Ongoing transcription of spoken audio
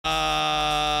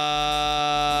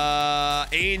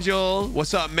Angel?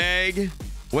 What's up, Meg?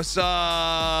 What's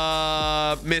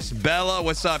up, Miss Bella?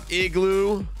 What's up,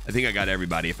 Igloo? I think I got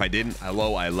everybody. If I didn't,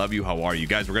 hello, I love you. How are you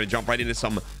guys? We're gonna jump right into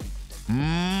some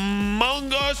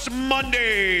Among Us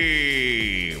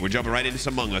Monday. We're jumping right into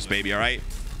some Among Us, baby. All right.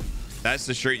 That's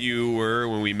the shirt you were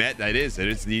when we met. That is.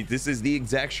 This is the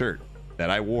exact shirt that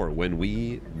I wore when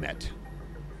we met.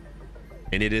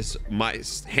 And it is my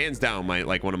hands down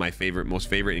one of my most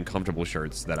favorite and comfortable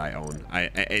shirts that I own.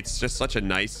 It's just such a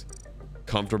nice,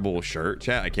 comfortable shirt,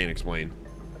 chat. I can't explain.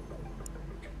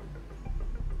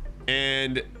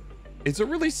 And it's a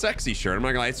really sexy shirt. I'm not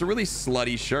gonna lie. It's a really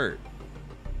slutty shirt.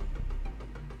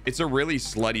 It's a really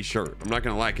slutty shirt. I'm not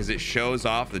gonna lie, because it shows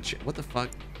off the what the fuck?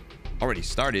 Already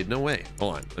started? No way.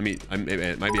 Hold on. Maybe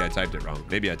I typed it wrong.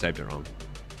 Maybe I typed it wrong.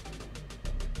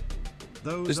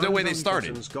 There's no way they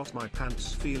started. Got my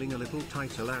pants feeling a little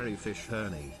tighter, Larry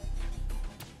Fishburger.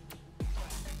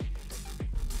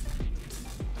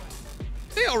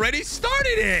 They already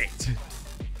started it.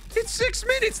 It's 6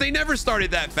 minutes. They never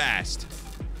started that fast.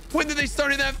 When did they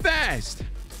start it that fast?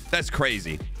 That's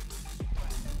crazy.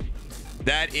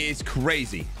 That is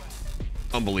crazy.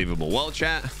 Unbelievable. Well,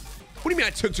 chat, what do you mean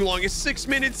I took too long? It's 6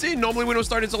 minutes in. Normally we don't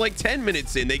start until like 10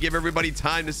 minutes in. They give everybody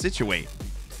time to situate.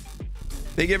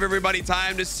 They give everybody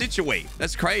time to situate.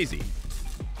 That's crazy.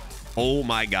 Oh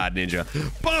my God, Ninja.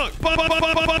 Bunk, bunk, bunk, bunk,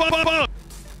 bunk, bunk, bunk, bunk.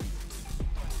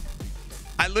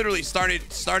 I literally started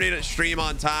a stream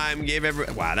on time,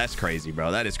 wow, that's crazy,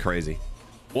 bro. That is crazy.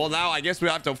 Well, now I guess we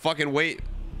have to fucking wait.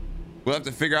 We'll have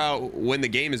to figure out when the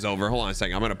game is over. Hold on a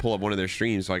second. I'm gonna pull up one of their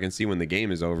streams so I can see when the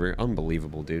game is over.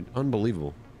 Unbelievable, dude.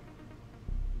 Unbelievable.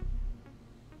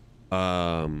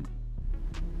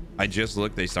 I just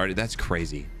looked. They started. That's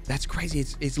crazy. That's crazy.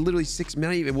 It's literally 6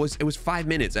 minutes. It was 5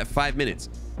 minutes. At 5 minutes,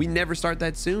 we never start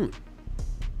that soon.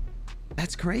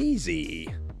 That's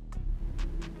crazy.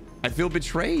 I feel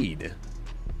betrayed.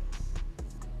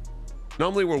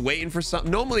 Normally we're waiting for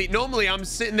something. Normally I'm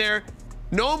sitting there.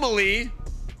 Normally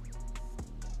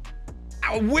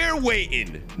we're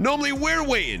waiting. Normally we're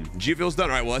waiting. G Fuel's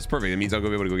done. All right. Well, that's perfect. That means I'll be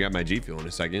able to go get my G Fuel in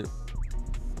a second.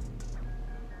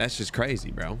 That's just crazy,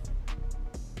 bro.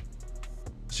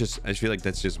 I just feel like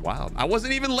that's just wild. I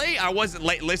wasn't even late. I wasn't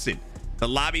late. Listen, the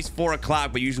lobby's 4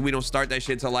 o'clock, but usually we don't start that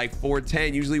shit till like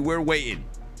 4:10. Usually we're waiting.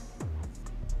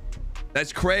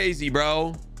 That's crazy,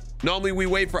 bro. Normally we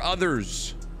wait for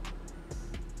others.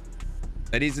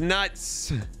 That is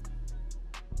nuts. I'm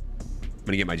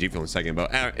gonna get my G Fuel in a second,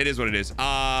 but it is what it is.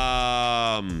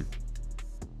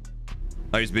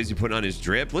 He's busy putting on his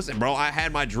drip. Listen, bro, I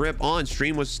had my drip on.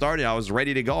 Stream was started. I was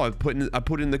ready to go. I put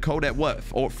in the code at what?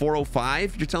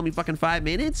 4:05? You're telling me fucking 5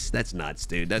 minutes? That's nuts,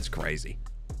 dude. That's crazy.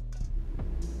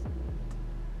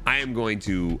 I am going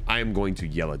to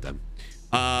yell at them.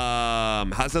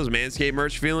 How's those Manscaped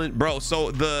merch feeling, bro?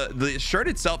 So the shirt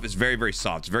itself is very, very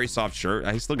soft. It's a very soft shirt.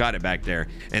 I still got it back there,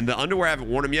 and the underwear, I haven't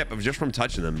worn them yet, but just from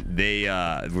touching them, they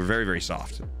were very, very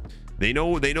soft. They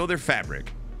know their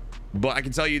fabric, but I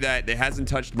can tell you that it hasn't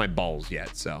touched my balls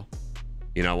yet. So,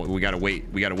 you know, we gotta wait.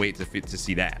 We gotta wait to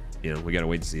see that. You know, we gotta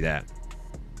wait to see that.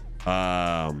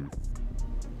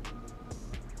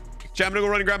 Chat, I'm gonna go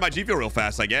run and grab my G Fuel real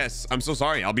fast, I guess. I'm so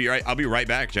sorry. I'll be right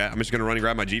back, chat. I'm just gonna run and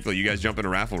grab my G Fuel. You guys jump in a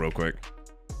raffle real quick.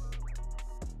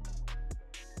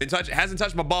 It hasn't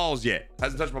touched my balls yet.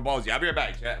 Hasn't touched my balls yet. I'll be right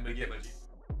back, chat. I'm gonna get my G Fuel.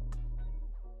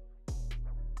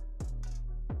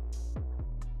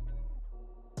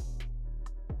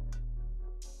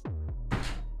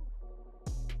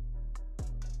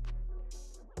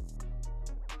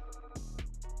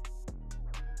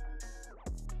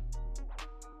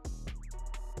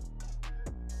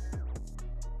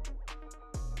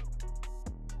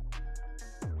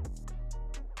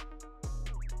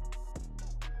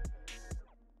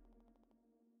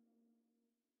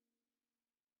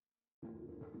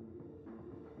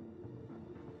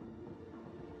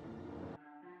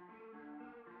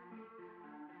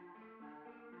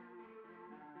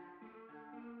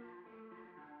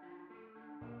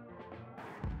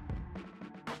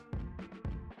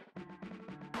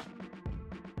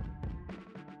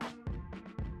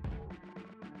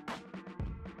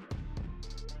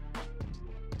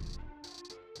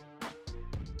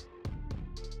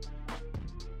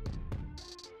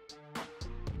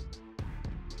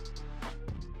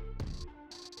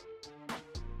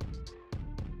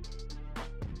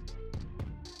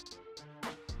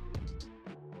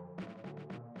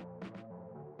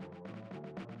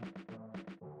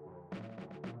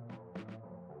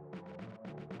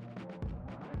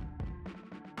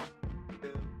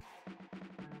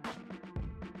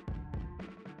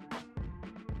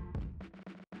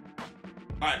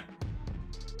 All right.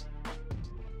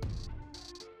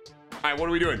 All right, what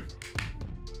are we doing?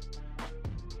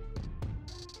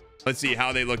 Let's see. How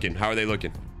are they looking? How are they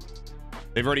looking?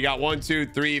 They've already got 1, 2,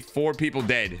 3, 4 people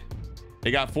dead. They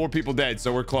got 4 people dead,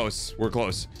 so we're close. We're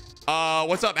close.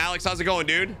 What's up, Alex? How's it going,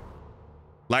 dude?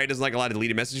 Larry doesn't like a lot of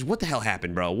deleted messages. What the hell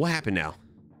happened, bro? What happened now?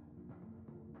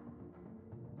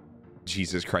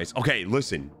 Jesus Christ. Okay,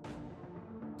 listen.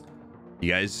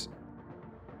 You guys,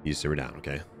 you simmer down,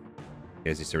 okay? You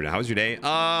guys, you simmer down. How was your day?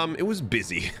 It was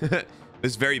busy. It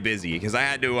was very busy because I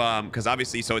had to, because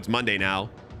obviously, so it's Monday now.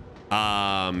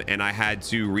 And I had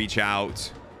to reach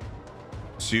out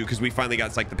to, because we finally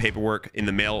got like the paperwork in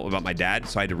the mail about my dad.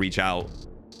 So I had to reach out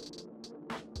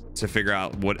to figure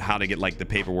out how to get like the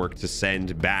paperwork to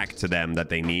send back to them that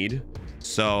they need.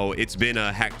 So it's been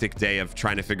a hectic day of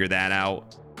trying to figure that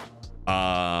out.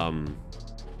 And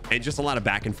just a lot of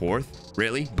back and forth,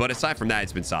 really. But aside from that,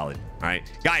 it's been solid. All right,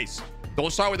 guys,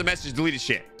 don't start with the message deleted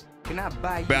shit. Can I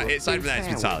buy you but aside from that, it's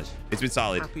been solid. It's been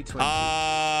solid. Happy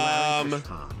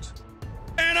 20th.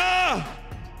 Anna,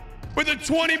 with a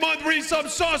 20-month resub,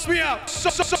 sauce me out.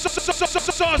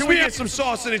 Sauce Can we get some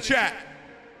sauce in the chat?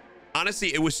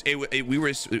 Honestly,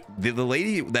 the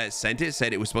lady that sent it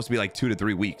said it was supposed to be like 2 to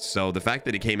 3 weeks. So the fact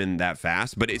that it came in that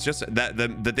fast, but it's just that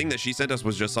the thing that she sent us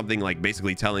was just something like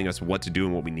basically telling us what to do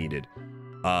and what we needed.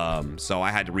 So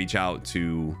I had to reach out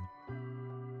to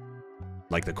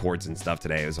like the courts and stuff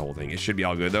today. It was the whole thing. It should be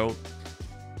all good though.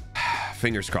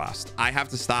 Fingers crossed. I have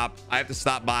to stop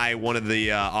by one of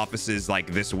the offices like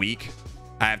this week.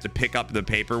 I have to pick up the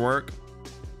paperwork,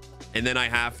 and then I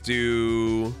have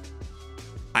to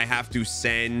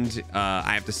send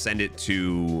it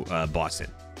to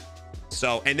Boston.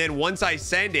 So, and then once I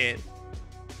send it,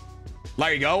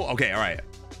 Larry, go. Okay, all right.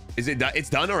 Is it done? It's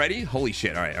done already? Holy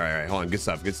shit. All right. Hold on. Good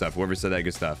stuff. Whoever said that,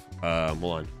 good stuff. Hold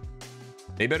on.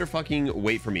 They better fucking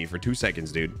wait for me for 2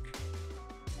 seconds, dude.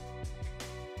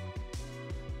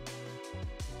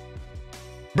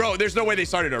 Bro, there's no way they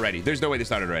started already. Dude,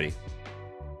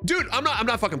 I'm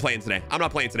not fucking playing today. I'm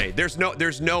not playing today. There's no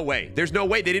way. There's no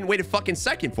way. They didn't wait a fucking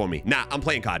second for me. Nah, I'm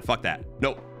playing COD. Fuck that.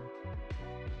 Nope.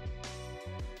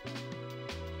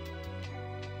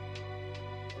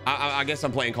 I guess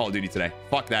I'm playing Call of Duty today.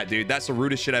 Fuck that, dude. That's the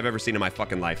rudest shit I've ever seen in my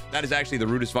fucking life. That is actually the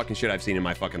rudest fucking shit I've seen in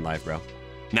my fucking life, bro.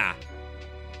 Nah.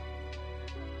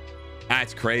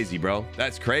 That's crazy, bro.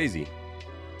 That's crazy.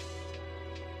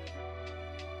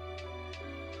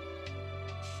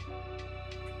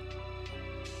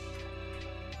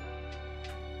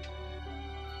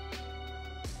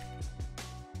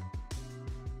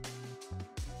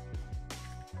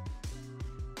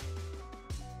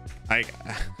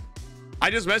 I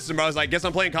just messaged him, bro. I was like, guess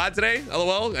I'm playing COD today?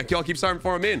 LOL. Y'all keep starting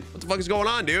for him in. What the fuck is going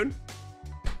on, dude?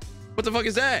 What the fuck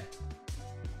is that?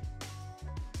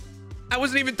 I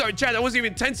wasn't even, chat, that wasn't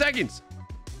even 10 seconds.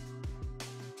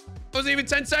 That wasn't even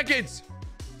 10 seconds.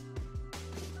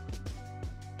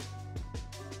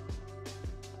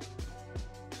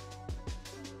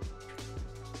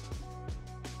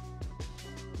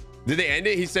 Did they end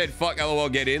it? He said, fuck, LOL,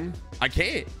 get in. I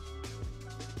can't.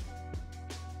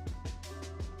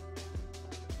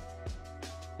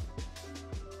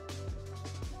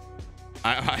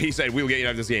 He said, we will get you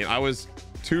out of this game. I was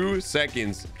 2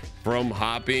 seconds from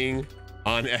hopping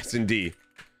on S&D.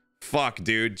 Fuck,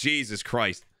 dude. Jesus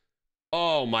Christ.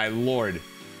 Oh, my Lord.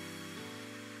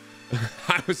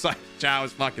 I was like, I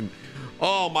was fucking...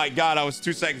 Oh, my God. I was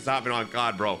 2 seconds hopping on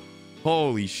COD, bro.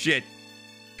 Holy shit.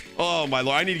 Oh, my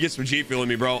Lord. I need to get some G Fuel in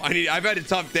me, bro. I've had a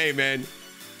tough day, man.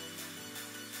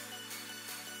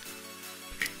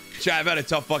 Chat, I've had a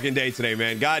tough fucking day today,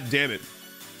 man. God damn it.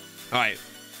 All right.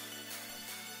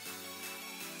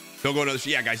 Don't go into other,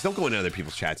 yeah, guys, don't go into other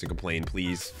people's chats and complain,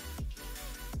 please.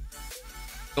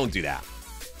 Don't do that.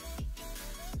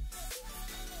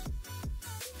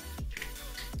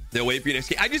 They'll wait for you next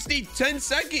game. I just need 10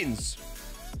 seconds.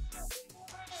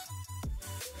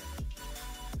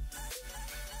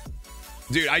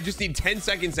 Dude, I just need 10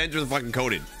 seconds to enter the fucking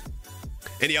code in.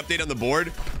 Any update on the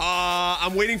board?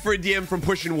 I'm waiting for a DM from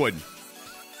Pushin' Wood.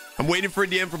 I'm waiting for a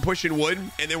DM from Pushin' Wood,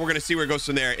 and then we're going to see where it goes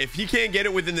from there. If he can't get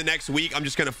it within the next week, I'm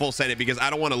just going to full send it because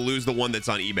I don't want to lose the one that's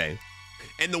on eBay.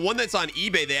 And the one that's on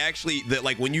eBay, they actually,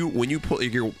 like when you put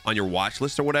your on your watch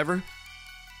list or whatever,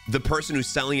 the person who's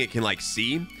selling it can like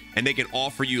see, and they can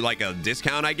offer you like a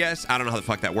discount, I guess. I don't know how the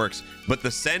fuck that works, but the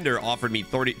sender offered me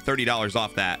 $30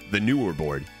 off the newer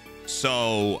board.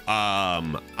 So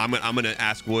I'm gonna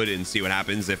ask Wood and see what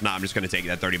happens. If not, I'm just gonna take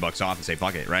that $30 off and say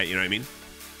fuck it, right? You know what I mean?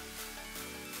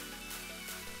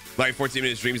 Like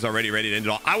 14-minute stream is already ready to end it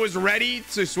all. I was ready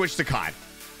to switch to COD.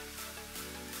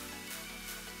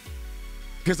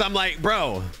 Because I'm like,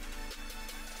 bro,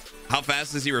 How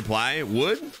fast does he reply?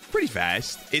 Would? Pretty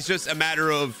fast. It's just a matter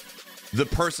of the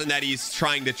person that he's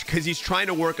trying to, because he's trying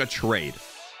to work a trade.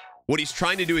 What he's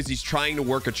trying to do is he's trying to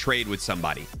work a trade with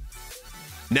somebody.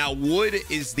 Now, Wood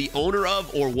is the owner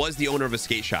of, or was the owner of, a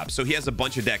skate shop. So he has a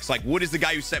bunch of decks. Like, Wood is the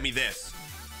guy who sent me this.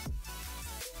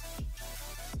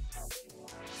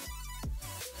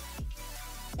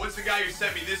 Wood's the guy who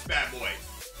sent me this bad boy.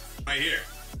 Right here.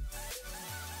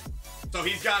 So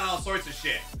he's got all sorts of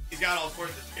shit. He's got all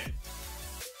sorts of shit.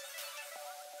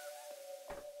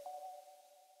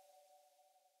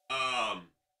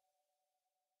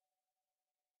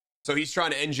 So he's trying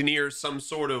to engineer some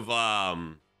sort of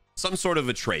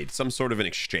a trade, some sort of an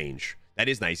exchange. That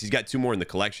is nice. He's got 2 more in the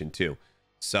collection too.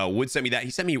 So Wood sent me that. He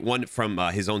sent me one from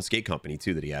his own skate company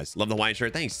too that he has. Love the Hawaiian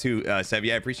shirt. Thanks too,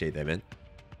 Sevy. I appreciate that, man.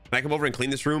 Can I come over and clean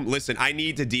this room? Listen, I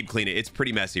need to deep clean it. It's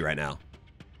pretty messy right now.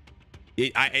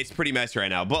 It's pretty messy right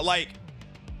now. But like,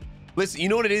 listen, you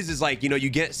know what it is like, you know, you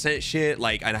get sent shit.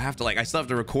 Like, I have to, like, I still have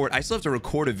to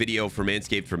record a video for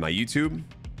Manscaped for my YouTube.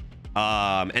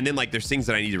 And then like there's things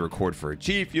that I need to record for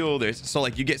G Fuel. So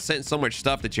like you get sent so much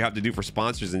stuff that you have to do for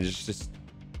sponsors, and just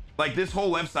like this whole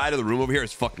left side of the room over here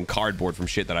is fucking cardboard from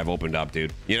shit that I've opened up,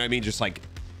 dude. You know what I mean? Just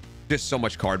so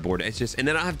much cardboard. It's just, and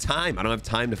then I don't have time. I don't have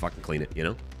time to fucking clean it, you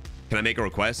know? Can I make a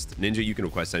request? Ninja, you can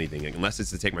request anything, unless it's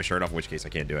to take my shirt off, in which case I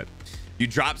can't do it. You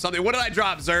dropped something. What did I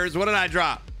drop, Zers? What did I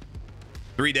drop?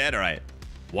 3 dead? All right.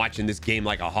 Watching this game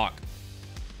like a hawk.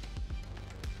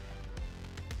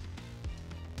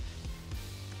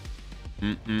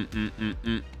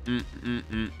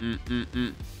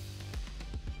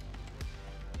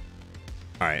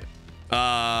 All right.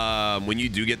 When you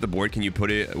do get the board, can you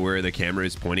put it where the camera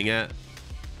is pointing at?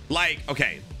 Like,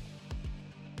 okay.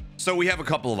 So we have a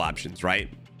couple of options, right?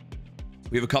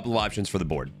 We have a couple of options for the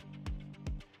board.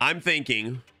 I'm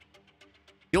thinking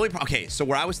the only okay, so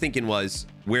where I was thinking was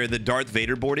where the Darth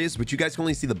Vader board is, but you guys can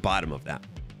only see the bottom of that.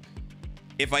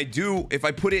 If I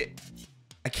put it,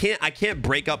 I can't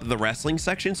break up the wrestling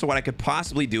section. So what I could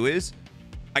possibly do is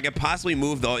I could possibly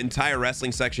move the entire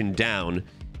wrestling section down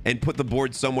and put the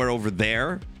board somewhere over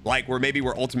there, like where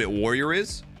Ultimate Warrior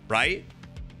is, right?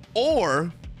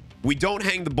 Or we don't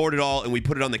hang the board at all and we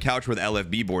put it on the couch where the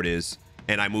LFB board is,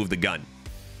 and I move the gun.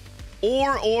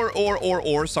 Or,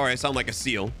 sorry, I sound like a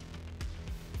seal.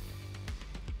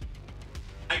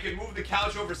 I can move the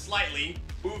couch over slightly,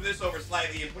 move this over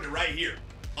slightly, and put it right here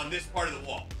on this part of the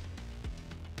wall.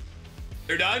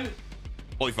 They're done?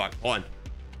 Holy fuck, hold on.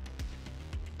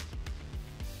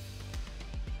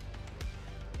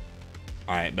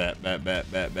 All right,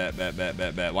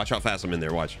 bet. Watch how fast I'm in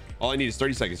there, watch. All I need is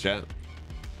 30 seconds, chat.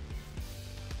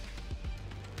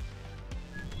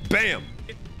 Bam!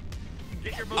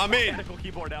 Get your I'm in. mechanical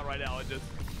keyboard out right now and just...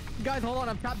 Guys, hold on,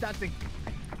 I'm tap dancing.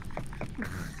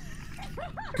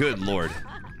 Good lord.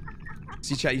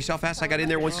 See, chat, you saw how fast I got in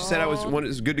there once you said I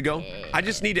was good to go? I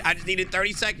just needed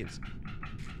 30 seconds.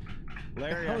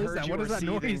 Larry, I heard you. What is that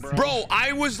noise? Bro,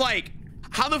 I was like,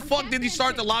 how the fuck did you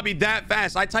start the lobby that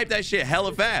fast? I typed that shit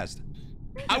hella fast.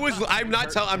 I'm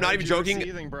not even joking.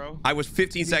 Seething, bro. I was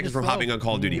 15 seconds from hopping on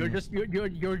Call of Duty.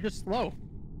 You're just slow.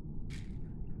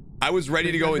 I was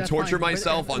ready to go and torture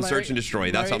myself on Search and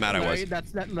Destroy. That's how mad I was.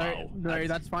 Larry,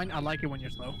 that's fine. I like it when you're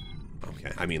slow.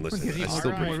 Okay, I mean, listen, Because it's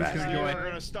still pretty alright, fast. We're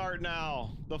gonna start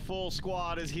now. The full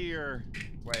squad is here.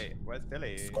 Wait, where's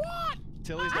Tilly? Squat!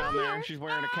 Tilly's down there. She's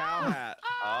wearing a cow hat.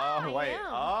 Oh, wait.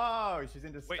 Oh, she's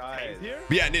in disguise. Wait, Tame's here?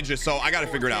 Yeah, Ninja, so I gotta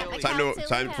figure it out.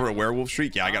 Time for a werewolf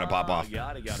streak? Yeah, I gotta pop off.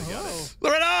 Got it.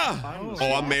 Loretta!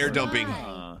 Oh, I'm mayor dumping.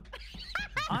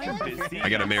 I'm busy. I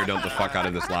gotta mayor dump the fuck out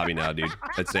of this lobby now, dude.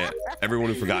 That's it.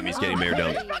 Everyone who forgot me is getting mayor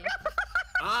dumped.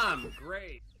 I'm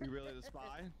great. You really the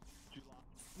spy?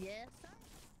 Yes.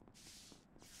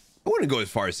 I wouldn't go as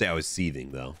far as say I was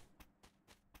seething, though.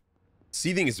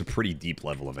 Seething is a pretty deep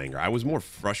level of anger. I was more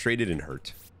frustrated and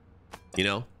hurt. You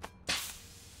know?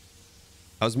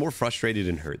 I was more frustrated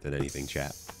and hurt than anything,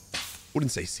 chat.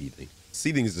 Wouldn't say seething.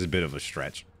 Seething is a bit of a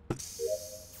stretch.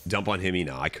 Dump on Himmy?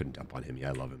 No, I couldn't dump on Himmy.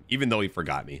 I love him. Even though he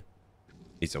forgot me.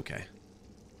 It's okay.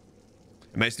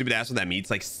 Am I a stupid ass what that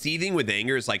means? Like, seething with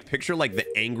anger is like, picture like the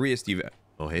angriest you've...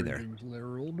 Oh, hey there.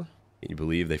 Can you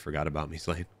believe they forgot about me,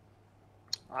 Slade?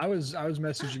 I was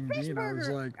messaging Dean. I was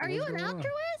like, are you an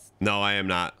altruist? No, I am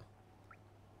not.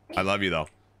 I love you though.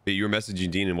 Hey, you were messaging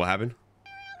Dean and what happened?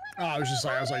 Oh, I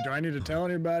was like, do I need to tell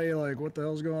anybody like what the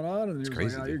hell's going on? And he was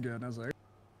crazy, like, oh, you're good. And I was like,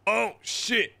 oh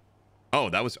shit. Oh,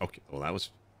 that was okay. Well,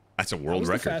 that's a world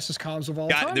record. The fastest comms of all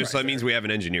time. That means we have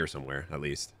an engineer somewhere at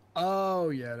least. Oh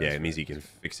yeah. Yeah, it means he can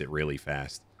fix it really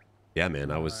fast. Yeah,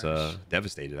 man, I was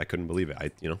devastated. I couldn't believe it.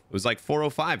 It was like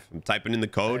 4:05. I'm typing in the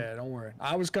code. Yeah, don't worry.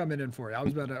 I was coming in for you.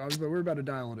 We were about to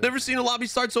dial it in. Never seen a lobby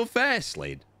start so fast,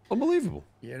 Slade. Unbelievable.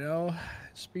 You know,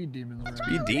 speed demons.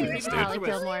 Speed demons, dude. Probably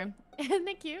kill more. Isn't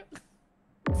it cute?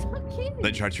 So cute.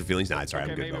 Let you hurt your feelings. Nah, it's alright.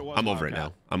 Okay, I'm good, maybe bro. it was I'm over it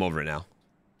Wildcat. now. I'm over it now.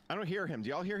 I don't hear him. Do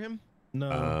y'all hear him?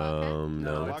 No.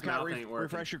 No. It's Wildcat, mouth ain't working.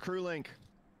 refresh your crew link.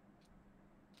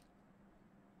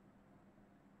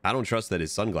 I don't trust that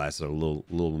his sunglasses are a little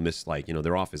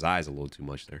they're off his eyes a little too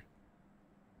much there.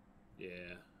 Yeah.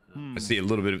 I see a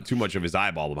little bit of too much of his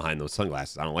eyeball behind those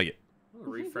sunglasses. I don't like it. I'm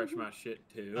gonna refresh my shit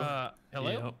too.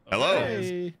 Hello? Hello.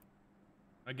 Hey.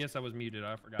 I guess I was muted.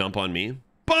 I forgot. Dump on me.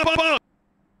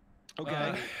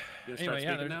 Okay. You gonna Anyway, start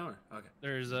yeah, speaking now? Or? Okay.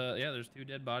 There's 2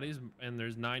 dead bodies and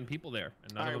there's 9 people there,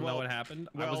 and none All of right, them well- know what happened.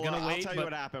 I Well, was gonna wait, I'll tell you but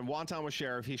what happened. Wonton was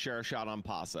sheriff. He sheriff shot on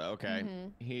Pasa. Okay.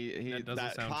 That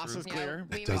doesn't sound Pasa's true. clear.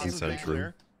 Yeah, we Doesn't Pasa's sound been true.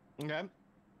 clear. Okay.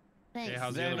 Thanks. okay,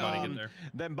 how's the Then, other body get there?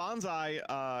 Then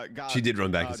Bonsai got. She did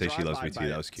run back and say she loves me drive-by'd too. by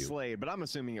That was cute. Slade, but I'm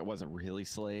assuming it wasn't really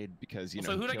Slade because So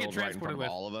he who'd I get killed right in front transported of with?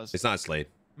 all of us. It's not Slade.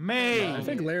 May. I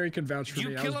think Larry can vouch for Did you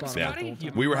me. I kill was him, bottom Scotty? the whole You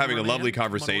time. We were having a Muddle lovely man? Muddle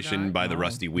conversation guy? by the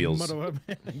rusty wheels.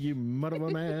 You mud of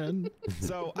a man.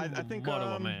 So I think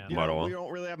Muddle man. Muddle. we don't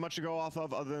really have much to go off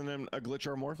of other than a glitch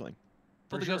or a morphling.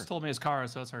 Well, the ghost told me it's Kara,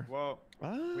 so it's her. Well,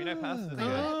 we know Pasta's good.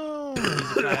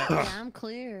 Yeah, I'm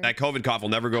clear. That COVID cough will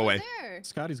never go away. There.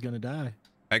 Scotty's gonna die.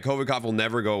 That COVID cough will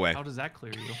never go away. How does that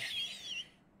clear you?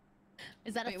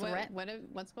 Is that a threat?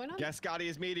 What's going on? Guess Scotty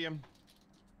is medium.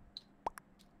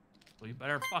 Well, you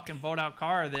better fucking vote out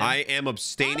Kara then. I am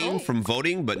abstaining Oh. from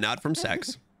voting, but not from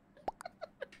sex.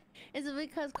 Is it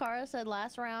because Kara said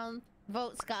last round,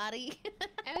 vote Scotty?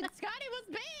 And Scotty was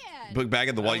banned. Look back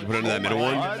at the wall you put under that middle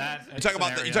one. You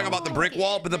talk about the brick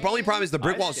wall, but the only problem is the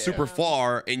brick wall is super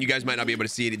far, and you guys might not be able to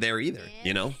see it there either.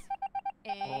 You know.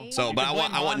 So, but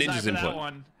I want Ninja's input.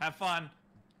 Have fun.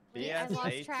 I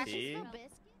lost track. BSAT.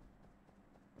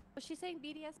 Was she saying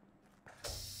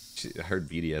BDS? I heard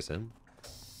BDSM.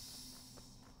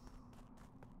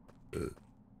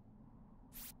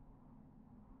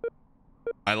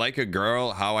 I like a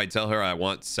girl. How I tell her I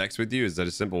want sex with you, is that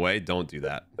a simple way? Don't do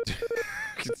that.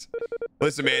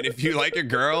 Listen, man, if you like a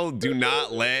girl, do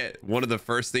not let one of the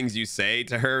first things you say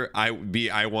to her I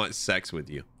want sex with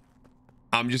you.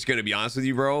 I'm just gonna be honest with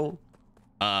you, bro.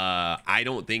 I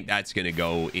don't think that's gonna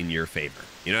go in your favor.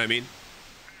 You know what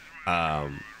I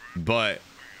mean? But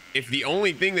if the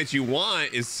only thing that you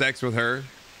want is sex with her,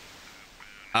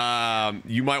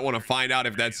 you might want to find out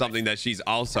if that's something that she's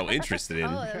also interested in.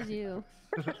 Oh, that was you.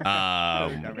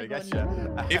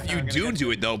 If you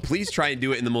do it though, please try and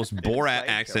do it in the most Borat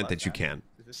accent that you can.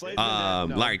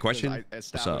 Larry, question?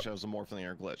 What's up? It was a morphling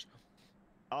or glitch.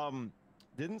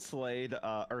 Didn't Slade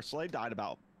Slade died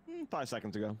about 5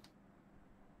 seconds ago.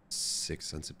 6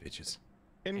 sons of bitches.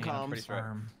 In comms.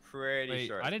 Pretty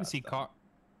sure. I didn't see Car.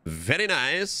 Very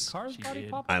nice. Car's body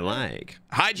pop. I like.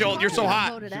 Hi, Joel. You're so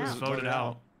hot. Voted She was out. voted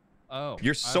out. Oh,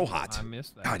 You're so hot. I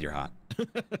missed that. God, you're hot.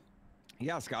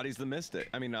 Yeah, Scotty's the mystic.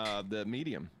 I mean, the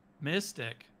medium.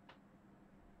 Mystic.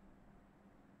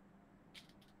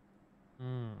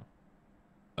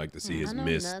 I like to see his I know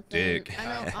mystic. nothing.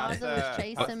 I know Ozzy was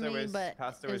chasing me, but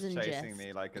Pasta it was was in chasing jest.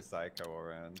 me like a psycho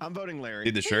around. I'm voting Larry.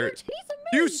 Did the shirt? Chasing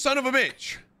You me. son of a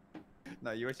bitch.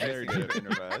 No, you were chasing me in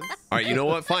reverse. All right, you know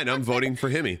what? Fine. I'm voting for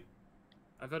Himmy.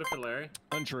 I voted for Larry.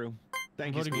 Untrue.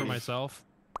 Thank I'm you, voting for Speedy. myself.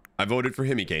 I voted for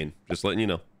Himmy, Kane. Just letting you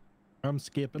know. I'm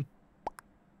skipping.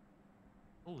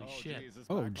 Holy shit. Geez, this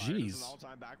Oh, backfired. This is jeez. an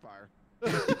all-time backfire.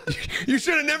 You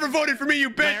should have never voted for me, you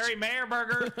bitch. Larry Mayor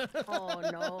Burger. Oh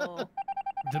no.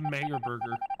 The Mayor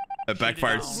Burger. That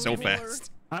backfired down. so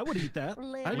fast. I would eat that.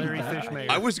 I'd eat Larry that. Fish Mayor.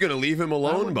 I was gonna leave him I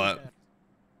alone, would eat but that.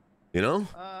 you know.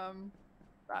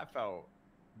 That felt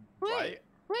Wait, right.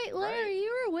 wait, Larry,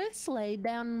 you were with Slade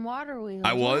down in Water Wheel.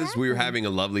 I What was. We were happened? having a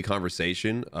lovely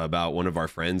conversation about one of our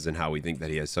friends and how we think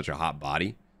that he has such a hot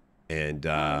body, and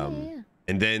yeah.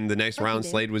 and then the next Fuck, he round, did.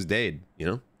 Slade was dead. You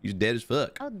know, he's dead as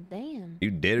fuck. Oh damn. You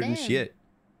deader than Damn. shit.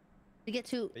 You get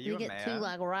too. Are you You a get too mayor?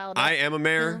 like riled up. I am a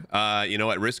mayor. You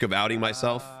know, at risk of outing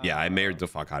myself, yeah, I married the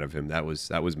fuck out of him. That was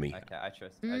me. Okay, I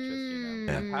trust you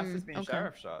now. And Pasta's been okay.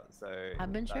 sheriff shot, so.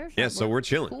 I've been sheriff. Yeah, shot, so boy. we're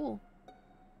chilling. Cool.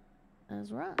 That's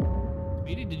right.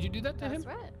 Speedy, did you do that to him? That's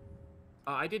right.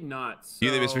 I did not. Do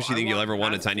you think, Miss so Fish, you I think you'll walked ever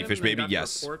want a past tiny him fish and I baby? got the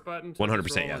Yes. report button to 100%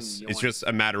 this roll yes. and It's yawned. just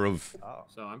a matter of Oh.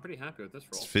 So I'm pretty happy with this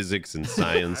roll. physics and I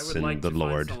science would and like the to find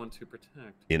Lord. someone to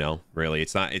protect. You know, really,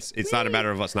 it's not. It's not a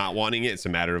matter of us not wanting it. It's a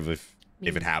matter of if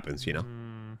it happens. You know.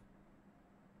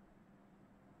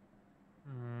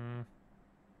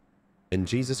 And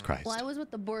Jesus Christ. Well, I was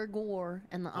with the Borgor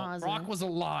and the Well, Ozzy. Brock was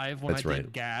alive when That's I did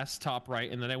right. gas, top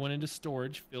right, and then I went into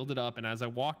storage, filled it up, and as I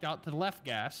walked out to the left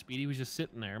gas, Speedy was just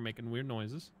sitting there making weird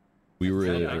noises. We were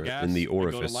Filled my gas, in the I go to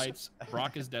orifice. lights.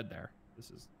 Brock is dead there.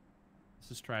 This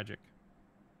is tragic.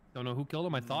 Don't know who killed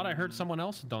him. I thought I heard someone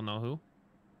else. Don't know who.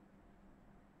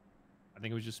 I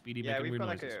think it was just Speedy Yeah, making we've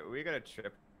weird got noises. we got a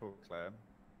triple Claire.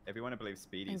 If you want to believe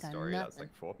Speedy's Ain't got story, that's nothing.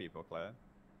 like 4 people, Claire.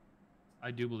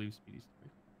 I do believe Speedy's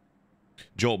story.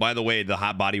 Joel, by the way, the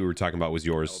hot body we were talking about was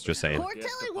yours. Just saying. Poor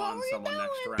Tilly, what were you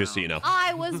doing? Just so you know.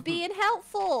 I was being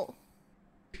helpful.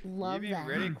 Love You've been that.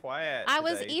 really quiet. I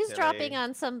was today, eavesdropping Tilly.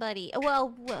 on somebody. Well,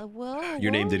 whoa.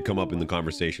 Your name did come up in the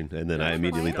conversation, and then I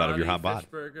immediately thought of your hot bod.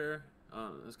 Fishburger.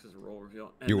 That's because of role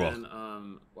reveal. And You're then,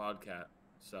 welcome. Wildcat.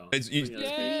 So. It's you,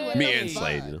 Yay. me and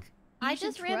Slade. You know. I You should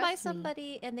just ran by trust me.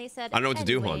 somebody and they said, I don't know what to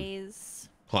do, hon. anyways.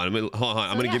 Hold on, hold on.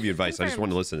 I'm gonna yeah, give you advice. I just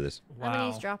want to listen to this. I'm an Wow.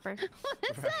 eavesdropper. What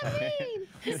does that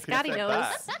mean? Scotty Like knows.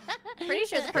 that. Pretty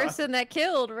sure the person that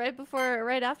killed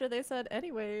right after they said,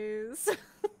 anyways.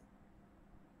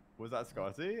 Was that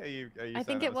Scotty? Are you I saying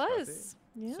think that it Scotty? was.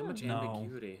 Yeah. So much No.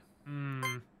 ambiguity.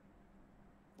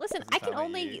 Listen, Doesn't I can sound like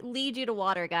only you. lead you to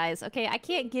water, guys. Okay, I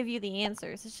can't give you the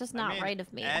answers. It's just I not mean, right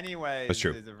of me. Anyways, That's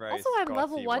true. is a very Also, I'm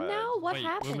level Scotty 1 word. now. What Wait,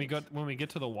 happened? when we get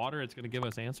to the water, it's gonna give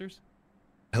us answers.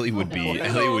 Ellie would be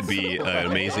an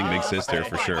amazing big sister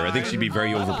for sure. I think she'd be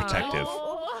very overprotective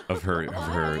of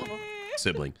her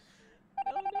sibling.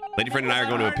 Lady friend and I are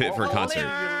going to a pit for a concert,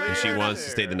 and she wants to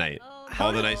stay the night.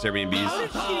 All the nice Airbnbs.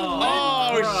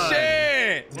 Oh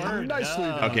shit! Nicely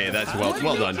done. Okay, that's well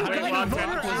done.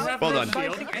 Well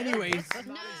done. Anyways.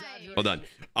 Well done.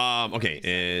 Okay,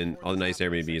 and all the nice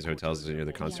Airbnbs, hotels near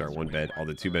the concert are 1 bed. All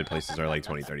the 2-bed places are like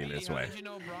 20, 30 minutes away. Did you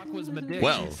know Brock was Medicine?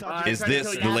 Well, is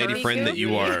this the lady friend that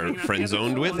you are friend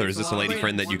zoned with, or is this a lady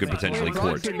friend that you could potentially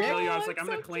court? I was like, I'm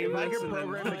gonna claim I this. can And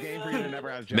program the then... game for you to never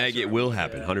have Meg, it will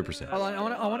happen, 100%. Hold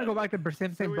on, I want to go back to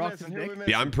percent saying Brock's dick.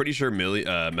 Yeah, I'm pretty sure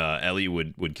Ellie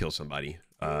would kill somebody.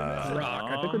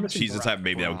 She's the type of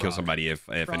baby that would kill somebody if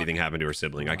anything happened to her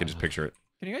sibling. I could just picture it.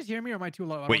 Can you guys hear me or am I too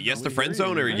low? I Wait, don't yes know. to friend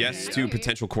zone or yes to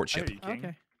potential courtship?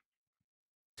 Okay.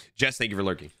 Jess, thank you for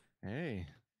lurking. Hey,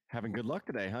 having good luck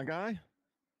today, huh, guy?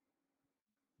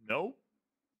 No.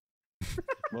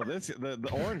 Well, the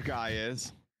orange guy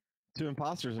is 2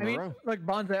 imposters in I mean, a row. look,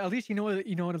 Bonza, at least you know what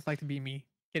it's like to be me.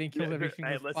 Getting killed every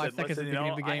single 5 seconds at the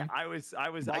beginning of the game. I was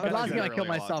But But last got game I really killed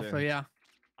a lot, myself, too. so yeah.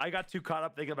 I got too caught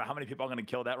up thinking about how many people I'm going to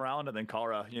kill that round, and then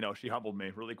Kara, she humbled me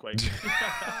really quick.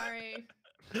 Sorry.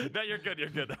 No, you're good. You're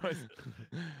good. That was.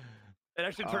 It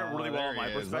actually turned out really Oh, well in there my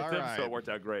he is. perspective, so Alright. it worked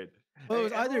out great. Well, it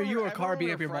was Hey, either you or everyone Car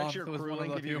being up your refresh mom. So your it was crew one of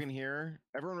link the if you two. can hear.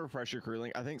 Everyone refresh your crew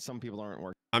link. I think some people aren't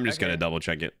working. I'm just gonna double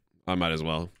check it. I might as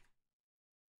well.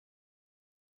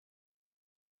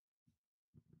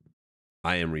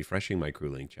 I am refreshing my crew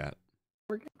link chat.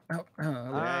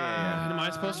 Am I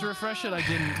supposed to refresh it? I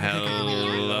didn't.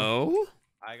 Hello?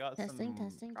 I got Testing, some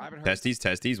testing. I haven't heard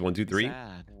Testes, 1, 2, 3.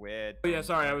 sad. weird. Oh, yeah,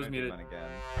 sorry, I was Pokemon muted. Again.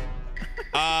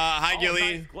 Hi, Oh, Gilly.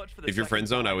 nice glitch for the If you're second friend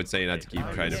zoned, I time. would say not to keep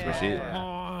trying to Yeah. push it.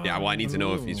 Yeah, well, I need to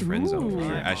know if he's friend zoned.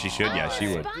 Ooh. As she should. Yeah, she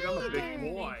would. Dude, I'm a big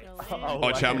boy.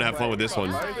 Oh, chat, I'm gonna have fun with this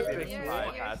one.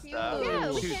 Yeah,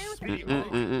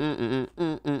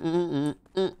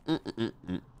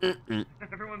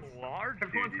 Everyone's large.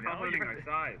 Everyone's commenting our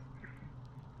size.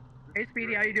 Hey,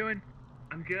 Speedy, how you doing?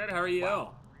 I'm good. How are you?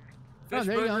 Oh, there you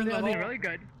go. Fishburger in the I'm doing hole. really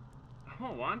good.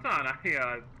 Oh, Wonton,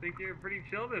 I think you're pretty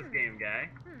chill this game, guy.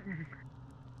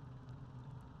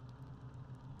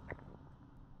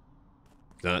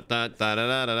 Da, da, da,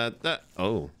 da, da, da, da.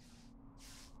 Oh.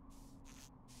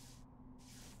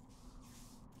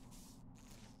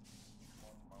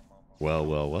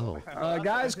 Well.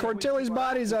 Guys, Cortilli's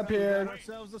body's up here.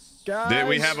 Guys, Did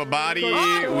we have a body?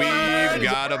 We've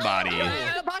got a body.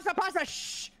 Pasta, pasta,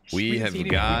 shh. We have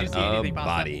got a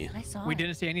body. I saw We it.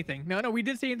 didn't say anything. No, we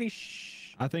didn't say anything.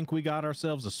 Shh. I think we got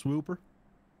ourselves a swooper.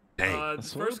 Dang. The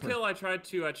first kill I tried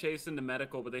to chase into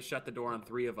medical, but they shut the door on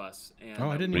 3 of us. And Oh,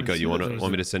 I didn't Rico, even you see want that there was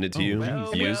me a- to send it to you?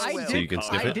 well, Use I so you can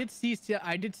sniff I it? did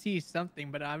see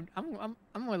something, but I'm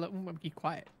gonna be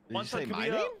quiet. Did you say Wonton, my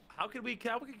name? how can we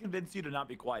convince you to not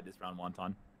be quiet this round,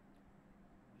 Wonton?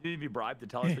 You need to be bribed to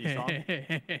tell us what you saw. Wait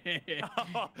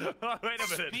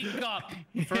a minute. Speak up.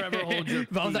 Forever hold your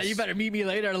Valda, you peace. better meet me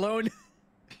later alone.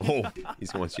 Oh, he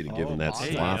wants you to give him that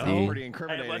Hey, sloppy. pretty Hey,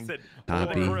 incriminating. listen.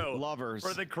 Toppy. For the crew. Lovers.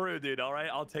 For the crew, dude. All right,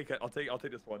 I'll take it. I'll take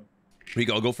this one.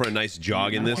 Rico, I'll go for a nice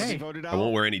jog in this. Okay. Voted I won't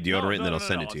out? wear any deodorant, and then I'll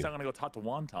send no, it to you. I'm gonna go talk to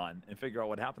Wonton and figure out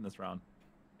what happened this round.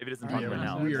 If he doesn't talk Yeah, right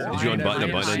now. weird. Did you unbutton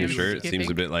a button on your I'm shirt? It seems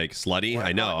a bit like slutty.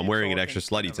 I know. I'm wearing it extra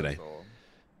slutty today.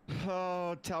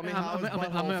 Oh, tell me I'm, how I'm, his I'm,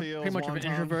 butthole I'm feels. pretty much of an Wonton.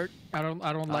 introvert. I don't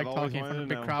like always talking in front wanted of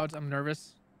to big know. crowds. I'm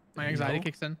nervous. My anxiety No.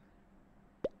 kicks in.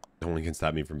 No one can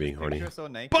stop me from being horny. You're so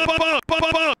naked.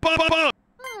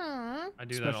 Hmm, I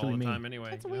do that all Especially the me. time anyway.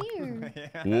 that's you know? weird.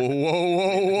 Yeah. Whoa,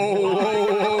 whoa,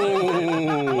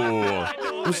 whoa, whoa,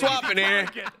 whoa. I'm swapping here.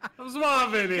 I'm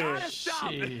swapping here.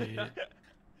 Shit.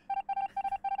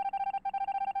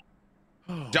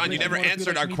 John, you never wanna feel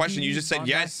answered like our me question. You being just said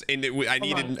Bondi? yes, and I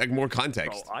needed like, more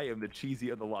context. Bro, I am the cheesy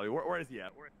of the lobby. Where is he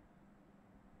at?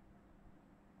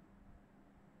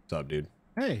 What's up, dude?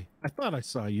 Hey, I thought I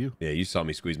saw you. Yeah, you saw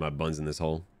me squeeze my buns in this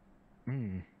hole.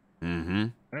 Mm-hmm.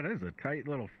 That is a tight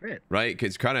little fit. Right? 'Cause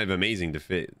it's kind of amazing to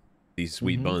fit these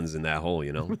sweet buns in that hole,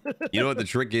 you know? You know what the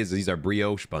trick is? These are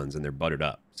brioche buns, and they're buttered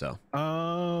up. So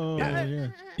Oh, Yeah. yeah.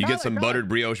 you get some buttered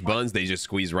brioche buns, they just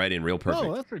squeeze right in real perfect.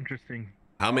 Oh, that's interesting.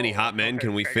 How many hot men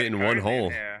can we fit in one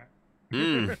hole?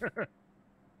 Mm.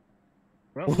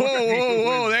 Well, Whoa, whoa,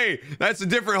 whoa! Hey, that's a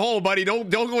different hole, buddy. Don't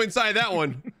go inside that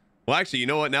one. Well, actually, you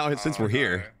know what? Now since we're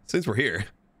here,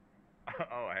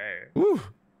 Oh, hey. woo.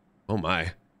 Oh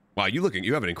my! Wow, you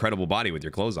have an incredible body with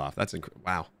your clothes off. That's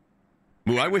wow.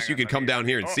 Moo, I wish you could come down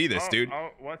here and see this, dude. Oh,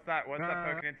 what's that? What's that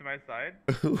poking into my side?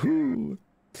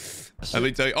 Let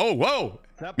me tell you. Oh, whoa!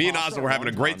 That Me and pasta Ozzy were having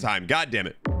a great wonton. time. God damn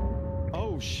it!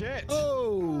 Oh shit.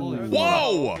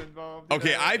 Whoa!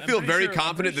 Okay, I feel very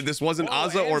confident that this wasn't Whoa,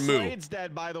 Ozza or and Moo. Slade's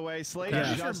dead, by the way. Slade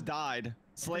Yeah. just died.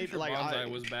 Slade, like, Bonsai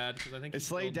was bad because I think Is he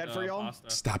Slade killed, dead for y'all? Pasta.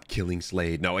 Stop killing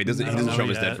Slade. No, he doesn't. He No, doesn't show him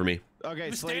as yet. dead for me. okay, He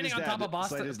was Slade standing is on dead. top of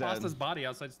Slade is dead. Pasta's body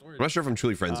outside storage. I'm not sure if I'm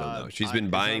truly friend zone though. She's been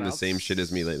is buying that the same shit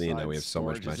as me lately, and now we have so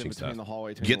much outside storage? Is it matching between stuff. the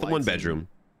hallway, between Get the one lights and- bedroom.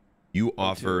 You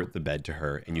offer the bed to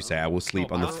her, and you say, "I will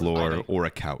sleep on the I- floor or a I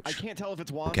couch." can't tell if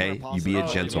it's wonton Okay, or you pasta. be a Oh,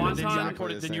 gentleman. it's Then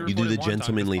exactly the same. You do the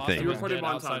gentlemanly thing. You recorded recorded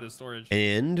Wonton. outside of storage.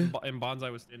 And And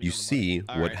Bonsai was standing you on the see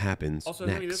All what right. happens Also,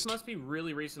 Henry, next. this must be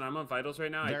really recent. I'm on vitals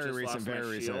right now. I Very just recent, lost my very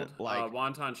recent, shield. like-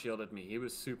 Wonton shielded me. He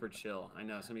was super chill. I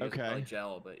know some of you guys Okay. probably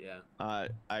gel, but yeah. I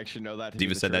actually know that. to be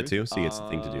Diva the said that too. truth. See, it's the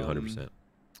thing to do, 100%.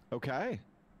 Okay.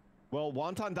 Well,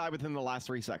 Wonton died within the last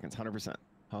 3 seconds, 100%.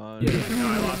 No,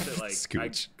 I lost it like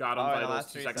Scooch. I got on Oh, in the vitals last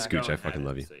 2 3 seconds seconds. ago. Scooch, I fucking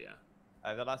love you. So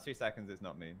yeah. The last 3 seconds is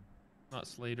not me. Not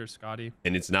Slade or Scotty.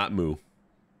 And it's not Moo.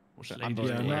 I'm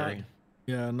voting Yeah, not, Larry.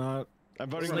 yeah, not, I'm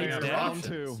voting Slade's Larry dead. round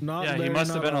 2. not. Yeah, he Larry,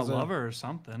 must have not been a Ozza. lover or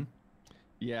something.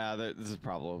 Yeah, this is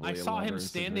probably. I a saw him lover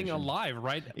standing situation. alive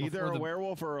right Either before a the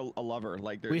werewolf or a lover.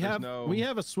 Like We there's have no. we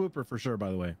have a swooper for sure.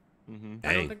 By the way. Mhm.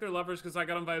 I don't Hey, think they're lovers because I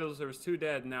got on vitals. There was 2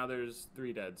 dead. Now there's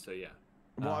 3 dead. So yeah.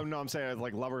 Well, no, I'm saying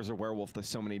like lovers or werewolf. There's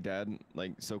so many dead,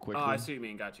 like so quickly. Oh, I see what you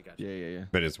mean. Gotcha. Yeah, yeah, yeah.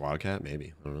 but it's Wildcat,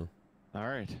 maybe. I don't know. All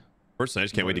right. Personally, I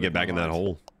just can't wait to get back in that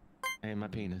hole. And my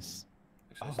penis.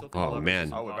 Actually, I still think Oh, lovers man.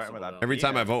 is Oh, we're back with impossible, that. though. Every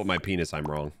time I vote with my penis, I'm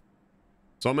wrong.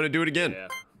 So I'm gonna do it again. Yeah.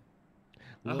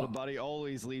 Little buddy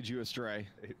always leads you astray.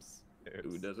 Oops.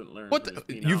 Who doesn't learn? What? from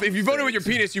his If you voted with your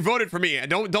mistakes? penis, you voted for me.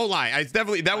 Don't lie. It's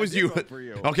definitely that was did you. vote for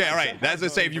you. Okay, all right. That's to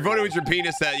say, if you voted with your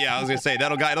penis, that yeah, I was gonna say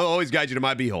that'll always guide you to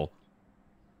my beehole.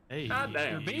 Hey, God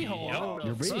damn. your beehole.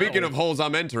 Your beehole. Speaking of holes,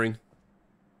 I'm entering.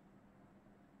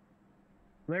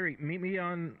 Larry, meet me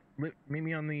on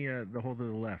the hole to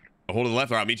the left. A hole to the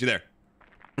left, or I'll meet you there.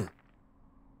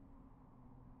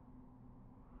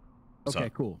 Okay, So,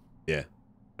 cool. yeah.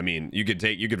 I mean, you could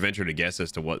venture to guess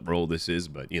as to what role this is,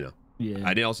 but you know, Yeah.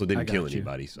 I also didn't kill got you.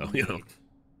 anybody, so you know.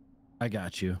 I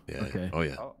got you. Yeah. Okay. Oh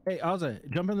yeah. Oh, Hey, Ozza,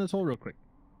 jump in this hole real quick.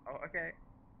 oh, okay.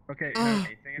 Okay.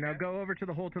 Anything in now there? go over to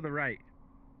the hole to the right.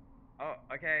 Oh,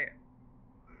 okay.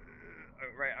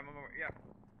 Right, I'm yeah.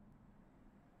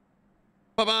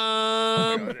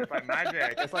 Ba-bam! It's like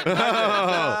magic. It's like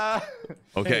magic.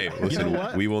 Okay, Hey, listen, you know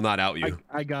what? we will not out you.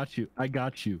 I got you. I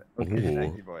got you. Thank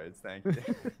Ooh. you, boys. Thank you.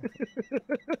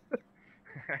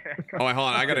 Oh, wait, hold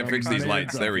on. I gotta fix these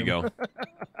lights. There we go.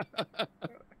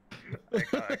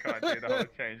 I can't do the whole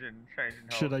changing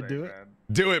Should I thing, do it? man.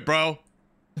 Do it, bro.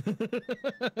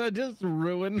 Just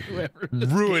ruin whoever.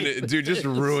 Ruin it, dude. Just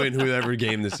ruin whoever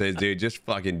game this is, dude. Just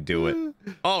fucking do it.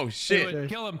 Oh shit. Do it.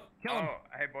 Kill him. Kill him. Oh,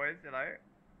 hey boys,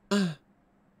 hello.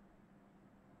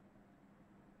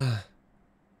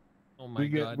 Oh my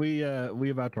god. We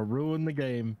about to ruin the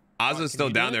game. Ozza's still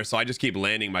you do down it? there, so I just keep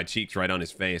landing my cheeks right on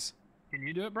his face. Can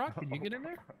you do it, Brock? Can you get in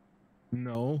there?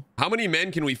 No. How many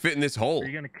men can we fit in this hole? Are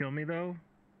you gonna kill me though?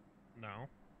 No.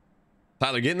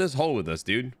 Tyler, get in this hole with us,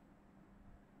 dude.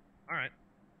 All right.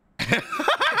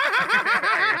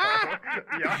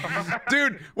 Yeah.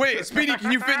 Dude, wait, Speedy,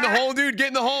 can you fit in the hole, dude? Get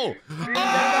in the hole.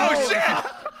 Oh shit!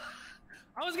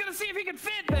 I was gonna see if he could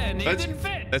fit then. He That's- didn't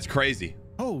fit. That's crazy.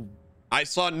 Oh. I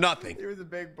saw nothing. He was a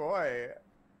big boy.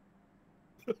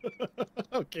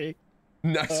 Okay.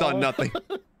 I saw nothing.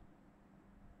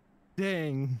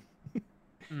 Dang.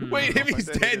 Wait, if he's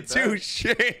dead too,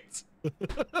 shit.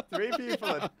 3 people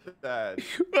are dead.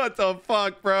 What the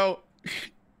fuck, bro?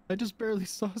 I just barely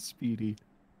saw Speedy.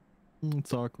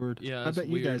 It's awkward. Yeah, I it's bet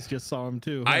you weird. guys just saw him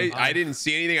too. Huh? I didn't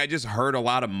see anything. I just heard a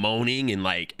lot of moaning and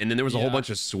then there was a whole bunch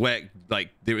of sweat, and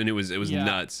it was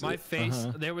nuts. My face,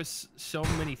 there was so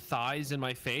many thighs in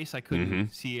my face, I couldn't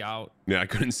see out. Yeah, I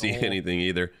couldn't see anything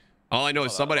either. All I know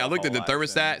is somebody. I looked at the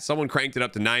thermostat. Someone cranked it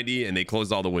up to 90, and they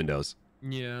closed all the windows.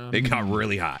 Yeah. It got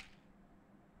really hot.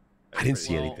 I didn't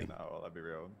see anything. No, that'd be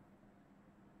real.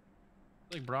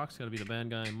 I think Brock's gotta be the bad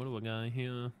guy, Murua guy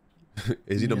here.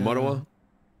 Is he the Murua?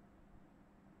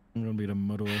 I'm gonna be the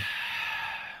Murua.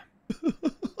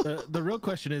 The real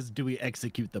question is, do we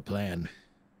execute the plan?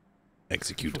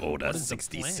 Execute Order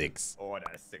 66. Order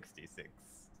 66.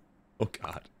 Oh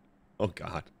God. Oh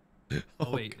God.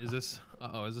 Oh wait, is this?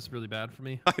 Uh-oh, is this really bad for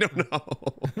me? I don't know.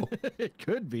 It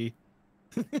could be.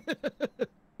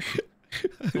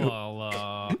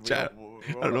 Well, Chat,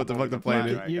 I don't know what the fuck the plan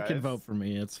is. You can vote for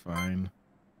me. It's fine.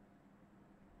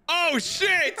 Oh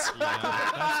shit! that's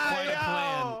quite a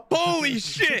plan. Holy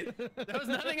shit! There was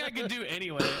nothing I could do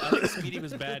anyway. I think Speedy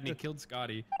was bad and he killed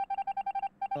Scotty.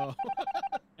 Oh.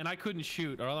 And I couldn't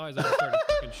shoot, or otherwise I would start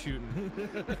fucking shooting.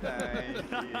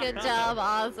 Good job,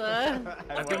 Ozza.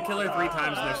 I've been killer 3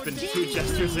 times and there's been 2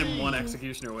 jesters and 1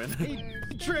 executioner win.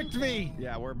 He tricked me.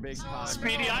 Yeah, we're big time.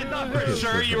 Speedy, I thought for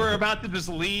sure you were about to just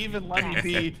leave and let me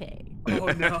be. Okay. Oh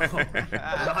no, not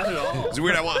at all. It's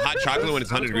weird. I want hot chocolate when it's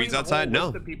 100 degrees outside.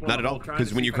 No, not at all.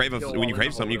 Because when you crave something, you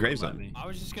crave something. I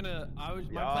was just gonna. My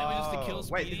plan was just to kill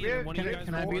Speedy. And one of you guys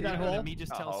can I be that hole? And me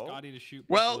just tell Scotty to shoot.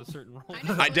 Well, a certain role.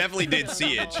 I definitely did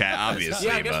see it, chat. Obviously,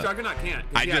 Yeah, I guess but Juggernaut can't.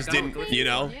 I just didn't. You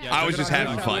know, I was just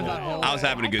having fun. I was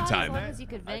having a good time.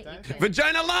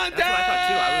 Vagina Latte! That's what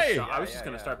I thought too. I was just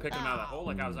gonna start picking them out of that hole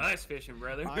like I was ice fishing,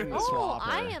 brother. Oh,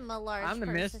 I am a large I'm the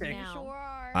person mystic. now.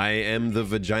 I am the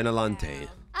Vagina Latte.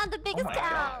 I'm the biggest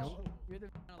cow. You're the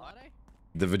vagina latte?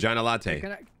 The Vagina Latte.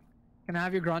 Can I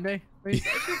have your grande, please?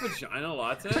 Vagina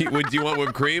latte? Do you want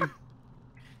whipped cream?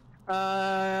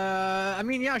 I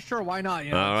mean, yeah, sure. Why not?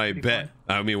 You know, All right, it's pretty bet.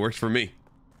 I mean, it works for me.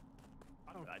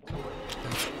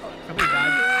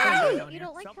 You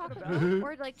don't like chocolate milk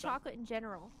or like chocolate in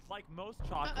general? Like most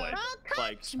chocolate.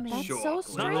 Like That's sure. so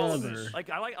strange. Like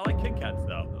I like Kit Kats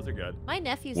though. Those are good. My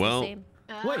nephew's Well, the same.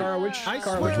 Wait, Cara, which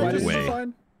swear why did you Wait.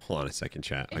 find Hold on a second,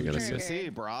 chat. I gotta see. See,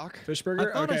 Brock.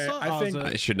 Fishburger? I thought I Okay, saw I think. Ozzy.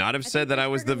 I should not have said that I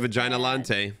was the Vagina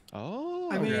Latte. Oh.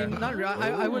 I mean, not really.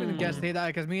 I wouldn't guess say that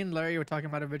because me and Larry were talking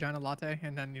about a vagina latte,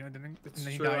 and then and then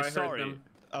he true, I died. heard Sorry. them.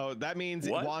 Oh, that means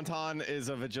What? Wonton is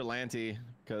a vigilante,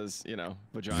 because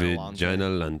vagina latte. Vagina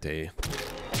Latte.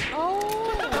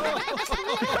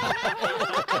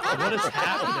 What is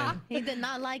happening? He did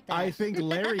not like that. I think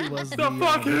Larry was the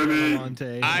fuck, Jimmy?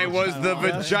 Latte. I was the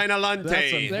That's- Vagina That's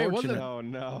Latte. unfortunate. Oh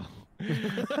no.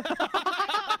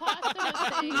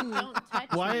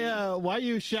 Why are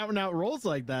you shouting out rolls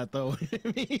like that though?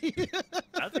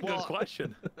 That's a good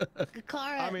question.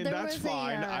 Clara, I mean, there that's was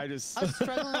fine. I I just. was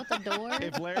struggling with the door.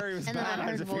 If Larry was And then I bad,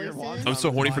 heard if you're voices. I'm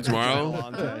so horny for tomorrow.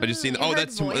 Vagina I just seen. Oh,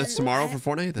 that's tomorrow for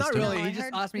Fortnite. That's Not dope. really. No, I He just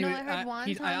heard- asked me. no, I heard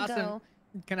I asked him, Wonton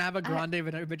 "Can I have a grande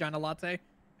vagina latte?"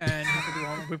 And he said, "Do you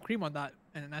want whipped cream on that?"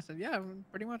 And I said, "Yeah,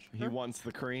 pretty much." He Sure. wants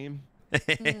the cream.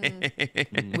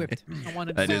 Whipped. I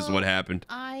wanted. That is So- what happened.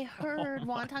 I heard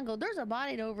Wonton go, "There's a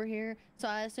body over here," so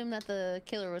I assumed that the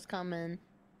killer was coming,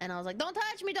 and I was like, "Don't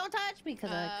touch me! Don't touch me!"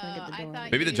 Because I couldn't get the door.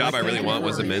 Maybe the job I really want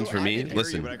wasn't meant for me. I could hear you,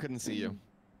 Listen, but I couldn't see you.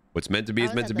 what's meant to be is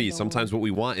I was meant at to the be. door. Sometimes what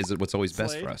we want is what's always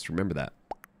best Slade? for us. Remember that.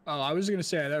 Oh, I was gonna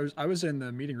say I was in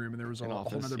the meeting room and there was a In whole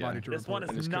office, other yeah. body to This one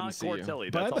report. is couldn't not see you. Cortilli.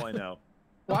 But- That's all I know.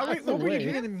 What were you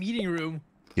doing in the meeting room?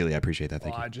 Healy, I appreciate that.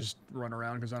 Thank Well, I you. just run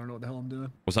around because I don't know what the hell I'm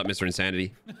doing. What's up, Mr.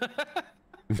 Insanity?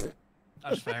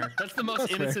 That's fair. That's the most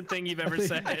That's fair. innocent thing you've ever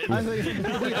said. I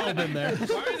think we all been there. Why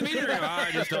are you in the meeting room? I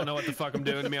just don't know what the fuck I'm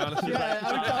doing, to be honest. Yeah,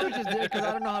 I would just do it because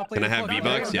I don't know how to play. Can I the have fuck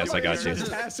V-Bucks? game. Yes, I got you.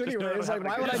 Task anyway. It's like,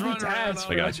 why would I Just be run around tasked?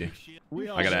 I got you. We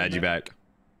all I gotta been add you there. back.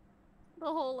 The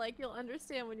whole like you'll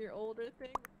understand when you're older thing.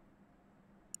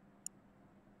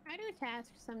 I do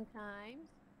tasks sometimes.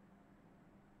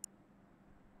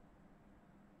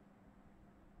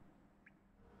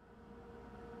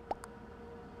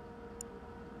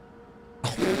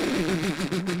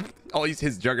 Oh, he's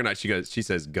his juggernaut. She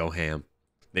says, go ham.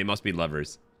 They must be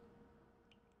lovers.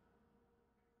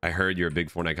 I heard you're a big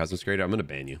Fortnite customs creator. I'm gonna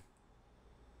ban you.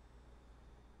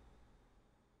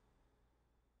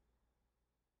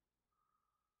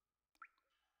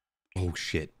 Oh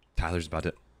shit. Tyler's about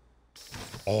to.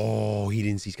 Oh, he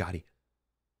didn't see Scotty.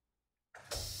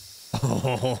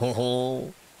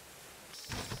 Oh.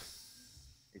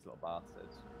 These little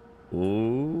bastards.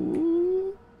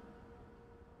 Ooh.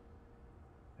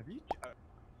 Have you?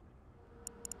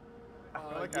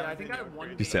 Yeah, I think I have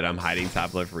one. He said I'm hiding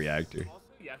top left reactor. Also,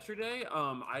 yesterday,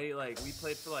 we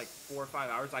played for like 4 or 5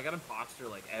 hours. I got imposter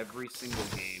like every single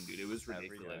game, dude. It was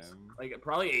ridiculous. Like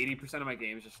probably 80% of my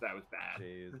games just that was bad.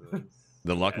 Jesus.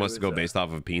 The luck must go based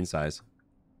off of peen size.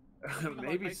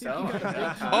 Maybe so.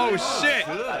 Oh shit!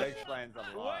 That explains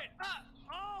a lot.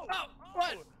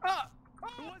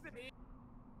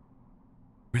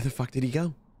 Where the fuck did he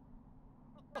go?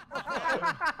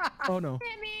 Oh no.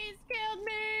 Himmy's killed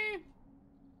me.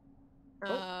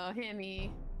 Oh,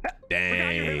 Himmy.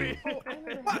 Dang.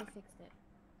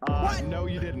 No,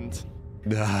 you didn't.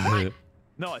 No,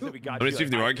 I said we got I'm gonna see if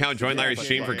the org account join Larry's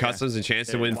stream for customs and chance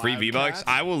to win free V-Bucks.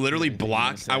 I will literally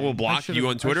block. I will block you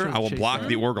on Twitter. I will block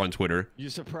the org on Twitter. You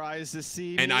surprised to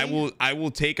see And me? I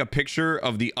will take a picture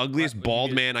of the ugliest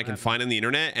bald man I can find on the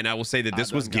internet, and I will say that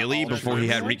this was Gilly before he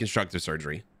had reconstructive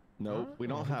surgery. Nope, we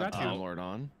don't have Time Lord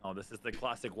on. Oh, this is the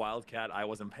classic Wildcat. I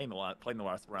wasn't playing the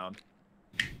last round.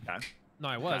 Okay. No,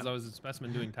 I was. I was a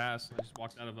specimen doing tasks. I just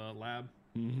walked out of a lab.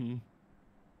 Mm-hmm.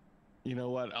 You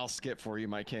know what? I'll skip for you,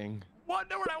 my king. What?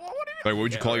 No, what Wait, what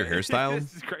would you call your hairstyle?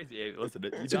 This is crazy. Hey, listen,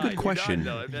 It's a good question.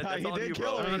 That's all you,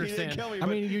 bro. I don't understand. I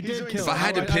mean, you did kill If I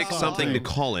had to him. pick something to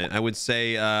call it, I would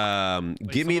say,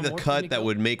 give me the cut that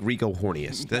would make Rico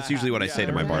horniest. That's usually what I say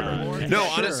to my barber. No,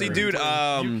 honestly, dude,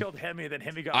 you killed Hemi, then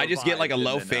Hemi got I just get like a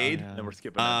low fade. Then we're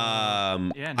skipping.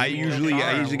 I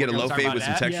usually get a low fade with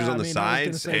some textures on the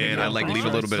sides, and I like leave a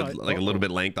little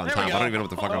bit length on top. I don't even know what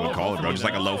the fuck I would call it, bro. Just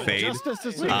like a low fade,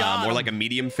 or like a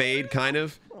medium fade, kind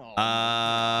of.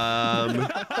 And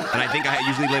I think I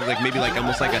usually live like maybe like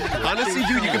almost like a. Honestly,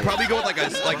 dude, you could probably go with like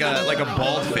a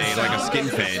bald fade, like a skin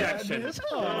fade.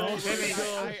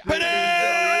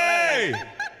 Penny!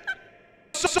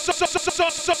 Can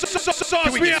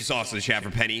we get some sauce in the chat for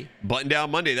Penny? Button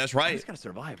down Monday. That's right. Gotta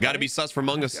survive. Got to be sus for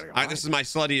Among Us. This is my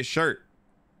sluttiest shirt.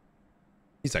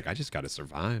 He's like, I just got to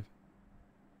survive.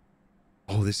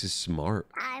 Oh, this is smart.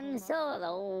 I'm so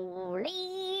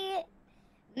lonely,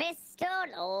 Mr.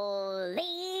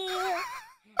 Lonely.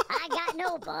 I got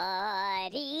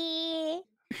nobody.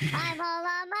 I'm all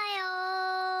on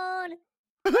my own.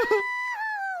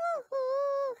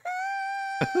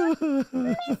 Mr.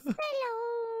 Lonely.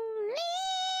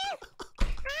 I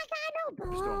got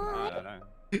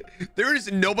nobody. There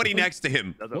is nobody next to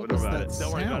him. Don't worry about it.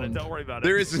 Don't worry about it. Don't worry about it.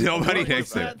 There is nobody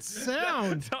next to him. That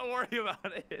sound. Don't worry about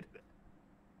it.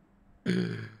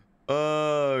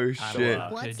 Oh shit!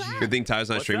 What's that? Good thing Ty's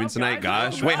not streaming tonight.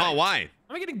 Gosh, wait, huh? Why?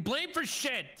 I'm getting blamed for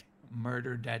shit.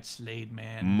 Murdered that Slade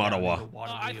man. Madawa.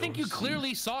 I think you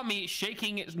clearly saw me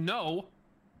shaking it. No.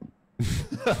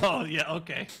 Oh yeah,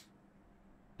 okay.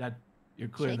 That you're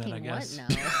clear then, I Shaking guess. what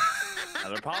now? Now,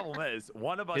 the problem is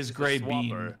one of us His is gray a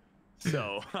swamper, bean.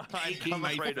 so I'm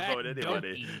afraid to vote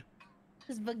anybody.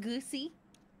 Is Bagusi?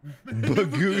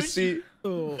 Bagusi.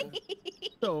 Oh.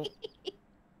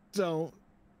 Don't.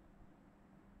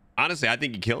 Honestly, I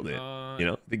think he killed it. You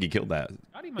know, I think he killed that.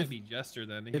 Scotty might be Jester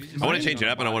then. I want to change it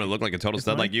up, and I want to look like a total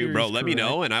stud like you, bro. Let me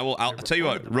know, and I'll tell you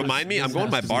what. Remind me. I'm going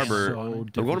to my barber. I'm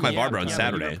going to my barber on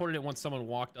Saturday. You reported it once someone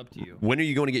walked up to you. When are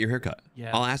you going to get your haircut?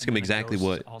 Yeah, I'll ask him and then exactly Ghost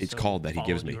what also it's called that he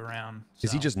gives me, followed you around,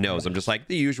 because he so- just knows. I'm just like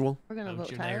the usual. We're gonna Don't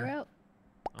vote you Tyler dare. out.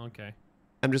 Okay.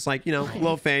 I'm just like, you know,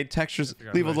 low fade textures,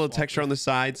 leave a little texture on the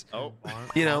sides. Oh,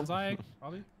 you know. Bonsai,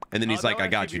 probably. And then he's like, that I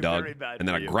would got actually you, be dog. very bad And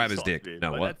then for I you, grab his so dick. to speak,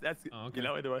 No, but what? That's Oh, okay. you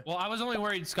know, either way. Well, I was only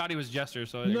worried Scotty was Jester,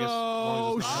 so I guess.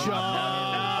 No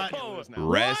shot.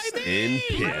 Rest in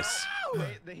piss.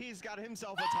 He's got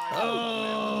himself a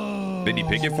title. Did he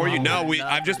pick it for you? No,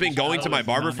 I've just been going to my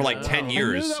barber for like 10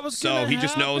 years. that was So gonna he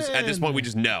just knows, at this happen. point, we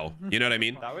just know. You know what I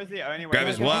mean? That was the only way. Grab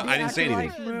his what? I didn't say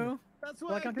anything. Bro. That's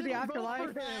why Welcome to the afterlife.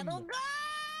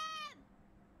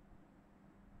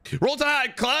 Roll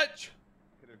Tide, clutch!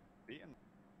 Could have beaten.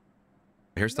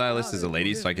 Hairstylist is a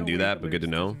lady, so I can do that, but good to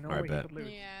know. All right, bet.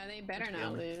 Yeah, they better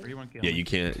not lose. Yeah, you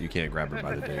can't grab her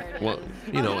by the dick. Well,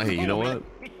 you know, hey, you know what?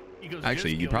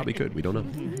 Actually, you probably could. We don't know.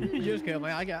 You just kill me.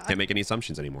 Can't make any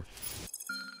assumptions anymore.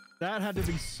 That had to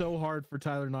be so hard for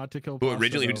Tyler not to kill. But Pasta,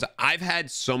 originally, though. I've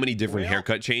had so many different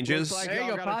haircut changes. There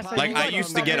you go, Pasta. Like You I got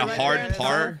used to get a hard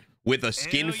part with a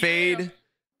skin fade.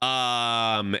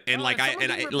 And like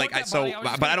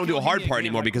but I don't do a hard part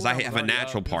anymore because I have a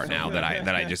natural part now that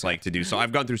I just like to do. So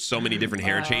I've gone through so many different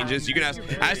hair changes. You can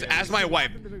ask my wife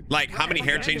like how many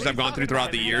hair changes I've gone through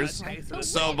throughout the years.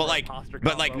 So but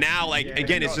like now like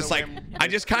again it's just like I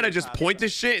just kind of just point to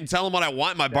shit and tell him what I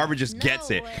want. And my barber just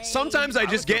gets it. Sometimes I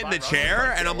just get in the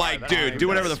chair and I'm like, dude, do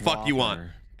whatever the fuck you want.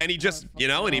 And he just, you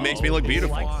know, and he makes me look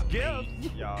beautiful.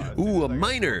 Yeah, Ooh, a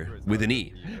minor with an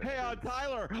E. Hey,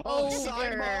 Tyler. Older.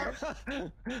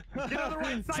 Sidebar. Get on the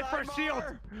right side for a shield.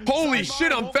 Holy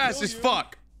shit, I'm fast as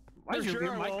fuck. Why does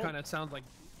your mic kind of sound like?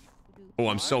 Oh,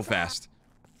 I'm so fast.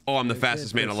 Oh, I'm the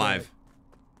fastest man alive.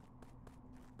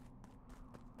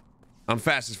 I'm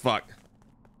fast as fuck.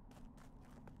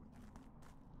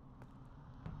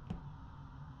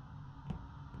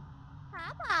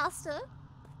 Hi, Master.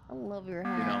 I love your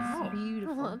hair. It's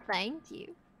beautiful. Thank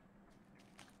you.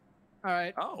 All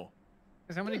right. Oh.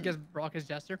 Is somebody guess Brock is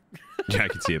Jester? Yeah, I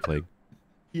can see it playing.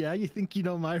 Yeah, you think you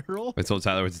know my role? I told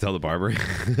Tyler what to tell the barber.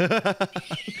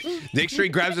 Nick Street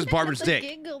grabs his barber's dick.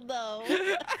 Giggle though.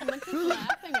 What's he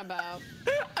laughing about?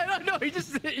 I don't know. He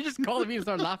just called me and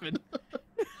started laughing.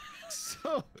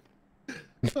 So,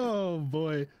 oh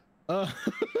boy.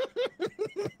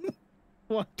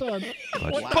 What done?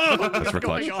 That's for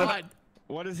clutch.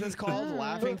 What is this called?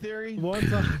 Laughing theory? One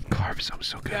time. Carbs, I'm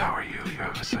so good. How are you? You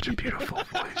have such a beautiful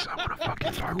voice. I want to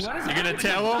fucking Carbs. You're gonna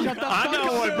tell him? I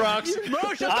know what Brock's.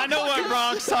 I know what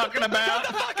Brock's talking about.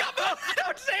 Shut the fuck up, bro.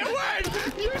 Don't say a word.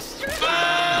 You stream.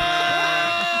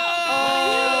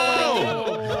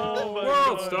 Oh!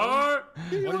 World star.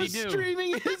 What did he do?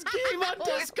 Streaming his game on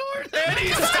Discord. And he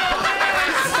stole it!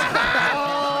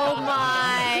 Oh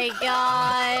my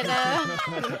god.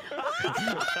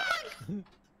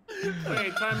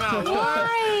 Wait, time out. Why?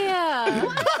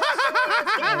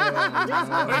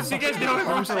 Wait, so you guys know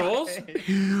everyone's roles?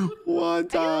 One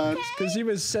time. Because he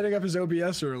was setting up his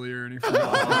OBS earlier and he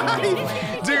forgot.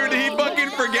 Dude, he fucking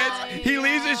forgets. He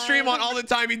leaves his stream on all the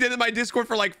time. He did it in my Discord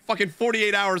for like fucking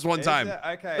 48 hours one time.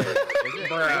 Okay.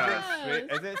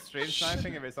 Is it stream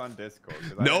sniping if it's on Discord?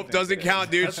 Nope, doesn't count,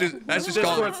 dude. That's just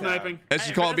called Discord sniping. That's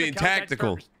just called being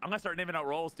tactical. I'm gonna start naming out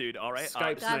roles, dude. All right.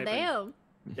 Skype sniping. Goddamn.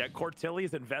 Yeah, Cortilli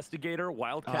is investigator,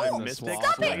 Wildcat is mystic,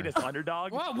 Stop it. Slade is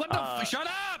underdog. Whoa, what the? Shut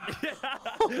up!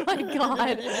 Oh my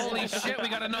god. Holy shit, we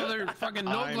got another fucking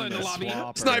Nogla in the lobby.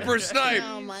 Sniper snipe.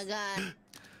 Oh my god.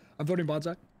 I'm voting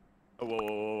Bonsai.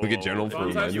 Whoa. We get general for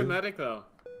Bonsai's the reminder. medic though.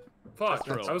 Fuck.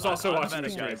 That's I was also I'm watching the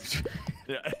medic, stream. guys.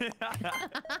 Yeah.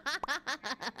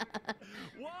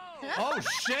 Whoa! Oh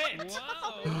shit!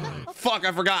 Whoa! Fuck,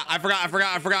 I forgot.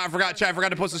 Chat, I forgot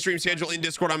to post the stream schedule in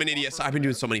Discord. I'm an idiot. I've been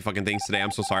doing so many fucking things today.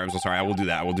 I'm so sorry. I will do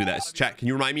that. Chat, can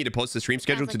you remind me to post the stream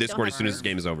schedule to Discord as soon as this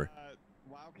game is over?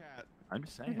 Wildcat. I'm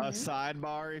just saying. A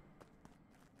sidebar.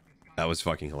 That was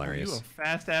fucking You hilarious. a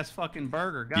fast ass fucking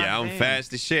burger. God Yeah, I'm damn.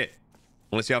 fast as shit.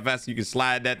 Want to see how fast you can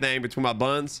slide that thing between my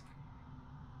buns?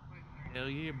 Hell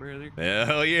yeah, brother.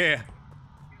 Hell yeah.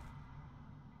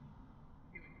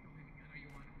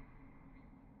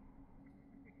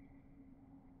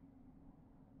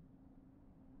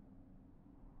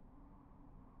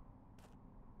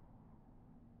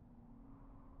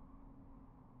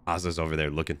 Ozza's over there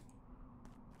looking.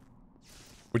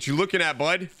 What you looking at,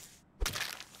 bud?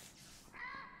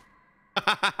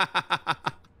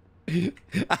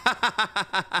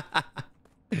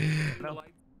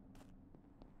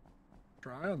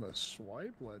 Try on the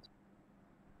swipe. Let's.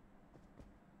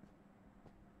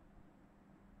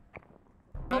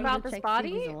 About this Check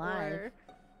body? Phoebe's alive. Or...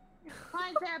 Why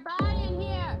is there a body in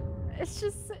here? It's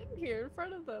just sitting here in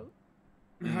front of them.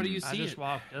 How do you I see just it?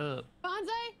 walked up.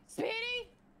 Bonsai? Speedy?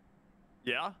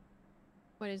 Yeah.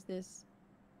 What is this?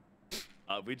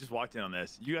 We just walked in on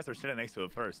this. You guys are sitting next to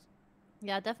it first.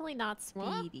 Yeah, definitely not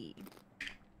What? Speedy.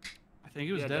 I think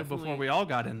he was Yeah, dead definitely. before we all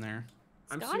got in there.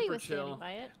 I'm Scotty super was standing chill.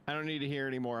 by it. I don't need to hear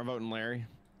anymore. I'm voting Larry.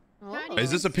 How do Oh. you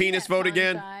Is this a see penis that, vote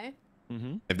again? Bonsai?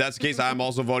 Mm-hmm. If that's the case, I'm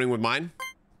also voting with mine.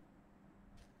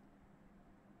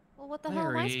 Well, what the hell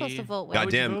am I supposed to Larry. vote with? God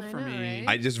damn. Vote for I know, me. right?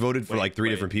 I just voted for Wait, like 3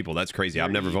 wait. different people. That's crazy.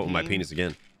 I'm never You're voting my eating? penis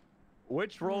again.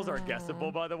 Which roles are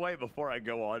guessable, by the way, before I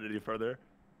go on any further?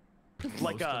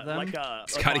 Like of them?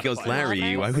 Scotty goes, modified.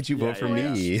 Larry, why would you vote for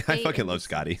yeah. me? I fucking love Eight.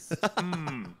 Scotty.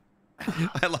 Hmm.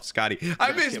 I love Scotty.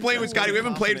 I've been playing with Scotty. We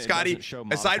haven't played Scotty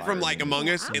aside from like Among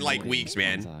Us in like weeks,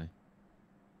 man.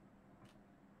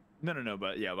 No,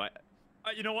 but yeah, but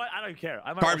you know what? I don't care.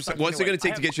 I might Carbs, watch that what's it anyway. gonna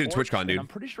take I to have get you to Corpse, TwitchCon, and dude? I'm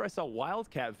pretty sure I saw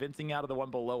Wildcat venting out of the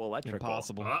one below electrical.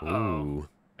 Impossible. Ooh.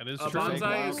 That is Uh, true. Bonsai is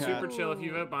Wildcat. super chill. If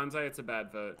you vote Bonsai, it's a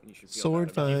bad vote. You should feel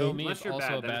Sword bad about it. fight. Vote me, Unless it's you're also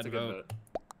bad, a then it's bad a good vote. vote.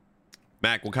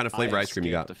 Mac, what kind of flavor ice cream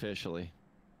you got? skipped officially.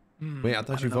 Wait, I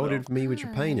thought you voted for me with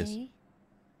your penis.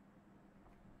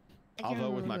 I'll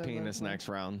vote with my penis next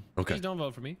round. Okay. Please don't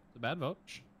vote for me. It's a bad vote.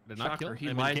 Did not Shocker, kill. he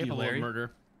I'm lied to you, incapable of Larry.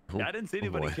 murder. Yeah, I didn't see Oh,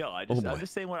 anybody boy. kill. I'm Oh, just boy.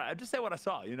 saying what I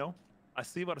saw. You know, I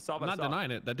see what I saw. I'm But not I saw.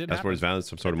 denying it. That did That's happen. where it's valid,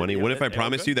 some sort of money. Yeah, What if I that-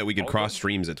 promised you that we could all cross good.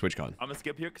 streams at TwitchCon? I'm gonna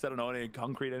skip here because I don't know any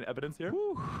concrete evidence here.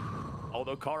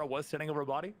 Although Kara was sitting over a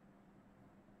body.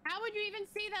 How would you even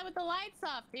see that with the lights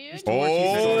off, dude?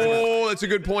 Oh, that's a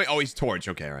good point. Oh, he's Torch.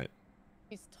 Okay, all right.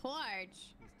 He's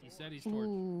Torch. He said he's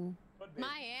Torch.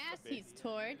 My ass, he's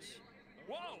Torch.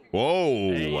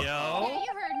 Whoa. Hey, yo. Yeah, you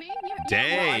heard me.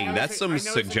 Dang, that's some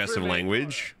suggestive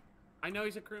language. I know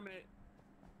he's a crewmate.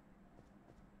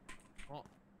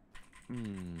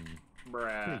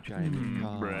 Bruh.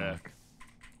 Bruh.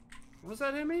 Was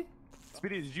that Emmy?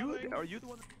 Speedy, are you the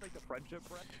one that like the friendship,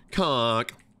 Brett?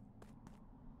 Conk.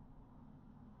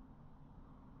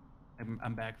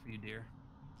 I'm back for you, dear.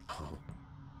 Oh,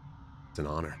 it's an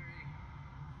honor.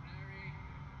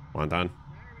 Wonton,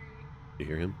 you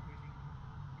hear him?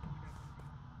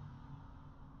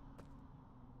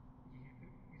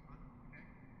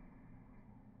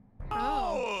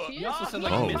 Oh, You also said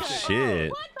like Oh a mystic.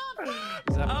 shit.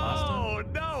 Is that pasta? Oh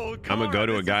no! I'm gonna go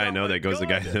to a guy I know that goes the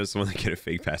guy that knows someone that get a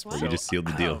fake passport. We So, just sealed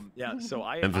the deal. Yeah, so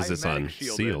I Emphasis I on medic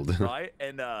shielded, sealed. right?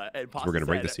 And Pasta we're gonna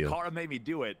break the said, seal. Kara made me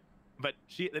do it, but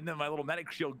and then my little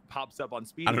medic shield pops up on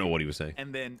Speedy. I don't know what he was saying.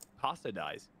 And then Pasta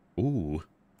dies. Ooh.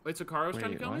 Wait, so Kara was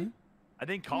trying to kill me? I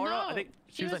think Kara. No, I think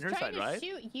she was on your side, right?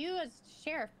 Shoot you as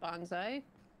Sheriff Bonsai.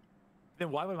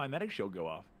 Then why would my medic shield go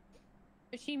off?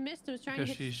 But she missed and was trying to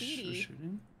hit Speedy.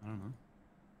 Shooting? I don't know.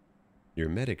 Your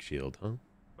medic shield, huh?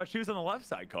 But she was on the left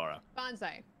side, Kara.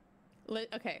 Bonsai.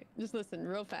 Okay, just listen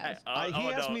real fast. He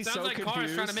has me Sounds so like confused.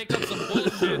 Kara's trying to make up some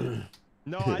bullshit.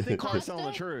 No, I think Kara's telling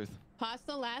the truth.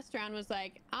 Pasta last round was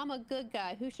like, I'm a good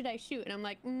guy. Who should I shoot? And I'm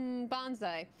like,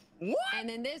 Bonsai. What? And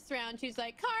then this round, she's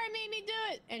like, Kara made me do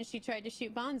it. And she tried to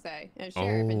shoot Bonsai as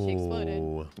Sheriff, and she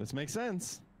exploded. This makes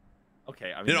sense.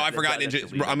 Okay, I mean, You know, I forgot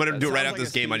Ninja. I'm gonna do it right after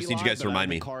this game. I just need you guys to remind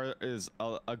me. Kara is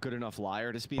a good enough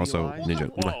liar to Speedy Also, lie. Ninja.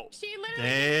 Whoa. She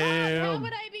literally How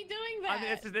would I be doing that?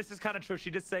 I mean, this is kind of true.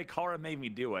 She did say Kara made me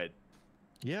do it.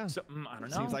 Yeah. So, I don't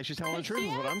know. Seems like she's telling the truth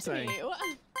is what I'm saying. What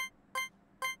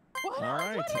All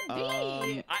right.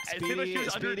 It seemed like she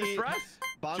was under distress.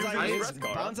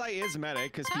 Bonsai is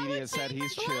medic because Speedy has said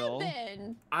he's chill.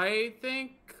 I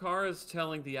think Kara's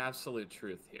telling the absolute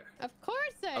truth here. Of course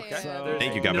I am. So,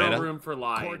 Thank you, No Gabriela. room for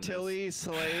lying. Cortilli,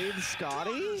 Slade,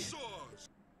 Scotty.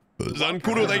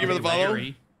 Zancudo, thank you for the follow.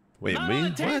 Wait, Not me? on the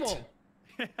table. What?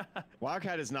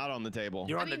 Wildcat is not on the table.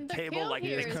 You're on the table like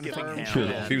here you're is confirmed.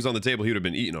 If he was on the table, he would have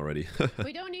been eaten already.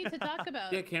 We don't need to talk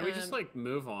about. Yeah, can't we just like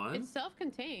move on? It's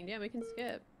self-contained. Yeah, we can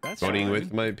skip. Voting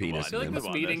with my penis. I feel like man.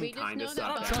 this meeting We just kind know of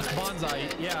that sucked. Trust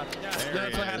Bonsai. Yeah,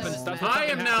 that's what happens. That's what I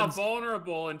am now happens.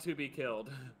 vulnerable and to be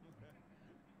killed.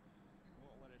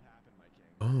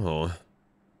 Oh.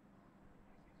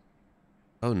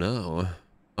 Oh no.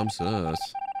 I'm sus.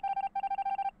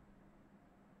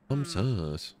 I'm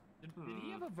sus. Did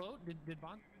he have a vote? Did Bonsai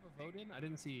have a vote in? I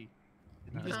didn't see.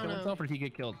 Did he just I kill don't himself or did he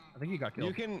get killed? I think he got killed.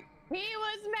 You can. He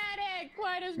was medic.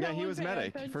 Why does Yeah, no he one was pay medic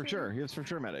attention? for sure. He was for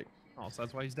sure medic. Oh, so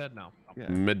that's why he's dead now. Yeah.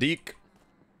 Medic.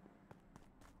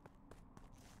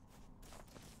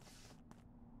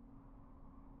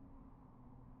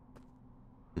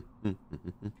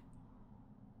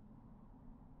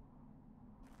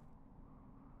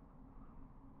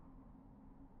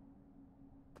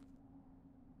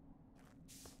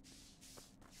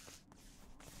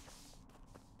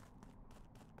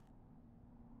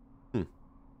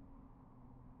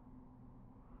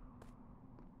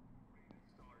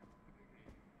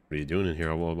 What are you doing in here?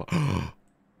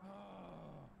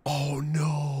 Oh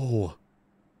no!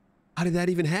 How did that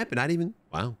even happen? I didn't even.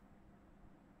 Wow.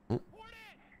 Oh.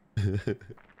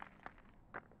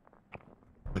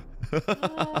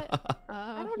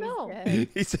 I don't know.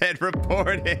 He said,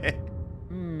 "Report it."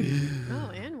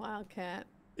 Oh, and Wildcat.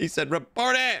 He said,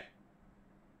 "Report it."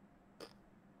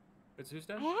 It's who's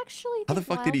dead? I actually How the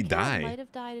think fuck did he Wildcat die? Might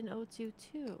have died in O2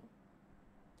 too.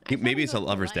 Maybe it's a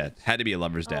lover's death. Had to be a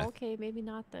lover's Oh, death. okay, maybe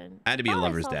not then. Had to be a I thought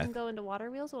lover's I saw death. him go into water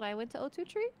wheels when I went to O2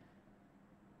 Tree.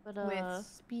 But With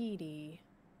Speedy.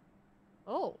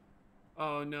 Oh.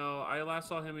 Oh no, I last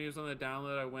saw him. He was on the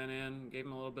download. I went in, gave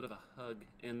him a little bit of a hug,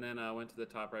 and then I went to the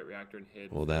top right reactor and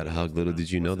hid. Well, that hug. Little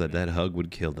did you know that that hug would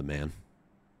kill the man.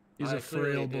 He's a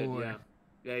frail boy. Yeah.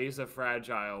 Yeah, he's a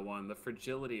fragile one. The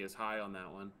fragility is high on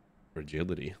that one.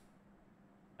 Fragility.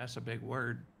 That's a big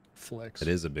word. Flex. It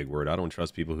is a big word. I don't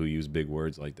trust people who use big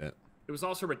words like that. It was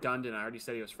also redundant. I already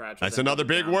said he was fragile. That's Then another doubled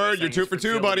big down by word. saying You're 2 his for 2,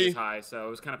 fragility buddy. is high, so it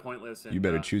was kind of pointless. And, You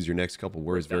better choose your next couple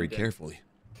words very redundant. carefully.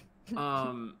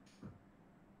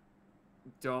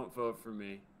 Don't vote for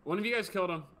me. One of you guys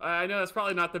killed him. I know that's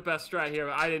probably not the best strat here,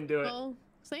 but I didn't do it. Well,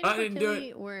 Slade I and didn't do Cortilli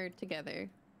it. were together.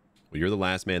 Well, you're the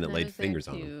last man that And I laid was there fingers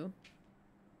on him. too.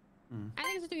 I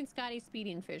think it's between Scotty,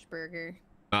 Speedy, and Fishburger.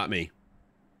 Not me.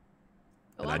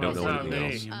 Oh, And I don't know Not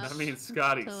anything me. else. That means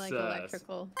Scotty to like sus.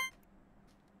 electrical.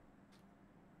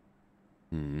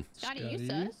 Scotty, you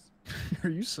sus? Are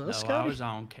you sus, No, Scotty? I was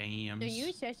on cams. Are you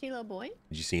a sexy little boy?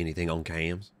 Did you see anything on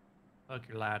cams? Fuck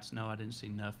your lights. No, I didn't see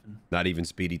nothing. Not even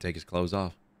Speedy take his clothes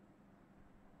off.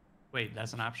 Wait,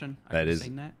 that's an option? I That could've is.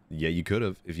 seen that? Yeah, you could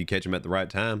have if you catch him at the right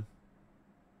time.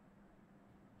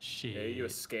 Shit. Yeah, you a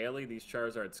scaly? These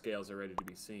Charizard scales are ready to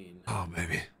be seen. Oh,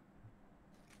 baby.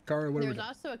 Cara, what There's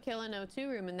also a Kill in O2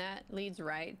 room, and that leads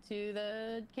right to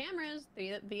the cameras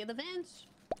via the vents.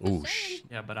 Ooh,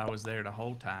 Yeah, but I was there the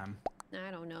whole time.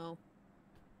 I don't know.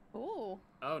 Ooh.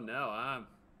 Oh no, I'm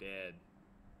dead.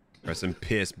 Rest in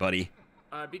piss, buddy.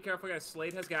 Be careful, guys.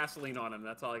 Slade has gasoline on him.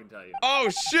 That's all I can tell you. Oh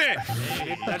shit!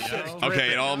 That shit's Okay,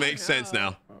 dripping. it all makes sense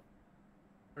now.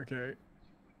 Okay.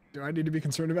 Do I need to be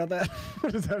concerned about that?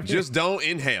 What does that mean? Just don't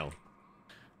inhale.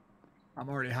 I'm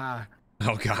already high.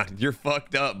 Oh god, you're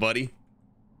fucked up, buddy.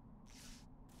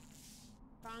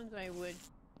 Bronze would.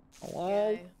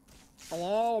 Hello?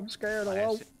 Hello? I'm scared.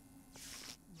 Hello?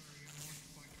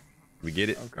 We get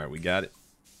it? All right, we got it.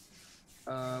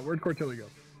 Where'd Cortilli go?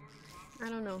 I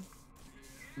don't know.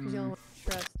 He's the only one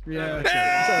I trust. Yeah.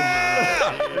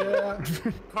 Yeah.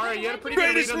 Kara, you had a pretty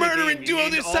Greatest good lead on the murdering game. duo You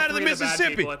named this all side of the three bad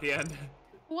Mississippi. people At the end.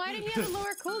 Why did he have a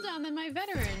lower cooldown than my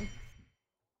veteran?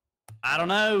 I don't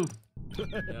know. I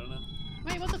don't know.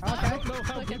 Wait, what the fuck? I don't know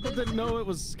how people didn't know it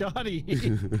was Scotty.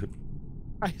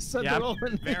 I said Yeah, the wrong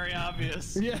name. very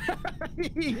obvious. Yeah. I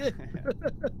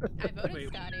voted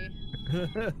Scotty.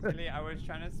 Really, I was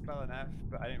trying to spell an F,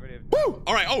 but I didn't really have. Woo!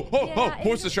 All right. Oh,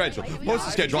 post the schedule. Post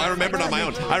the schedule. I remembered on my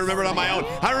own. I remembered on my own.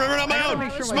 I remembered on my own.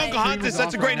 Smoke a Hunter.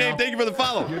 That's a great name. Thank you for the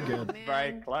follow. You're good.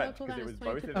 Very clutch because it was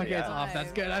both of them. Okay, it's off.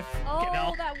 That's good.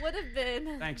 Oh, that would have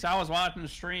been. Thanks. I was watching the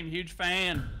stream. Huge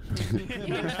fan. Huge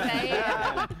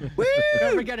fan.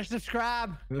 Don't forget to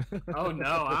subscribe. Oh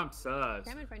no, I'm sus.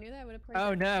 Damn it, if I knew that, I would have played.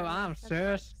 Oh no, I'm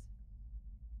sus.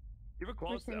 You were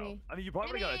close Listen to though. me. I mean, you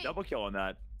probably got a double kill on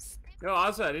that. Yo,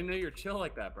 Ozzy, I didn't know you were chill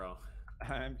like that, bro.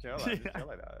 I'm chill. I'm just chill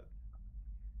like that.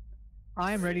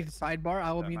 I am ready to sidebar.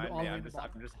 I will Don't be mind all me, the way I'm to the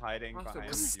bottom. just hiding Awesome.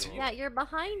 behind you. Yeah, you're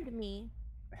behind me.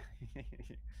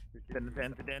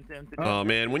 Oh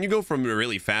man, when you go from a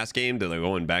really fast game to like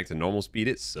going back to normal speed,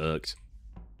 it sucks.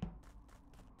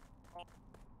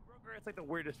 It's like the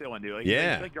weirdest feeling, dude. Like,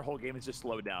 Yeah. Like your whole game is just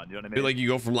slowed down. You know what I I mean? feel like you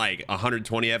go from like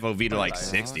 120 FOV to like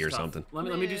 60 or something. Let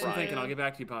me do some thinking. I'll get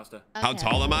back to you, Pasta. How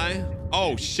tall am I?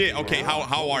 Oh shit. Okay,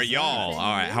 how are y'all?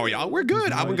 All right, how are y'all? We're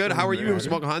good. I'm good. How are you,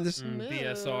 Smoke Hondas?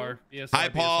 BSR. Hi,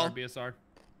 Paul. BSR.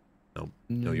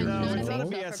 No, you're No, not. it's not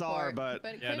Self-report, BSR, but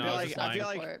it Yeah, could no, be I was I feel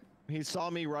self-report. like he saw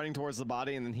me running towards the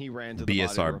body and then he ran to the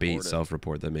BSR body to beat report it.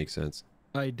 self-report. That makes sense.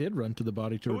 I did run to the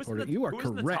body to Who was report in it. You are who was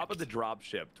in the top correct. of the drop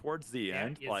ship towards the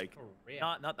end, is like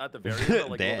correct. not at the very end, but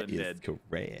like a That little bit is mid.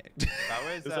 correct. That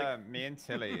was It's like- me and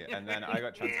Tilly, and then I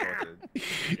got transported.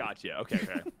 Gotcha. Okay.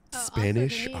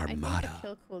 Spanish I think Armada. the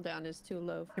kill cooldown is too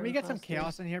low. Can we get some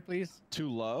chaos in here, please? Too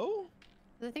low?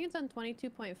 I think it's on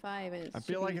 22.5. And it I should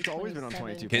feel like be it's always been on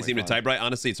 27. 22. Can't seem to type right.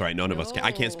 Honestly, it's all right. None of us can.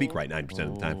 I can't speak right 90%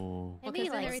 of the time. Well, Maybe 'cause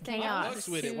then like everything chaos. else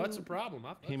with it. What's the too- problem?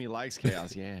 Himi likes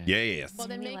chaos, yeah. Yes. Well,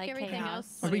 then You make like everything chaos?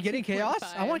 else. Are we getting chaos?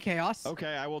 I 22.5. want chaos.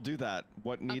 Okay, I will do that.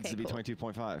 What needs Okay, to be cool.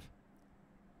 22.5?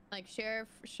 Like sheriff,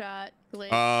 shot, glitch,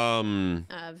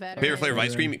 veteran. Favorite flavor of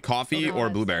ice cream, coffee All or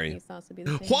that blueberry? stuff needs to also be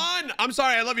the same. Juan, I'm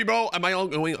sorry. I love you, bro. Am I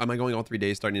going all 3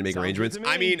 days starting to make Sounds good arrangements? to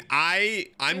I me. mean,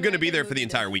 I'm You're going to be right, there for the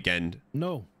moved entire it. weekend.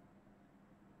 No.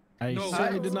 I No.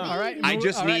 certainly did not. All right. I move-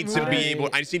 just all right, need to move be it. able.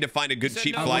 I just need to find a good said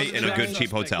cheap no, flight who's and a the good next cheap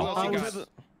suspect? hotel. Who else you was got? with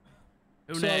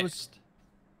Who So I next? was-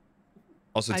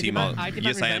 Also, I team demand- up. I demand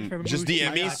Yes, I revenge am. from Just Moose.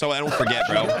 DM me My so I don't forget,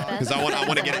 bro. Because I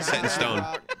want to get it set in stone.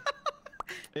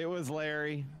 It was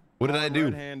Larry. What did I do?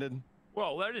 Red-handed.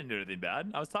 Well, Larry didn't do anything bad.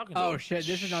 I was talking to Oh him. shit,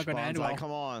 this is not going to end Bonsai, well. come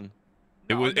on.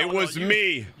 It was you-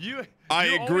 me. You. I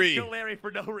you always agree. kill Larry for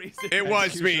no reason. It was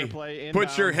Executioner me. play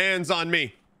Put your inbound. hands on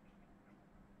me.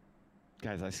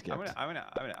 Guys, I skipped. I'm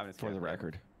gonna for the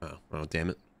record. Oh, damn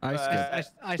it. I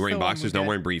skipped. I Wearing still boxers, want not to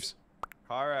wearing briefs.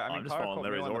 Cara, I'm I mean, just Cara following caught me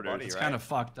Larry's on the orders. body, It's right? kind of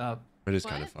fucked up. It is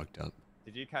What? kind of fucked up.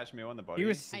 Did you catch me on the body? He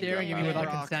was staring at me without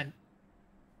Rock. consent.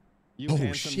 You Oh,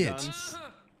 handsome shit. dunce.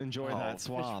 Enjoy that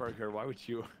swap. Fishburger, why would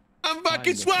you? I'm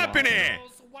fucking the swapping swapper.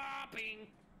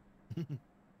 it.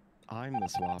 I'm the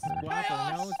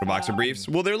swapper. For boxer briefs?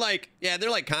 Well, they're like kind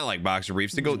of like boxer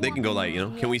briefs. They can go like,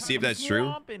 Can we see if that's true?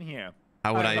 Swamp in here.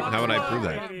 How would I prove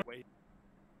that? Wait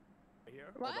here.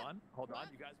 What? Hold on.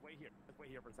 You guys wait here. Let's wait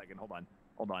here for a second. Hold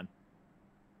on.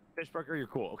 Fishburger, you're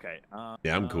cool. Okay.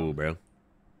 Yeah, I'm cool, bro.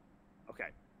 Okay.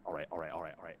 All right.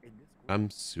 In this group, I'm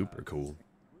super cool.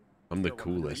 I'm the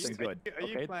coolest. Good. Are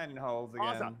you playing holes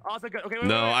again? Awesome. Good. Okay.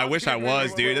 No, I wish I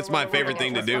was, dude. That's my favorite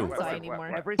thing to do.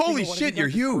 Every Holy single one of shit, you you're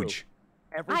guys is crew. huge.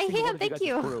 Every I single one am, of you thank guys is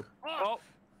you. crew. Oh.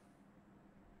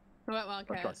 What Don't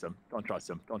Wildcat? trust him. Don't trust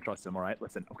him. Don't trust him. All right.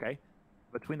 Listen. Okay.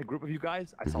 Between the group of you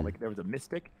guys, I saw like there was a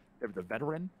mystic, there was a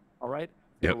veteran. All right.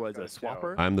 There Yep. was a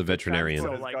swapper. I'm the veterinarian.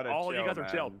 So like all you guys are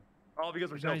chill. All of you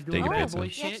guys are chill. Take it, Benson.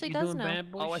 He actually does know.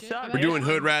 Oh, what's up? We're doing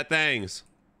hood rat things.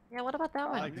 Yeah, what about that I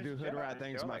one? like to do hood rat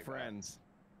things, my friends.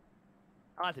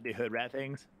 I like to do hood rat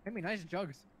things. Give me nice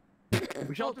jugs.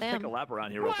 We should all just take a lap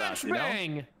around here real fast, you know?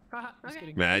 Bang! Is there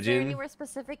Imagine. anywhere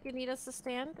specific you need us to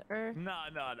stand, or? No.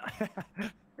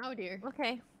 Oh dear.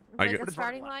 Okay. I Like get- a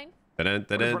starting line. Dun, dun,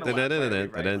 dun, dun, dun, dun, dun,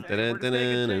 dun, dun, dun,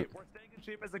 dun, dun.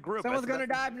 Shape as a group. Someone's gonna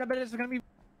die, but it's gonna be.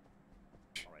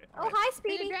 Oh, hi, There's a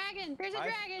Speedy. dragon. There's a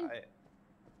dragon.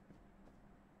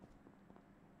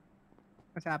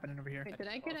 What's happening over here? Wait, did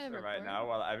I get a report? Right now,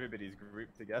 while everybody's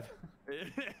grouped together.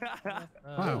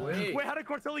 Wow. Wait, how did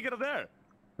Cortelli get up there?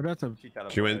 But that's a.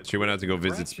 She went out to go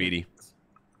visit Speedy.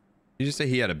 You just say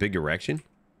he had a big erection?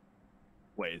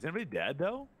 Wait, is anybody dead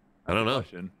though? I don't know.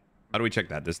 Question. How do we check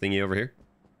that? This thingy over here?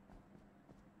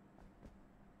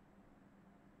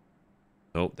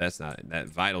 Nope, that's not it. That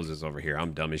vitals is over here.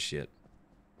 I'm dumb as shit.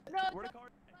 No,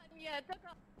 yeah,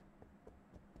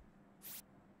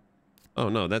 Oh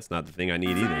no, that's not the thing I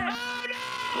need either.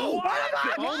 Oh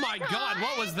my God!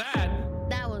 What was that?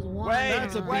 That was one.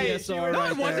 That's a wait, BSR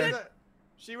right there.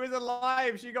 She was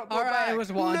alive. She got All brought right, back. it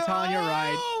was wonton. You're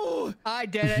right. I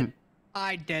did it.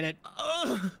 I did it.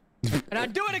 And I'll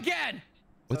do it again.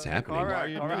 What's happening? Why are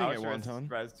you doing it, Auschwitz Wonton?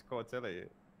 Res Cortilli.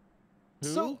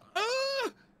 So,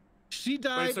 she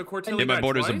died. Wait, so Cortelli Yeah, my died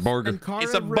board is a twice? burger. And Cara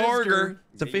It's a rezzed burger. her,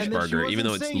 It's a fish and then she burger, even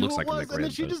though wasn't it saying looks who like it a was, and then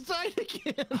McRib. she but- just died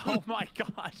again. Oh my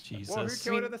God, Jesus. Well, who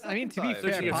killed her the I mean, to second be time?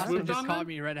 fair, she get Pasta swooped just on caught then?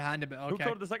 me red-handed, but Who okay.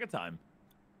 killed her the second time?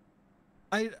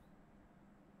 I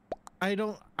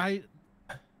don't.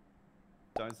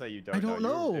 Don't say you don't. I don't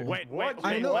know. Wait,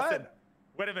 I know. listen.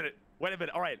 Wait a minute.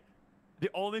 All right. The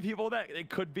only people that it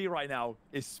could be right now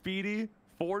is Speedy,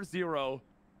 4-0,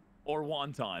 or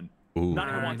Wonton. Ooh. Not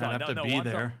even I'd Wonton. have to No, be Wonton.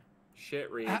 there. Shit,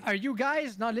 Reed. Are you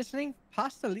guys not listening?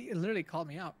 Pasta literally called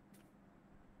me out.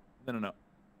 No.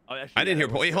 Oh, actually, I didn't yeah,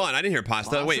 hear. Wait, hold on. I didn't hear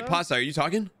pasta. Wait, pasta. Are you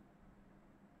talking?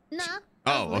 Nah.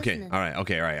 Oh, okay. All right.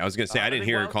 Okay. All right. I was gonna say I didn't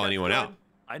hear her call anyone out.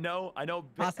 I know.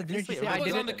 Pasta, didn't you say I I was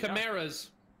did on the it? Camaras.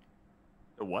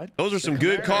 The what? Those are some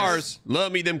good Camaras. cars.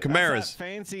 Love me them That's Camaras. that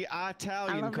fancy I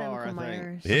Italian love car, I them think.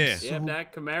 Camaros. Yeah. Yeah,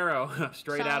 that Camaro,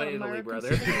 straight out of Solid Italy, American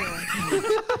brother. steel.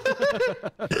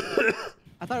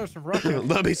 I thought it was from Russia.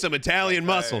 Love me some Italian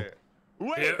muscle.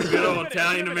 Yeah, good old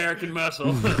Italian-American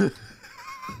muscle. Got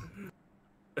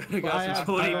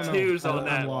some I don't know. 22s on I'm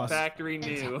that lost. factory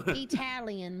new.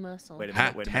 Italian muscle. Wait a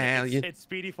minute. Wait a minute. Italian. It's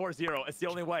Speedy 4-0. It's the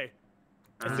only way.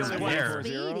 It's the only Ah, way. there.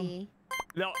 Speedy.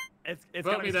 No, it's Vote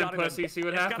gotta me be then, Scotty. pussy, see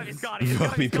what happens. It's gotta be Scotty.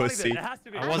 Vote me, pussy. It has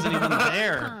to be. I wasn't even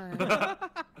there.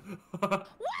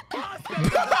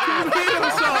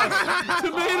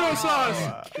 Tomato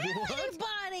sauce!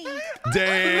 Everybody.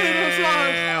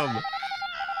 Damn.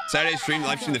 Saturday stream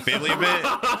live stream the family event.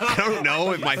 I don't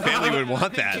know if my family would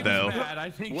want that though. Bad. I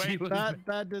think she was.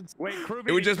 That did. Wait, Kruby,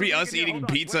 It would just be Kruby, us hold eating on.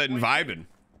 pizza Wait, and wait. vibing.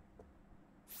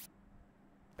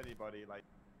 Anybody like?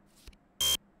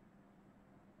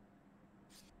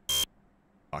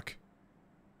 Fuck.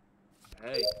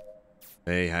 Hey,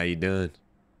 Hey, how you doing?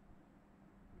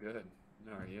 good.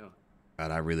 How are you?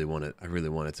 God, I really want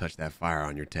to touch that fire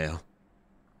on your tail.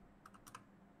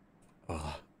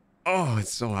 Oh,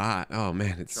 it's so hot. Oh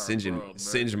man, it's Charbroiled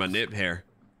singing my nip hair.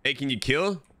 Hey, can you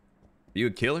kill? You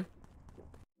a killer?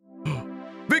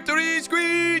 Victory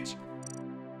screech!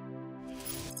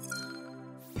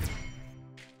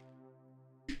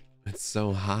 It's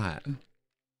so hot.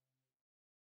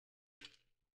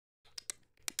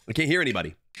 I can't hear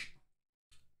anybody.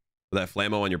 With that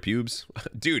flammo on your pubes,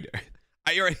 dude.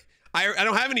 I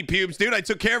don't have any pubes, dude. I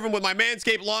took care of them with my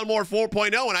Manscaped Lawnmower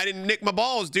 4.0, and I didn't nick my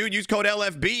balls, dude. Use code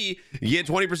LFB. You get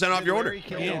 20% off your order.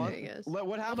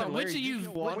 What happened? Which of you?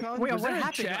 Wait, Was what there a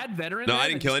happened? Chad veteran? No, there I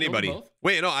didn't that kill just killed anybody. both?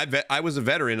 Wait, no, I was a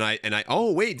veteran.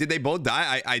 Oh wait, did they both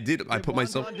die? I put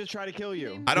myself. Wonton just try to kill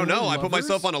you. I don't know. I put Lovers?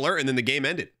 myself on alert, and then the game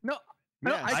ended. No.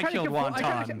 Yes. I killed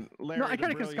Wonton. No, I tried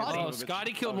to kill Scotty. Oh,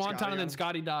 Scotty killed Wonton, and then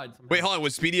Scotty died. somehow. Wait, hold on.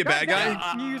 Was Speedy a bad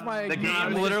guy? You used my. The No, I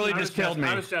game was literally I was just killed me.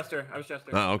 I was Chester.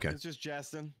 Oh, okay. It's just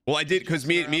Justin. Well, I did because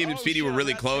me and Oh, Speedy were shit,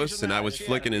 really that's close, and I was shit.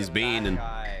 flicking his bean, and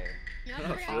Yeah,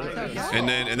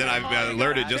 then I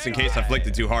alerted just in case I flicked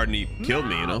it too hard and he killed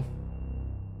me. You know.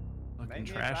 Fucking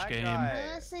trash game.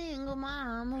 A single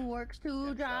mom who works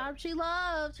 2 jobs. She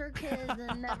loves her kids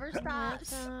and never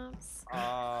stops.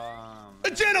 A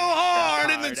gentle heart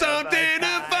and then something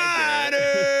to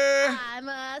fighter. I'm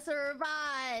a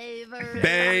survivor.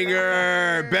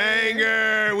 Banger,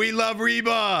 banger. We love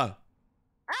Reba.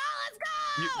 Oh, let's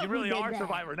go! You really did are that.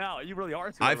 Survivor now. You really are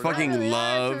I Survivor. fucking really are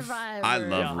love. Survivor. I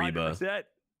love Yeah, Reba. 100%.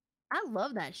 I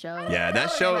love that show. Yeah,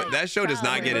 that show does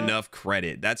not get Reba. enough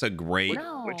credit. That's a great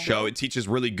No. show. It teaches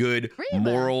really good Reba.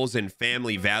 morals and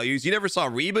family values. You never saw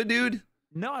Reba, dude?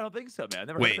 No, I don't think so, man. I've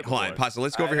never heard Wait, of it hold on, before. Pasta.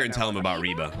 Let's go over here and tell him about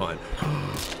Reba. Hold on.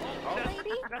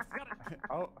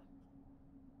 Oh,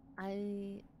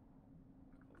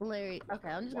 Larry, okay,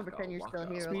 I'm just gonna pretend you're still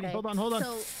here, Speedy, okay? hold on.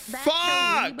 So that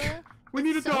Fuck! show, Reba, We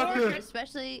need a so doctor.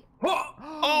 especially.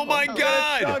 Oh my Oh,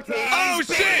 God! Oh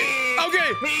shit!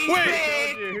 Okay,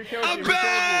 wait. I'm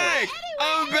back.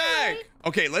 I'm back.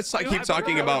 Okay, let's keep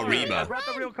talking about I Reba. brought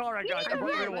the real car, I got. I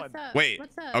brought the real one. Wait.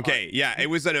 What's up? Okay, yeah, it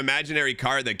was an imaginary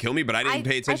card that killed me, but I didn't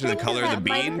pay attention to the think color of the that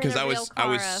might bean have because been I a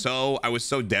was real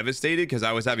so devastated because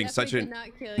I was having such a.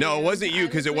 No, it wasn't you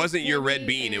because it wasn't your red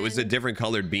bean. It was a different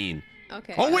colored bean.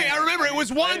 Okay. Oh wait, I remember. It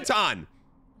was Wonton.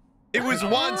 It was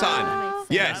Wonton.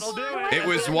 Yes, That'll do it. it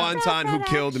was Wonton who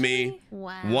killed me.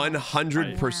 Wow.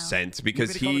 100%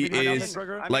 because he is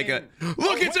like a.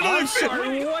 Look, it's another fish.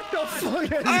 What the fuck?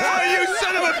 Is Oh, you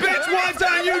son of a bitch!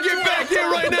 Wonton, you get back here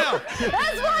right now.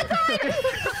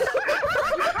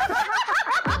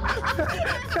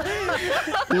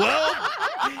 Well,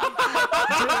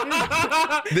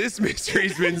 this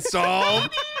mystery's been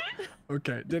solved.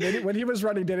 Okay. When he was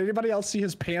running, did anybody else see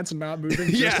his pants not moving?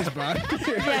 Yeah. Just his body?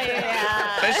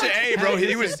 That shit, hey, bro,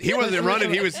 he wasn't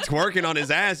running. He was twerking on his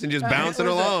ass and just bouncing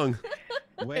along.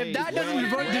 If that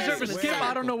doesn't deserve a skip,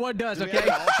 I don't know what does. Okay.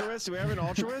 Do we have an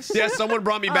altruist? Yeah, someone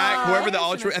brought me back. Whoever the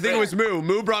ultra, I think it was Moo.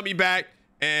 Moo brought me back,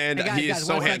 and Hey, guys, he is guys,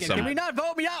 so 1 second. handsome. Can we not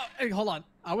vote me out? Hey, hold on.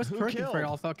 I was twerking killed? for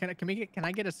y'all, so can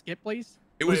I get a skip, please?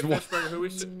 It was Wait, Fishburger, who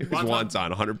is it was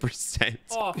Wonton, 100%.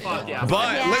 Oh fuck yeah.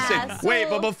 But Yeah, listen, wait,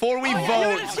 but before we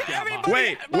vote,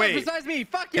 wait. Besides me,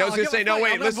 fuck Yeah, I y'all. was gonna say, no,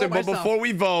 wait, listen, but before before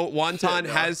we vote, Wonton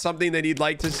has something that he'd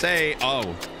like to say.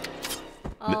 Oh,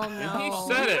 Oh He no.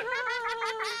 said it.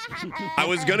 I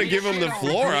was gonna give him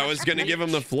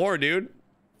the floor, dude.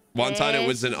 Wonton, it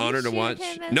was an Did you honor to shoot watch.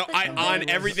 him as No, the on glitch?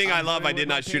 everything I love, I did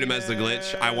not shoot him as the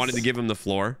glitch. I wanted to give him the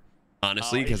floor,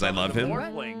 honestly, because I love him.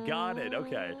 Got it.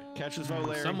 Okay. Catch his vote,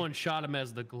 Larry. Someone shot him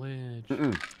as the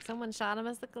glitch. Someone shot him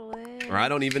as the glitch. Or I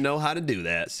don't even know how to do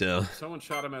that, so. Someone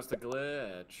shot him as the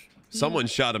glitch. Someone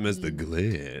shot him as the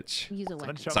glitch. Use a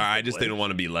weapon. Sorry, I just didn't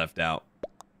want to be left out. Oh,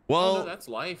 Well, no, that's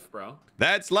life, bro.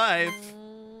 that's life.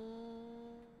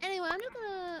 Anyway,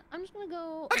 I'm just gonna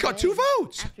go. I got 2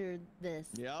 votes. After this.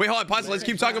 Yep. Wait, hold on, pause. Let's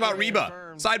keep talking about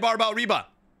Reba. Sidebar about Reba.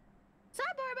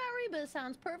 Sidebar about Reba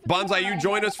sounds perfect. Bonsai, you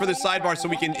join us for the sidebar so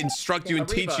we can instruct you and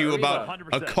teach you about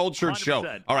a cultured show.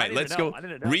 All right, let's go.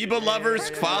 Reba lovers,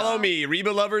 follow me.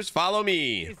 Reba lovers, follow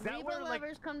me. Is that Reba where like?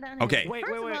 lovers come down here. Okay. Wait.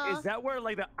 First of all- Is that where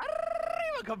like the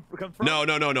come from? No,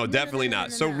 definitely no, not.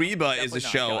 no, So no. Reba is Definitely a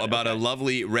not. show Got it, about a okay.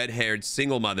 lovely red-haired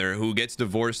single mother who gets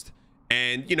divorced,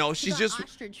 and you know she's got just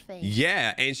ostrich face.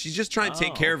 yeah, and she's just trying to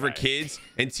take Oh, care of her okay. kids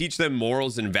and teach them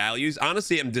morals and values.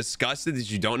 Honestly, I'm disgusted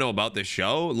that you don't know about the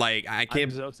show. Like I I'm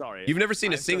can't. so sorry. You've never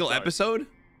seen a I'm so single sorry. episode?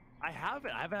 I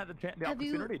haven't. I haven't had the Have you?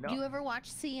 opportunity. Do you No. ever watch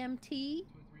CMT?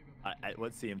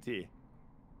 What's CMT?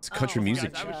 It's country Oh,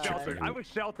 music. Guys, I was sheltered. I was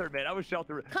sheltered, man. I was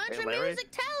sheltered. Country Hey, Larry, music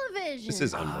television. This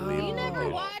is unbelievable. You never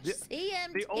dude. watched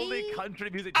CMT? The only country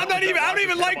music. I don't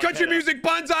even like country music,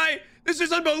 Bonsai. This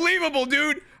is unbelievable,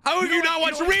 dude. How have you not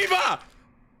watched Reba?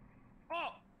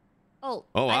 Oh,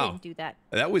 Oh, I wow. didn't do that.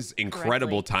 That was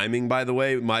incredible correctly. timing, by the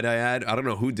way, might I add. I don't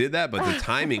know who did that, but the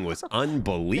timing was They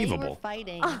unbelievable. were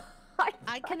fighting.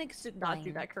 I can Did explain. not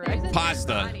do that There's correct. a dead Pasta.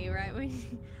 body, right?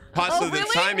 Pasta, Oh, the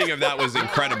really? timing of that was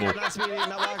incredible. All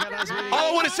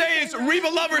I want to say is Reba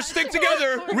lovers stick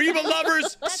together. Reba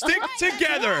lovers stick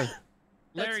together.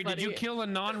 Larry, did you kill a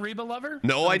non-Reba lover?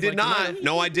 No, I Sounds did like not. you-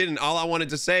 No, I didn't. All I wanted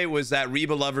to say was that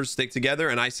Reba lovers stick together,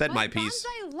 and I said my piece.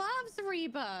 Bonsai loves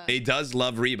Reba. He does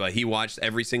love Reba. He watched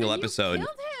every single And you episode. killed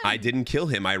him. I didn't kill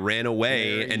him. I ran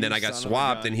away, Larry, and then you I got son of a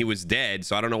swapped, gun. and he was dead.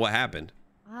 So I don't know what happened.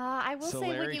 I will So say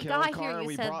when Larry you killed got Carr, here, you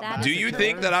we said brought that. back Do That's you a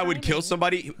think killer. that I would kill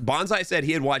somebody? Bonsai said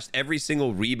he had watched every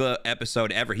single Reba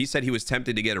episode ever. He said he was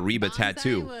tempted to get a Reba Bonsai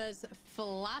tattoo. was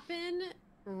flopping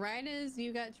right as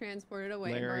you got transported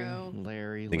away, Larry, bro.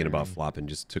 Larry. Thinking about flopping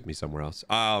just took me somewhere else.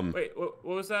 Wait, what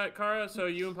was that, Kara? So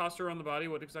you and Pasta were on the body.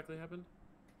 What exactly happened?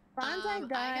 Bonsai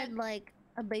died like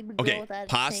a baby girl Okay, without a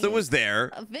Pasta chain. was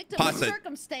there. A victim Pasta, of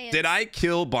circumstance. did I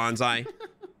kill Bonsai?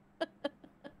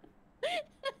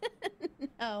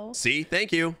 No. See,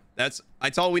 thank you. That's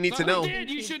all we need to know. You did.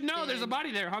 You should know. There's a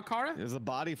body there, huh, Kara? There's a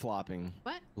body flopping.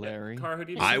 What? Larry. Kara, who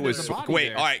do you I think was there's a body wait.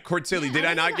 there. All right, Cortilli, did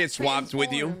I not get swapped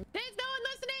with you? There's no one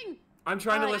listening. I'm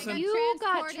trying to listen. You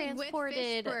got transported with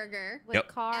Fishburger. with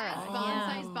Yep. Kara. As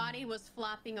Bonsai's body was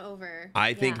flopping over.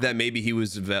 I think that maybe he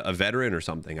was a veteran or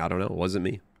something. I don't know. It wasn't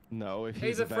me. No, if Hey,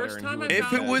 he's the a veteran, first he time I would-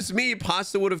 If it was me,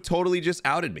 Pasta would have totally just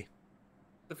outed me.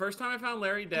 The first time I found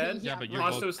Larry dead, Yeah, but you're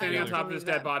Pasta both was standing on together. top of his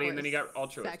dead body, and then he got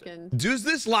altruistic. Does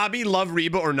this lobby love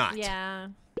Reba or not? Yeah.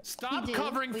 Stop do.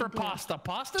 covering We for do. Pasta.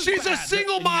 Pasta's She's a bad.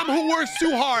 single mom who works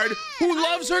too hard, who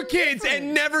loves her kids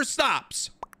and never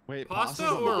stops. Wait, Pasta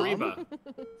Pasta's a or mom? Reba?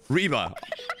 Reba.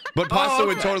 But Pasta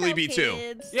would okay. totally be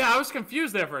too. Yeah, I was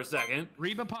confused there for a second.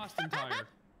 Reba Pasta entire.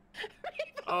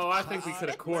 Oh, I think we could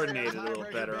have coordinated a little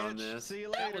better on this. See you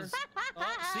later.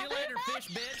 See you later, fish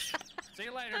bitch. See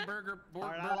you later, burger. I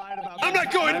lied about I'm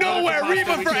not going nowhere.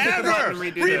 Reba forever.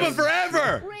 Reba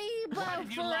forever. Reba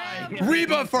forever.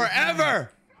 Reba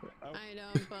forever. I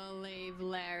don't believe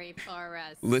Larry for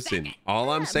a Listen, second.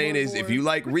 all I'm saying is if you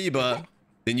like Reba,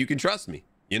 then you can trust me,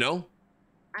 you know?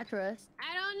 I trust.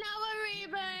 I don't know what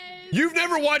Reba is. You've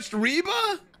never watched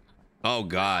Reba? Oh,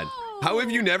 God. How have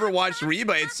you never watched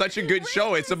Reba? It's such a good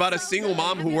show. It's about a single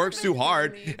mom who works too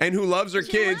hard and who loves her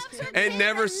kids and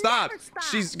never stops.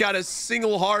 She's got a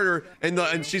single hearter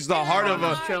and she's the heart of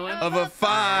a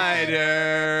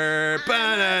fighter.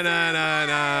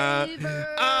 Ba-na-na-na-na.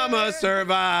 I'm a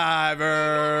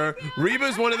survivor.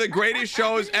 Reba's one of the greatest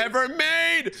shows ever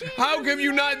made. How have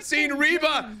you not seen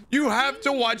Reba? You have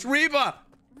to watch Reba.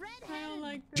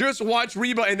 Just watch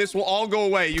Reba and this will all go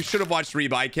away. You should have watched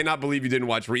Reba. I cannot believe you didn't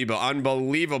watch Reba.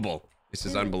 Unbelievable. This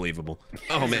is unbelievable.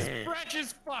 Oh, This man. is fresh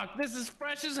as fuck. This is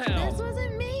fresh as hell. This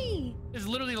wasn't me. This is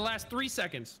literally the last 3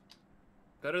 seconds.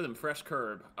 Better than fresh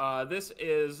curb. This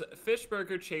is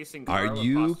Fishburger chasing Are Kara with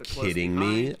you Pasta close kidding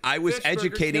me? behind. I was Fishburger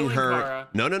educating killing her. Kara.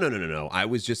 No. I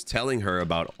was just telling her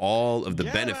about all of the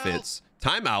benefits.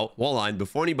 Time out. Hold on.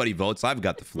 Before anybody votes, I've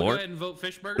got the Go floor. ahead and vote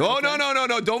Fishburger.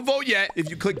 No. Don't vote yet. If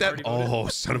you click that. Oh,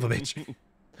 son of a bitch.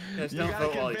 Yes, You don't gotta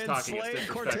vote while he's convince talking. It's Slade,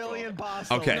 disrespectful. Cortelli,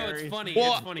 Pasta, Okay. No, Larry. it's funny.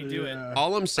 Well, it's funny. Do it.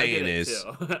 All I'm saying it is,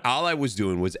 too. all I was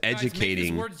doing was Guys, make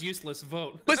educating. this word's useless.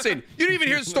 Vote. Listen, you didn't even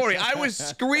hear the story. I was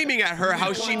screaming at her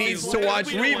how she needs to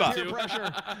watch Reba.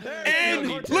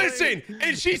 And listen,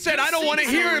 and she said, I don't want to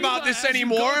hear about this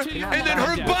anymore. And then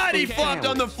her body flopped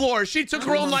on the floor. She took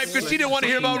her own life because she didn't want to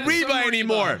hear about Reba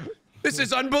anymore. This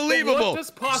is unbelievable.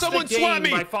 does Pasta Someone swap gain me.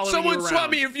 by following Someone you swap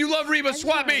around? me. If you love Reba,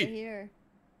 swap me.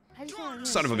 I just wanna hear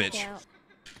Son of a shake bitch. out.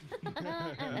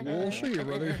 We'll show you,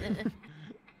 brother.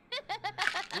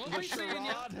 We'll be seeing you.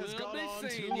 Rod has We'll gone be on too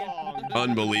seeing you. long.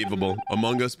 Unbelievable.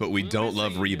 Among Us, but we don't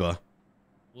love Reba.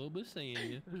 We'll be seeing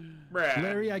you. Bruh.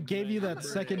 Larry, I gave you that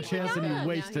second chance and you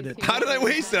wasted it. How did I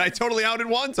waste it? I totally outed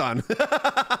Wonton.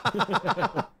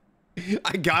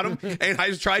 I got him, and I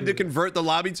just tried to convert the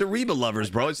lobby to Reba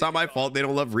lovers, bro. It's not my fault they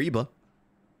don't love Reba.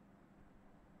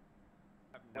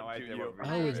 No idea what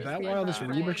Oh, is that why all this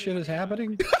Reba shit is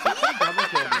happening?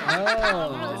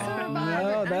 Oh,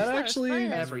 no, that actually...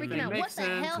 What the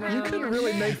hell? You couldn't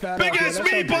really make that Big up. ass Yeah,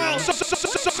 that meatball!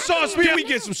 sounds Sauce me! We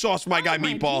get some sauce for my guy,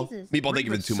 my Meatball. Jesus. Meatball, thank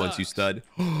you for the 2 months, you stud.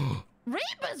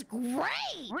 Reba's great.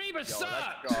 Reba Yo, sucks.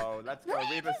 let's go. Let's go. Reba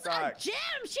Reba's a sucks. gem.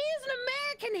 She is an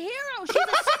American hero. She's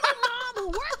a single mom who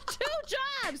works 2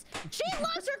 jobs. She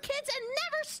loves her kids and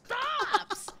never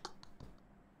stops.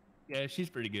 Yeah, she's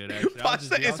pretty good, actually.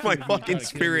 Pasta is my fucking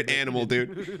spirit animal,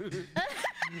 dude.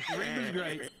 Reba's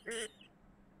great.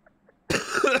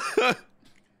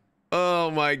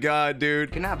 Oh my god,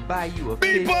 dude. Can I buy you a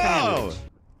Meatball!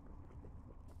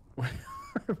 Wait,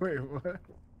 what?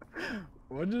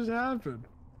 What just happened?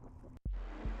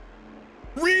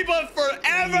 Reba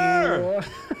forever! What?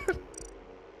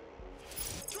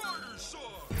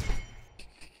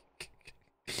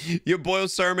 Your boil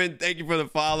sermon, thank you for the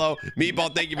follow.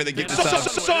 Meatball, thank you for the gift of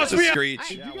sauce me.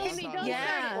 Screech.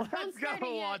 Yeah. Let's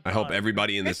go. I hope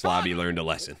everybody in this lobby learned a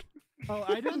lesson. Oh,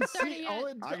 I didn't see.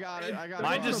 I got it.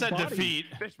 Mine just said defeat.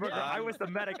 Fishburger, I was the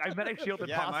medic. I medic shielded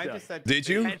Yeah, Pasta. mine just said. Did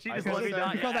you? And she just let me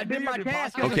die. Because I did my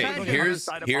task. Okay,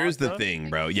 Impossible. here's the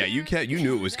thing, bro. Yeah, you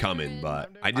knew it was coming,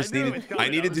 but I just I knew it needed was coming. I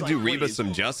needed I to was do like, Reba please.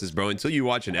 some justice, bro. Until you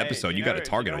watch an episode, you got a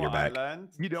target on your back.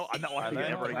 You know, I'm not watching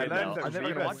it ever I again learned now. that I'm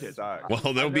never gonna Reba watch it. sucks.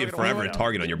 Well, there'll be forever a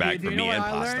target on your back Do for you know me what and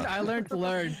I learned? Pasta. I learned to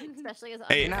learn. Especially as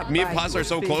Hey, me and Pasta are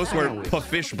so close. We're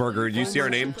Fishburger. Do you see our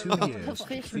name?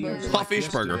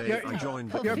 Fishburger. I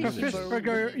joined You're the community.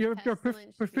 Fishburger. You're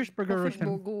Fishburger.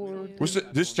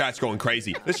 This chat's going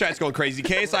crazy. This chat's going crazy.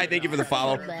 KSI, thank you for the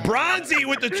follow. Bronzy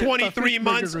with the 23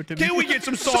 months. Can we get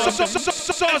some sauce?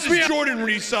 Sauce me, Jordan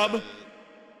resub.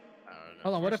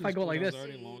 Hold on. What if I go like this?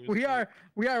 We are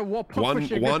One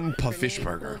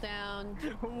Fishburger. Down.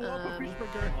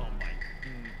 Fishburger.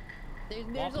 There's a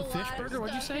Waffle lot Fishburger, of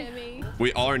what'd you stuff, say? Timmy.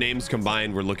 All our names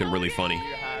combined were looking really funny. You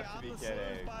have to be kidding.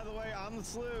 By the way, I'm the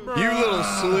sleuth. You little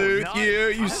sleuth,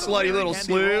 you slutty little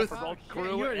sleuth.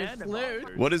 You're a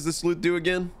sleuth. What does the sleuth do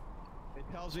again? It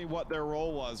tells me what their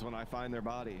role was when I find their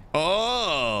body.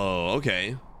 Oh,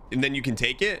 okay. And then you can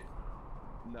take it?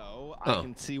 No, I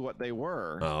can see what they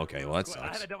were. Oh, okay. Well, that I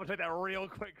had sucks. to double check that real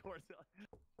quick.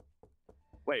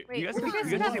 Wait, Wait, you guys did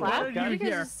see that laugh? Wildcat? Did you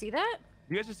guys just see that?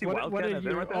 You guys just see What Wildcat? did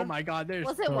you? Right there? Oh my God! There's.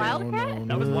 Was it Wildcat?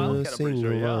 That was Wildcat, I'm pretty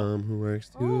sure, yeah. Who works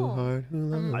too hard, who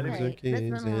loves think- her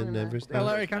kids and never Hey, stops.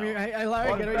 Larry, come here. Hey,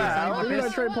 Larry, get over Who did I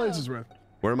here. trade places with?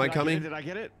 Where am I Did I get it? coming? Did I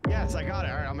get it? Yes, I got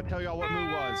it. All right, I'm gonna tell y'all what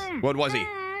Moo was. What was he?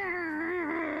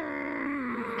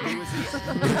 He's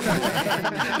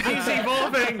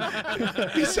evolving.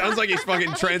 He sounds like he's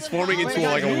fucking transforming into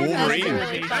like a Wolverine.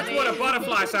 That's what a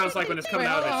butterfly sounds like when it's coming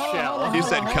out of its shell. You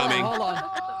said coming. Hold on.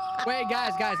 Wait,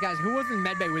 guys. Who was in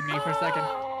medbay with me for a second?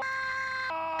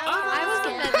 I was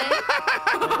in medbay.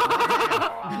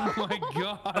 Oh my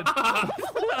God.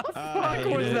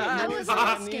 What was that? I was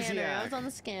on the scanner. I was on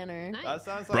the scanner. That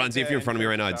sounds like Bronzy, if you're in front of me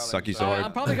right now, I'd suck you so I'm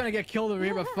hard. probably gonna get killed over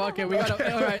here, but fuck it. We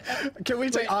gotta. All right. Can we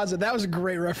take odds? That was a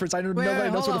great reference. I know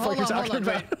nobody knows what the fuck you're talking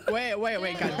about.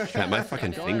 Wait, guys. God, my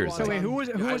fucking fingers. So wait, who was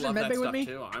I in love that medbay with stuff me?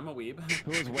 too. I'm a weeb.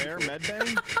 Who was where?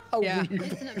 Medbay? Yeah.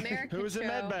 It's an American Who was in show.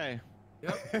 Medbay?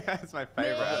 That's my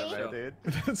favorite anime, dude.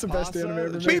 That's the best anime ever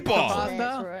made. Meatball!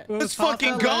 Pasta? Let's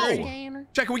fucking go!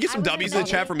 Jack, can we get some W's in the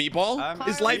chat for Meatball?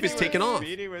 His life is taking off.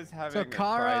 Speedy was having So a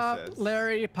Kara, crisis.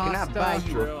 Larry, Pasta. a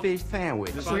fish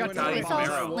sandwich? We got We saw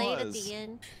Camaro. Slade at the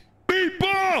end.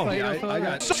 Meatball! I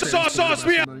got Sauce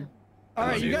me up! All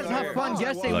right, you guys have fun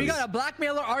guessing. We got a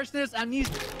blackmailer, arsonist, amnesia.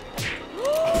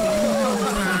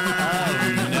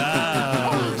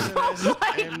 Oh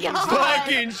my God.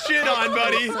 Fucking shit on,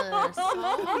 buddy.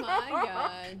 Oh my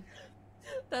God.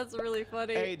 That's really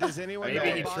funny. Hey, does anyone know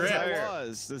Maybe what he tripped. Bonsai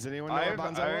was? Does anyone know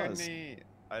what Bonsai was?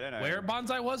 I don't know. Where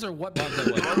Bonsai was or what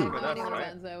Bonsai was? I don't know That's what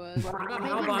right. Bonsai was. What about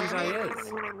how bonsai is?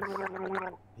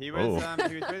 He was,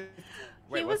 he was with...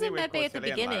 Wait, He was wasn't in with medbay at the Cordelia and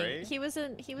beginning. Larry? He was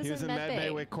in He was in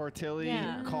medbay. with Cortilli,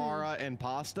 Yeah. Kara, and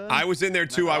Pasta. I was in there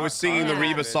too. I was singing the Yeah.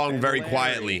 Reba song very Larry.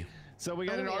 quietly. So we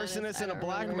got an I'll be honest, arsonist I and a don't remember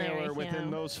blackmailer Larry, within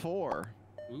yeah. those four.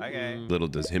 Okay. Little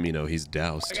does him know he's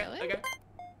doused. Okay.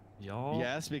 Y'all.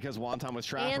 Yes, because Wonton was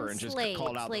Trapper and just Slade.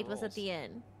 called out Slade the was at roles. the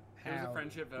end. It was a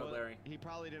friendship vote, Larry. He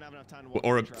probably didn't have enough time to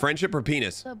Or a watch the friendship or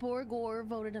penis? The Borgor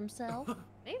voted himself.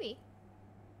 Maybe.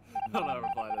 I'll not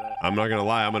reply to that. I'm not gonna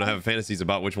lie. I'm gonna have fantasies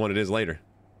about which one it is later.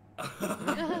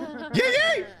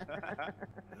 Yay!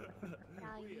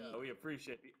 We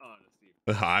appreciate the honesty.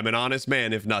 I'm an honest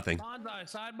man, if nothing.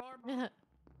 Bonsai sidebar.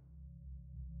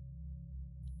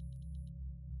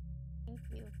 Thank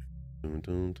you. Dun,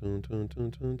 dun, dun, dun, dun,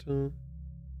 dun, dun.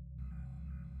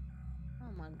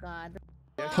 Oh my God.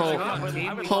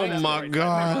 Oh my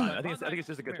God. I think it's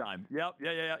just a good time. Yep.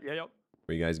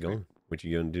 Where you guys going? What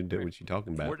you gonna do? What you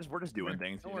talking about? We're just doing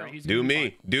things. You know? Do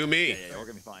me. Do me. Yeah, we're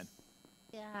gonna be fine.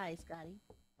 Yeah, hi, Scotty.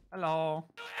 Hello.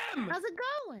 How's it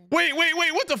going? Wait.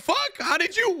 What the fuck? How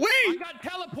did you I wait? got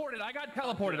teleported.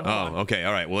 Hold Oh, on. okay.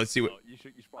 All right. Well, let's see what. You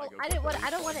should Oh, probably go. I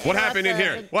don't want to. What happened in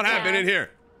here? What happened in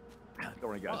here? Don't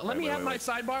worry, guys. Let me have my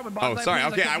sidebar with Bonsai. Oh, sorry.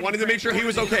 please. Okay, I wanted to make sure he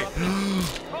was okay.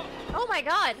 Oh my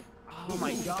God. Oh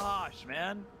my gosh,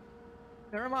 man.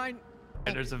 Never mind.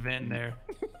 There's a vent there.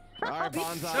 All right,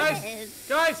 Bonsai.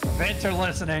 Guys! Vents are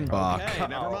listening. Okay,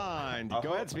 never mind.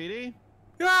 Go ahead, Speedy.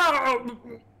 No!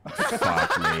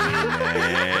 Fuck me,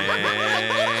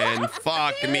 man.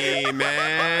 Fuck me,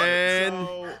 man.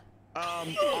 So,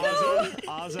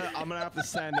 Ozza, I'm gonna have to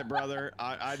send it, brother.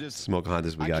 I just Smoke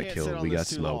Hondas, we I got can't sit killed. on We got this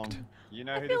too long. smoked. You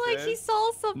know I who feel like this he is?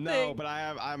 saw something. No, but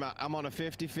I'm on a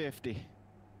 50-50. I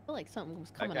feel like something was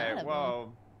coming Okay, out of him.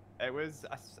 well, it was...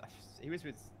 he was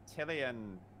with Tilly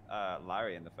and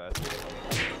Larry in the first one.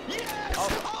 Yes! Oh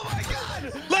my God!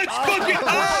 Let's fucking. Oh,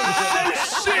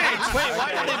 shit! Wait, why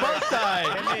did they both die? Oh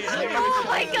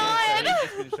my God!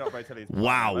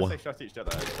 Wow. Unless they shot each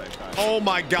other at the same time. Oh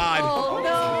my God. Oh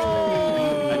no!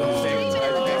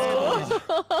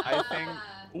 I think...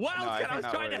 Wildcat, I was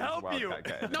trying to help you.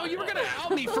 No, you were gonna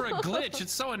help me for a glitch.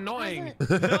 It's so annoying. No,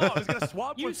 I was gonna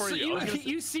swap You one for see, you.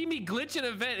 you see me glitch in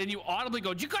an event and you audibly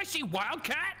go, "Did you guys see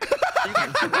Wildcat?" He's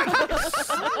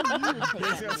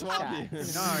gonna swap you.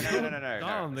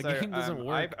 No. The game doesn't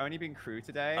work. I've only been crew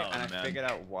today, Oh, and I man. figured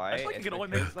out why. I feel like you It's can only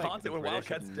make because, like, content the when British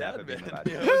Wildcat's have never dead, been man. bad.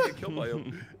 Yeah, I get killed by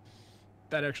him.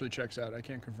 that actually checks out. I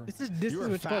can't confirm. This is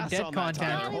what's called dead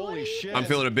content. Holy shit! I'm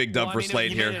feeling a big dub Well, I for mean,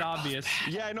 Slade you here. made it obvious.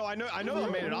 Yeah, I know I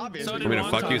made it obvious. So I'm did gonna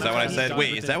fuck you. Is that what I said?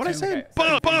 Wait, is that what I said?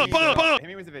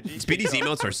 Speedy's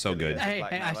emotes are so good. Hey,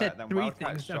 I said 3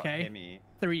 things, okay?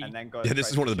 3. Yeah, this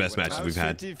is one of the best matches we've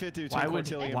had. 50-50 Why would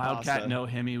Cortilli and Wildcat Pasta. know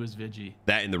Hemi was Vigi?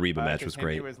 That and the Reba match was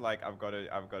great. He was like, I've got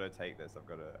to take this. I've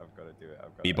got to do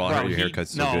it. Meatball, I heard your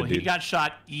haircut's so good, dude. he got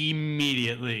shot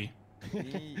immediately.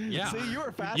 Yeah. See, you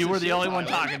were fast. You were as the shit, only one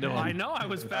Tyler. talking to him. I know I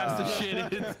was fast as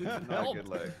shit. Not a good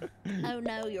look. Oh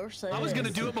no, you're so. I was gonna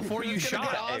do it before you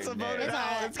shot. Awesome voted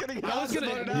out. It's gonna get I was awesome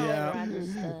gonna- voted out.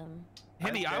 Yeah.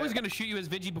 Henny, I was gonna shoot you as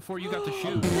Vigi before you got to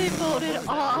shoot. They voted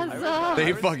awesome.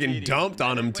 They fucking dumped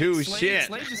on him too. Shit.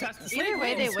 Slade just has to, Either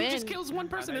way, they He win. just kills one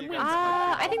person and wins.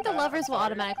 I think the lovers will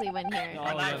automatically win here. Oh,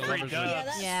 yeah, the lovers win.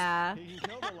 Yeah.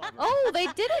 Oh, they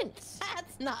didn't.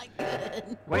 That's not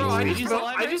good. Wait, Bro, I Speedy's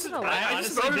alive? I just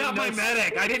honestly voted didn't out my know-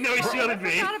 medic. I didn't know he shielded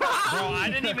me. Forgot about Bro, I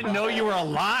didn't even know you were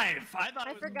alive.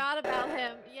 I forgot about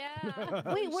him.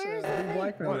 Yeah. Wait, where's the thing?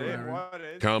 What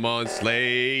is? Come on,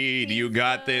 Slade. You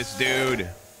got this, dude.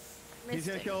 He's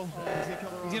gonna kill.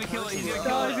 He's gonna kill it. He's gonna Oh,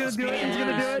 kill he's it. gonna do it. He's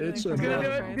gonna do it. It's He's a gonna do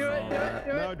bluff. it. Do it. Do it.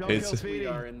 Do No, it. don't It's- kill Speedy. We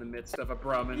are in the midst of a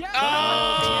Brahmin.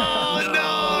 Oh,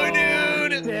 no,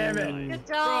 dude. Damn it. Good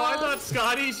Bro, I job. thought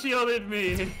Scotty shielded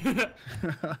me. I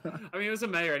mean, it was a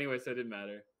mayor anyway, so it didn't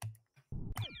matter.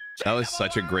 That was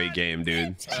such a great game,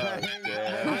 dude. I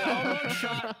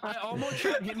almost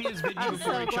shot Hit Me as Vigi I'm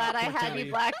before so he glad shot I had Cortelli.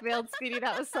 you blackmailed, Speedy.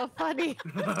 That was so funny.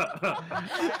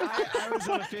 I was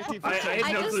on a 50-50. I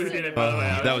had no just- clue who did it, by the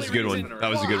way. That was a good one. That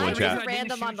was a good Well, one, I chat. was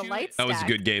random on the light That was a stack.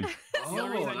 good game. The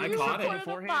only reason I you caught shot it. it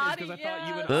beforehand is because I thought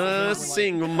you and A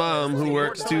single mom who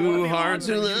works too hard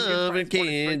to love her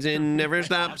kids and never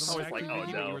stops. I was like, oh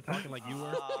You no. were talking like you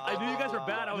were. I knew you guys were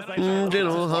bad. I was like,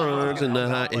 Gentle hearts in the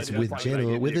heart. It's with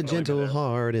a gentle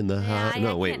heart in the heart. I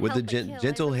No, wait, can't with the help but kill.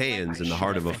 gentle hands in the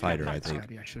heart of a fighter, I think.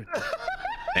 I should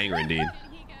Anger indeed.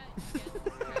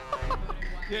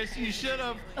 Yes, you should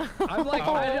have. I'm like,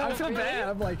 I feel bad.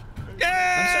 I'm like, I'm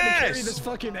starting to carry this Yes!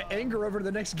 fucking anger over to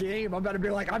the next game. I'm about to be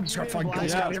like, I'm just gonna fucking kill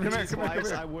Scotty. Come here, Come here, come twice,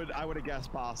 here. I would have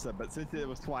guessed pasta, but since it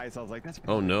was twice, I was like, that's.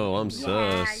 Oh no, I'm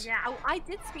sus. Yeah. Oh, I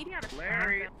did Speedy on a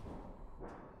Larry.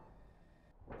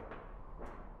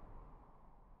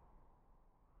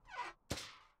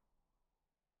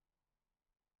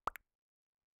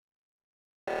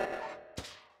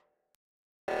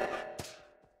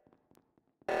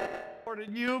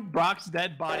 Did you? Brock's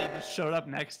dead body just showed up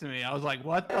next to me. I was like,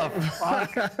 what the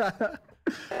fuck?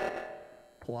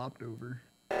 Plopped over.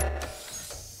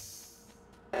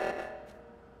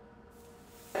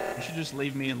 You should just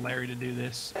leave me and Larry to do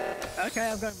this. Okay,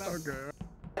 I'm going back.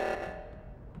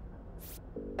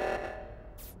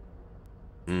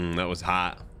 Mm, that was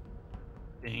hot.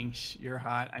 Thanks, you're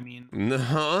hot. I mean,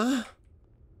 Huh?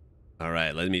 All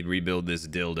right, let me rebuild this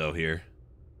dildo here.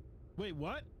 Wait,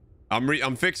 what?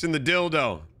 I'm fixing the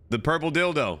dildo, the purple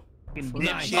dildo.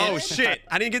 dipshit. Oh shit!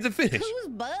 I didn't get to finish. Who's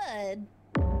Bud?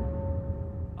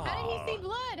 How did you see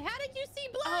blood? How did you see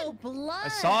blood? Oh, blood. I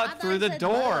saw it thought through it the said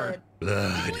door.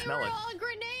 Blood. We were all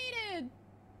grenaded.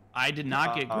 I did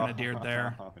not get grenadiered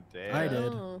there. I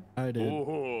did. Oh. I did.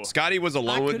 Ooh. Scotty was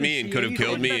alone with couldn't me and see could have anything.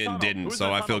 killed Who's me in the and tunnel? didn't, Who's so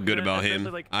in the I feel tunnel? good about Especially,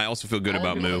 him. like- I also feel good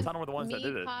about Who's in the Moo. tunnel were the ones that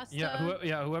did Me, it. pasta.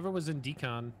 Yeah, whoever was in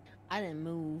decon. I didn't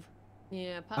move.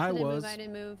 Yeah, pasta I didn't was. move. I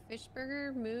didn't move.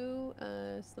 Fishburger, Moo,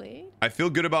 Slade. I feel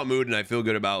good about Mood and I feel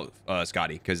good about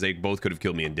Scotty because they both could have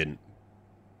killed me and didn't.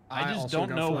 I just also don't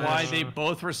got know why flash. they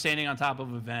both were standing on top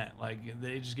of a vent. Like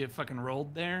they just get fucking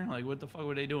rolled there. Like what the fuck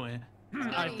were they doing?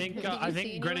 I think did you see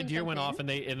anyone Grenadier jump went in? off and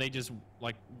they just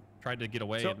like tried to get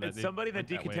away. So and it's they somebody in the went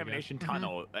that way, I guess. decontamination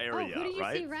tunnel area, Oh, who do you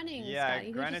right? see running, Yeah, Scotty? Who'd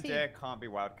you see? Grenadier can't be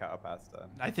Wildcat or Pasta.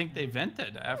 I think they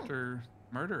vented after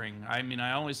murdering. I mean,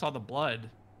 I only saw the blood.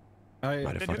 Might have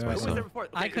Then fucked who was there myself. before?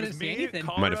 I it was couldn't see me, anything.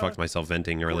 Kara, Might have fucked myself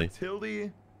venting early.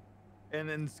 Tilly, and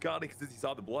then Scotty because he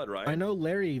saw the blood, right? I know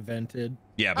Larry vented.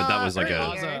 Yeah, but that was like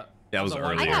earlier. that was I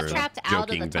earlier. I got trapped out of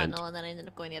the joking vent. tunnel and then I ended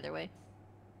up going the other way.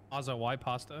 Ozza, why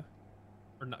pasta?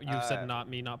 Or no, you said not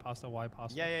me, not pasta. Why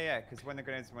pasta? Yeah. Because when the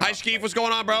grenades went Hi, off, Skeef. like, What's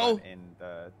going on, bro? we went in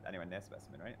the anyway near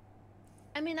specimen, right?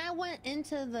 I mean, I went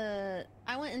into the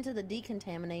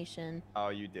decontamination. Oh,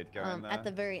 you did go in there. At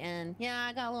the very end. Yeah,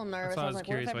 I got a little nervous. That's why I was like,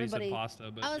 what if curious why you said everybody?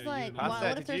 pasta, but I was yeah, like, you- wow, Pasta,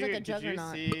 what if there's like a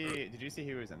juggernaut? Did you see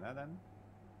who was in there then?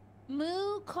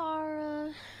 Moo,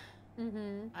 Kara.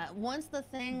 Once the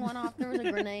thing went off, there was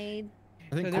a grenade.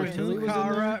 I think So there was Cortilli was in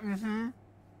Kara, there.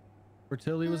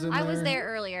 Cortilli was in I there. was there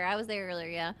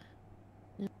earlier.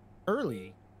 Yeah.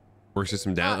 early. Work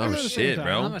system down. Oh, Oh we're at the same shit, time.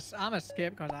 bro. I'm a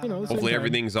skip because I You know, don't know. same Hopefully time.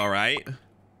 everything's all right.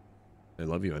 I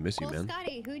love you. I miss you, Well, man.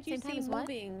 Scotty, who'd you Same time see as what?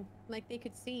 moving like they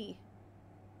could see?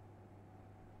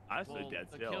 I stood dead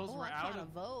The still. kills Oh, were I out caught a of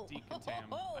vote.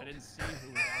 decontam. I didn't see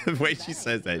who was out. The way she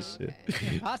says that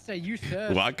shit. Pasta, you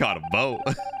should. Well, I caught a vote.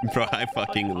 Bro, I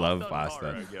fucking love Pasta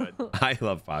and pasta. Tara are good. I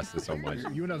love pasta so much.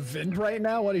 You in a vind right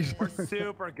now? What are you We're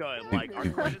super good. Like our Do,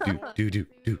 greatest do, do, do,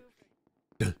 do.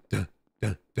 Dun, dun,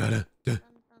 dun, dun, dun, dun.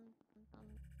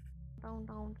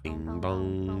 Bing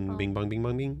bong, bing bong, bing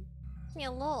bong, bing.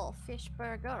 Hello,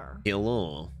 Fishburger.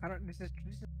 Hello. I don't. This is.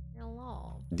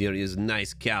 Hello. There is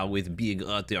nice cow with big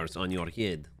udders on your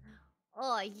head.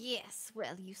 Oh, yes.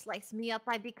 Well, you slice me up,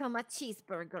 I become a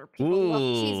cheeseburger. People love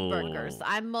cheeseburgers. Ooh.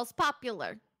 I'm most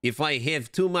popular. If I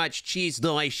have too much cheese,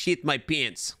 though, I shit my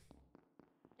pants.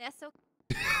 That's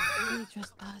okay. We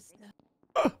trust pasta.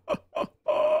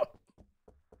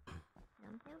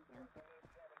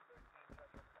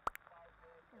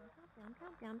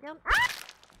 Ah!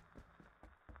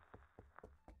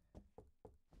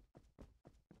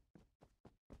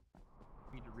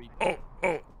 Oh,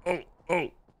 oh, oh,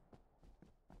 oh.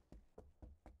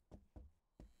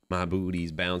 My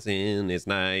booty's bouncing. It's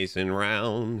nice and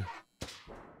round.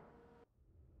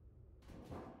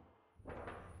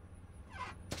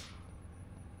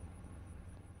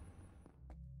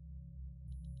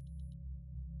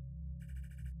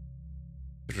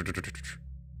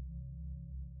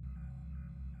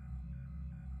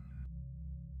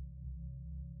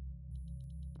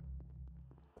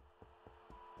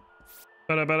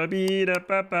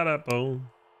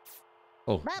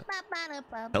 Oh,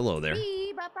 hello there.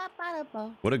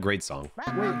 What a great song.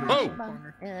 Oh!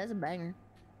 Yeah, that's a banger.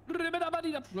 Call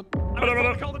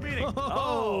the meeting.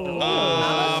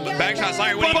 Oh. Backshot,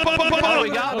 sorry. We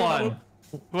got one.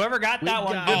 Whoever got that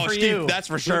one, good for Steve, you. that's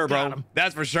for sure, bro.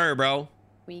 That's for sure, bro.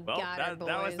 We Well, got her, boys.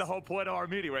 that was the whole point of our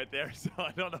meeting right there. So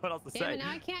I don't know what else to Damn say. it,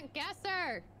 now I can't guess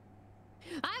her.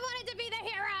 I wanted to be the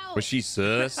hero. Was she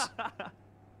sus?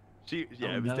 Yeah,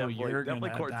 it was definitely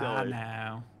Court Tilly.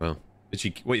 now. Well, did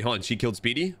she wait? Hold on. She killed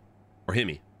Speedy or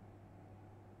Himmy?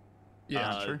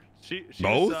 Yeah, sure. She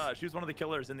Both? was she was one of the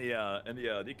killers in the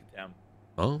decontam.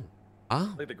 Oh,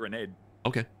 Like the grenade.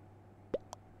 Okay.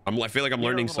 I feel like I'm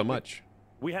learning so much.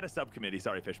 We had a subcommittee.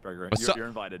 Sorry, Fishburger. You're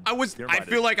invited. You're invited.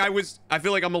 I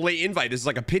feel like I'm a late invite. This is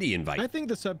like a pity invite. I think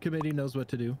the subcommittee knows what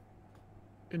to do.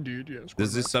 Indeed, yes.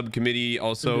 Does this subcommittee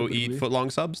also eat Indubitably.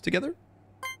 footlong subs together?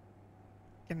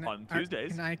 On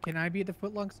Tuesdays. Can I be the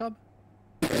footlong sub?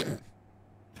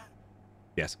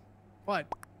 Yes. What?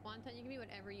 Wonton, you can be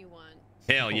whatever you want.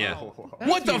 Hell yeah. Thank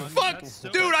What the you. fuck?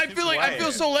 Dude, I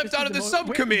feel so left out of the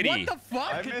subcommittee. What the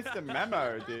fuck? I missed a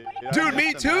memo, dude. Dude,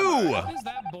 me too. What is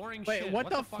that boring Wait, shit? what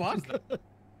the fuck? is that?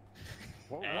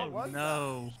 What was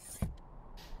No.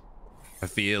 I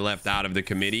feel left out of the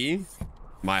committee.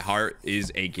 My heart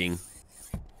is aching.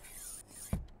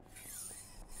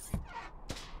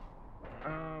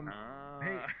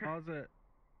 Hey, pause it.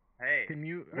 Hey. Can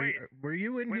you? Wait. Were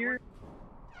you in here?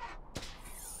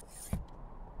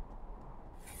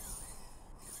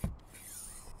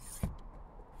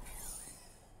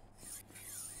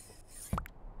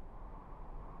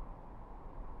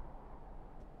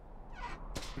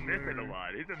 Missing a lot.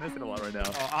 He's missing a lot right now.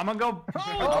 Oh, I'm gonna go.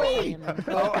 Okay.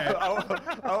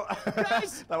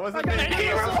 Guys, that wasn't me.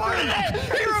 He reported it.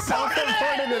 He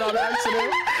Self-reported it on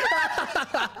accident.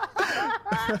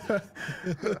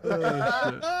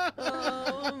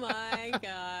 Oh my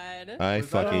god. I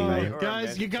fucking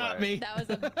Guys, you got me. That was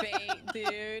a bait,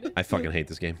 dude. I fucking hate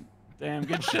this game. Damn,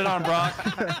 good shit on Brock.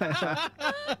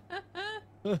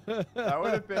 That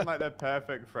would have been like the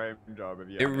perfect frame job if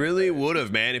you. It really would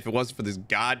have, man, if it wasn't for this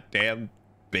goddamn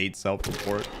bait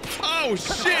self-report. Oh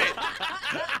shit!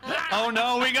 Oh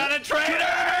no, we got a traitor!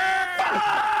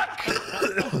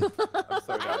 I'm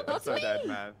so dead. I'm so dead,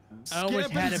 man. I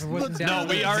almost had it if it wasn't No, down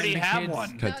we to already the have kids.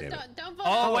 one. God damn it. Don't vote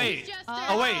Oh for wait. Jester.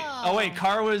 Oh wait.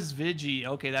 Car was Vigi.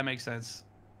 Okay, that makes sense.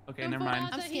 Okay, Don't never vote mind.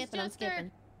 Ozzy, I'm he's skipping. I'm Jester.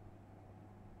 skipping.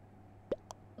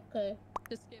 Okay.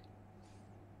 Just skip.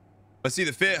 Let's see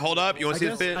the fit. Hold up. You want to see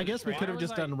the fit? I guess we could have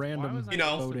just done random You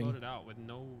know. voting. Voted out with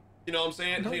no. You know what I'm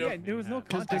saying? No, You know. yeah, there was no Does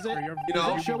context it, for your. You know?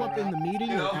 does it show up in the meeting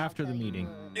You know? or after the meeting?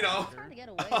 You know. Trying to get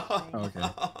away from me. Okay.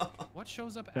 What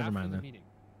shows up Never after mind the then. meeting?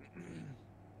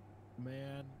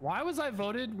 Man. Why was I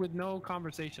voted with no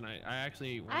conversation? I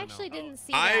actually. wanna I actually know. didn't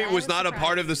see I that. was not a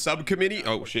part of the subcommittee.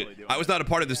 Oh shit! I was not a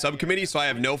part of the subcommittee, so I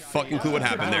have no fucking clue what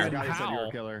happened there. Guy said you were a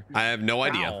How? killer. I have no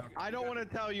idea. How? I don't want to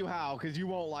tell you how, because you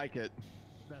won't like it.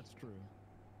 That's true.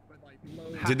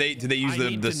 Did they use I the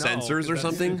need to know, sensors or 'cause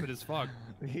that's something? Stupid as fuck.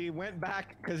 He went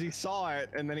back because he saw it,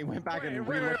 and then he went back and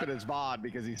re-looked at his VOD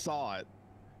because he saw it.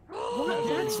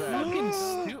 That's fucking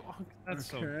stupid. That's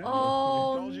so.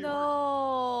 Oh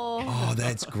no. Oh,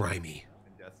 that's grimy.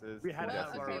 We had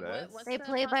to They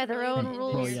play by their own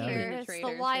rules here. It's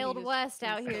the Wild West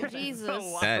out here. Jesus.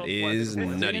 That is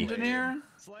nutty. Engineer?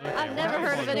 I've never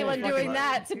heard of anyone doing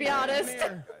that, to be honest.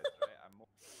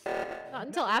 Not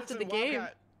until after the game.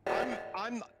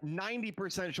 I'm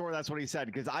 90% sure that's what he said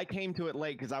because I came to it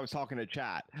late because I was talking to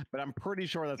chat, but I'm pretty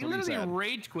sure that's He what he literally said.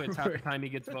 rage quits half the time he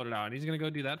gets voted out. He's gonna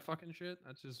go do that fucking shit.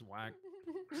 That's just whack.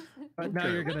 But now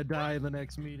you're gonna die in the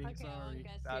next meeting. Okay, Sorry.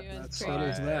 That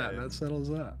settles that. That settles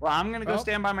that. Well, I'm gonna go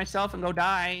stand by myself and go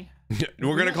die.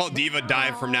 We're gonna call Diva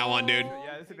Dive from now on, dude.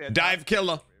 Yeah, this would be a Dive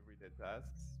killer. We did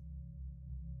tasks.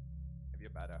 If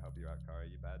you're bad, I'll help you out, Kara.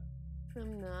 You bad?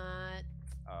 I'm not.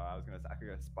 I could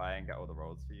go spy and get all the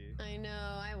rolls for you. I know.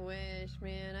 I wish,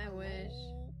 man. I wish.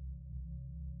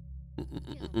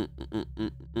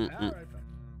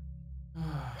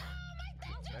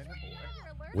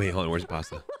 Wait, hold on. Where's the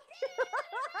pasta?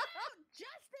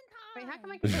 Wait, how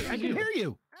come I I can hear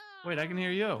you. Wait, I can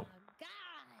hear you.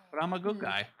 But I'm a good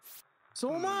guy.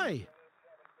 So am I.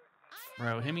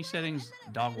 Bro, Hemi settings,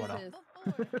 dog what up.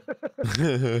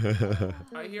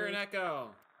 I hear an echo.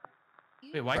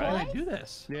 Wait, why can't I do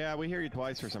this? Yeah, we hear you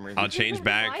twice for some reason. I'll change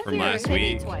back from last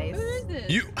week.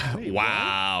 You,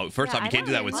 wow. First off, you can't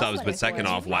do that with subs, but second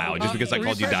off, wow. Just because I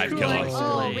called you Dive Killer.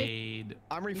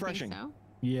 I'm refreshing.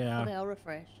 Yeah. Okay, I'll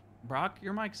refresh. Brock,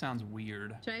 your mic sounds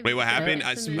weird. Wait, what happened?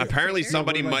 Apparently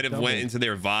somebody might have went into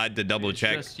their VOD to double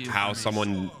check just you how for me.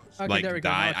 someone Okay, like there we go.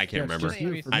 died. I can't Yeah, it's remember. just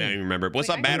you for I me. don't even remember. What's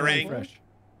up, Batarang?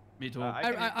 Me too.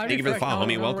 I Thank you for the follow,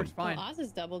 homie. Welcome. Fine. Oz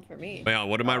is doubled for me. Wait,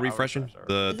 what am I refreshing?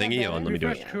 The thingy? Oh, let me do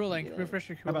Refresh it. cooling. Refresh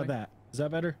your How cooling. about that? Is that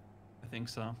better? I think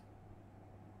so.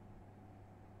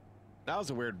 That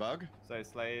was a weird bug. So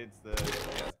Slade's the.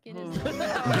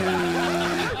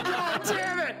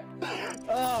 Damn it!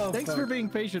 Oh, thanks for being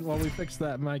patient while we fix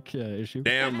that mic issue.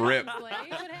 Damn rip. What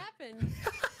happened?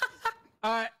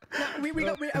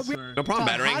 No problem,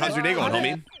 Batarang. How's your day going,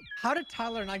 homie? How did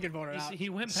Tyler and I get voted out? He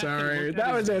went back Sorry, and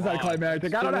that was looked at his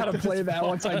anticlimactic. I don't know how to play that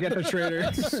once I get the trader.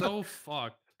 VOD. So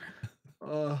fucked.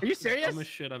 Are you serious? Dumbest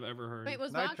shit I've ever heard. Wait,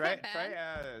 was No, Vodka Trey bad?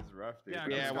 is rough, dude. Yeah,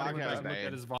 Yeah, Wildcat was look bad.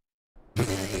 at his VOD.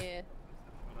 Yeah.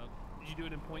 Did you do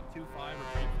it in 0.25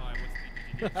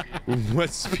 or 0.5? What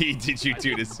speed did you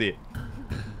do to see it? What speed did you do to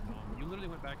see it? You literally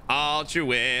went back.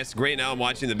 Altruist. Great. Now I'm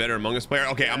watching the better Among Us player.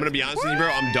 Okay, I'm gonna be honest with you, bro.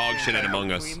 I'm dog shit at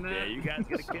Among Us. Yeah, you guys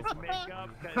gotta kiss and make up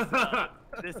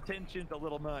because this tension's a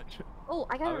little much. Oh,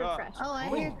 I gotta refresh. Oh, I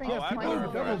hear things Yeah, people are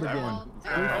doubled again.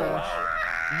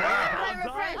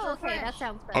 Oh, okay, that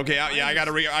sounds better. Okay, yeah, I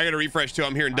gotta refresh too.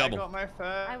 I'm hearing I double. got my first.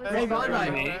 I was Hey, like,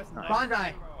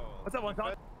 Bondi. What's up, one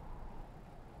time?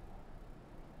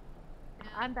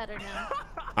 I'm better now.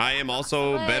 I am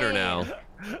also better now. Wait,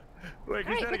 can you Alright,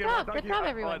 say that good again? job, One good time, job,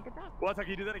 everyone. Good job. One time,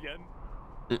 can you do that again?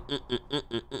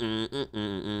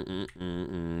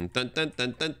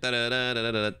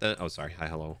 Oh, sorry. Hi,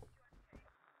 hello.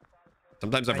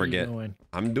 Sometimes I How you forget. doing?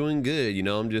 I'm doing good. You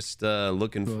know, I'm just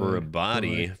looking for a Good,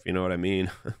 body, good. if you know what I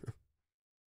mean.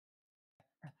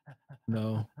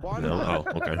 No. No?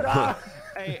 Oh, okay.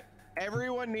 Hey,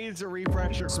 everyone needs a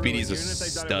refresher. Speedy's a even if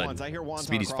they've done it stud. once. I hear Wonton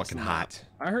Speedy's across fucking the map. hot.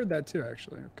 I heard that too,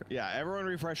 actually. Okay. Yeah, everyone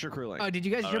refresh your crew link. Did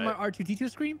you guys hear my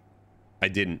R2D2 scream? I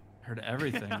didn't. Heard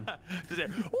everything. Just say,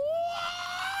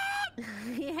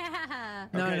 Yeah.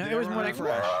 No, Okay, no, did it was more like.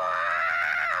 everyone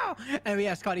refresh? And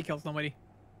yeah, Scotty killed somebody.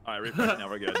 all right, refresh. Now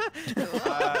we're good.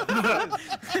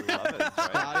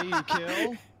 Scotty, you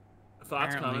kill?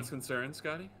 Thoughts, Apparently. comments, concerns,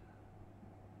 Scotty?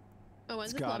 Oh,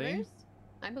 was this Scotty? lovers?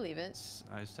 I believe it.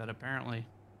 I said apparently.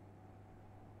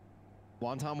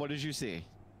 Wonton, what did you see?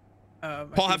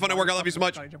 Paul, have fun at work. I love you so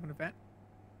much. Scotty jumping in the vent.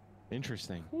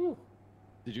 Interesting.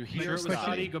 Did you Make hear sure it was Scotty.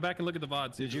 Scotty? Go back and look at the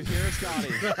VODs. Did you hear Scotty?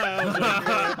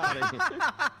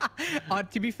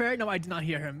 To be fair, no, I did not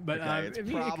hear him. But Okay, it's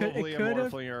it probably could a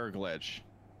have. morphling or a glitch.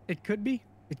 It could be.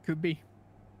 It could be.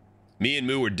 Me and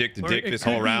Moo were dick to Or dick it this could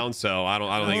whole be- round, so I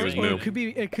don't think it was Or Moo. It could be.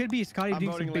 It could be Scotty I'm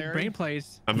doing some voting big Larry. brain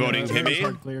plays. I'm voting No, Timmy.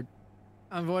 it's cleared.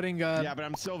 I'm voting. Yeah, but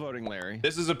I'm still voting Larry.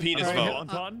 This is a penis Alright.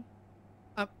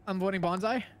 vote. I'm voting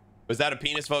Bonsai. Was that a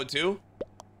penis vote too?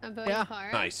 I'm voting Yeah.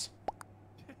 Kara. Nice.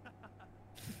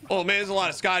 Oh man, there's a lot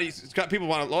of Scotties. Scott, people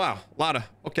want to. Wow, a lot of.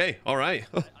 Okay, all right.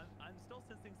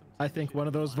 I think one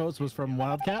of those votes was from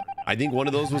Wildcat. I think one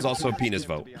of those was also a penis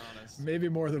vote. Maybe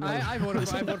more than one. I voted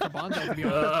for Bonsai to be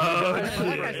honest.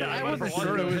 I wasn't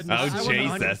sure it was. I Oh wasn't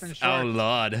 100% Jesus! sure. Oh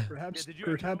Lord!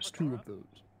 Perhaps two of those.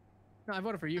 No, I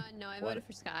voted for you. No, I voted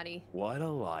for Scotty. What a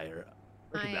liar.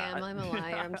 Look I at that. am. I'm a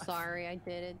liar. I'm sorry. I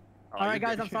did it. All right,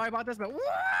 guys. I'm sorry about this, but.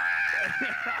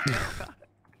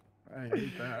 I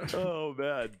hate that. Oh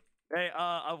man. Hey,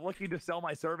 I'm looking to sell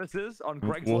my services on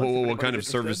Craigslist. Whoa, what kind of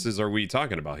services are we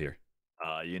talking about here?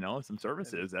 You know, some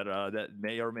services that that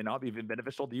may or may not be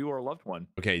beneficial to you or a loved one.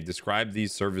 Okay, describe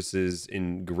these services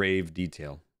in grave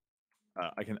detail.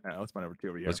 I can. Let's find over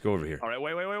here. Let's go over here. All right.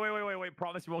 Wait.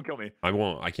 Promise you won't kill me. I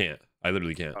won't. I can't. I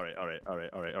literally can't. All right.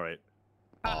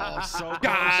 Oh, so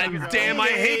God damn! I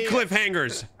hate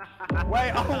cliffhangers.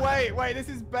 Wait. This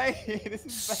is bait. This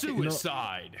is bait.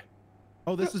 Suicide.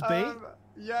 Oh, this is bait?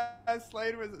 Yeah,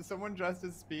 Slade was someone dressed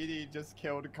as Speedy just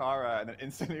killed Kara and then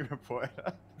instantly reported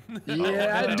her.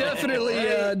 Yeah, I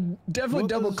definitely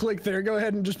double click there. Go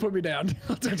ahead and just put me down.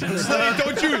 Slade,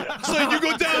 don't you? Slade, you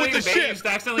go down with the ship.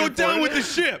 Go down with the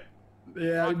ship.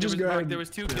 Yeah, Mark, just go ahead. There was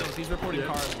 2 kills. He's reporting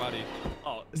Kara's body.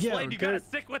 Oh, Yeah, Slade, you gotta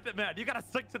stick with it, man. You gotta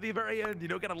stick to the very end. You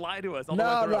don't gotta lie to us. No,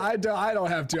 I don't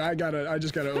have to. I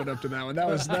just gotta own up to that one. That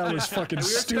was fucking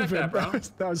stupid.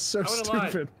 That was so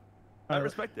stupid. I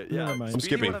respect it. Yeah, I'm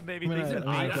skipping.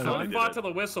 I fought to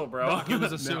the whistle, bro. It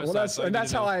was a suicide. Well,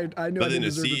 that's how I knew. Nothing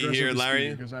to see here,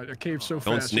 Larry. Because I caved so fast.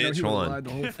 Don't snitch. Hold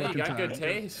on. You got good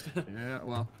taste. Yeah,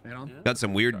 well, you know. Got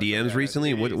some weird DMs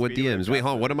recently. What DMs? Wait,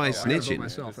 hold on. What am I snitching?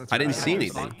 I didn't see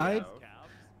anything.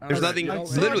 There's nothing.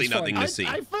 Literally nothing to see.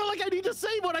 I feel like I need to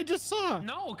say what I just saw.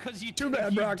 No, because you Too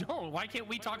bad, Brock. don't. Why can't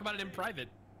we talk about it in private?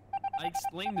 I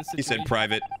explained the situation. He said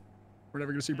private. We're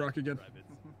never gonna see Brock again.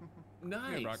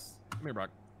 Nice. Come here, Brock.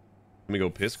 Let me go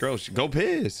piss, girl. Go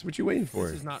piss. What you waiting for?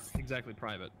 This is not exactly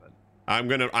private, but I'm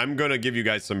gonna give you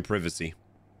guys some privacy.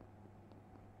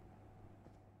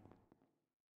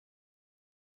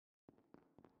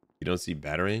 You don't see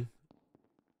battering?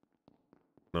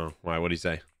 No. Why? What'd he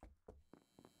say?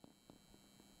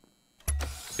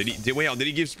 Did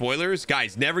he give spoilers?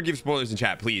 Guys, never give spoilers in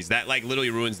chat, please. That like literally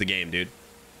ruins the game, dude.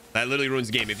 That literally ruins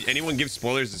the game. If anyone gives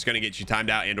spoilers, it's gonna get you timed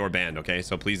out and or banned, okay?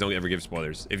 So please don't ever give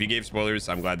spoilers. If you gave spoilers,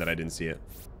 I'm glad that I didn't see it.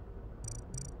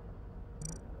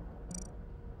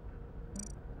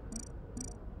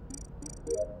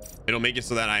 It'll make it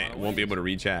so that I won't be able to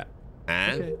read chat.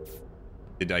 Huh? Okay.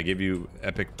 Did I give you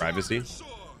epic privacy?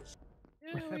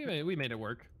 Yeah, we made it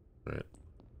work. All right.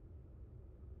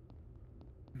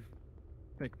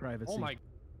 Fake privacy. Oh my.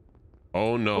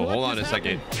 Oh no, hold on a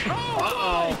second.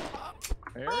 Uh-oh.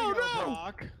 There you go,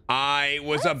 Brock. I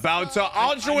was about to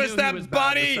altruist that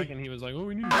buddy. He was like, oh,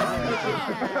 we need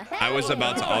I was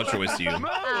about to altruist you.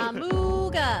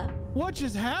 Mooga. What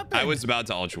just happened? I was about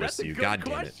to altruist you. God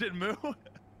damn it. Question, Moo.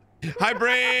 Hi,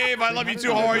 Brave. I love you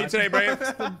too. How are you today, Brave?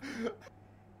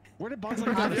 Where did Bugs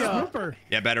go?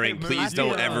 Yeah, Battering, please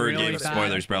don't ever give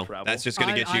spoilers, bro. That's just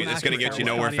gonna get you. It's gonna get you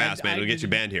nowhere fast, man. It'll get you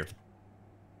banned here.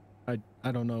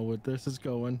 I don't know what this is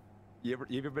going. You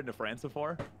ever been to France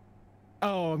before?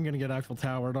 Oh, I'm gonna get Eiffel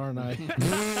Towered, aren't I?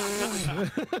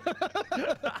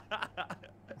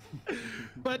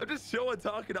 But I'm just chilling,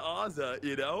 talking to Ozza,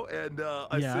 you know, and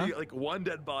I see like one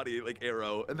dead body, like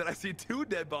arrow, and then I see 2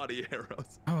 dead body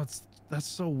arrows. Oh, that's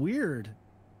so weird.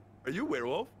 Are you a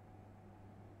werewolf?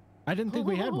 I didn't think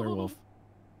we had werewolf.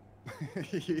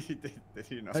 Did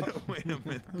you know? Wait a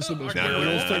minute. No,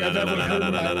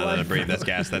 Brave, that's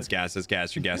gas. That's gas. That's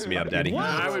gas. You're gassing me up, daddy.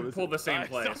 I would pull the same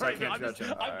place. Sorry, I can't judge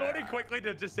him. I'm voting quickly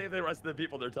to just save the rest of the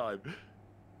people their time.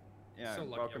 Yeah, So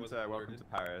lucky welcome to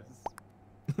Paris.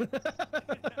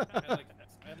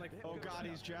 Oh God,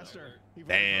 he's Jester. He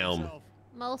Damn.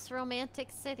 Most romantic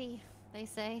city, they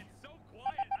say. So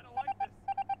quiet. I don't like this.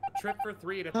 Trip for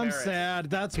 3 to I'm Paris. sad.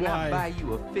 That's Can why. I buy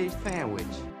you a fish sandwich?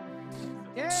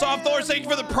 Soft Thorns, thank you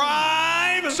for the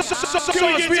prime.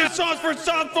 Can we get some sauce for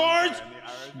Soft Thorns?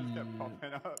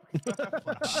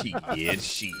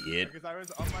 Shit. Because I was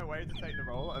on my way to take the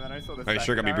roll, and then I saw the. All right,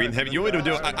 sure, got me breathing heavy. You want me to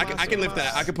do it? I can lift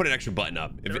that. I can put an extra button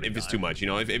up if it's too much. You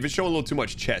know, if it's showing a little too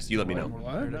much chest, you let me know.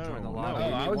 What?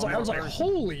 I was like,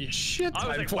 holy shit! I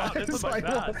was like, wow, this is my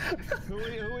bad. Who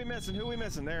we missing? Who we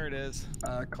missing? There it is.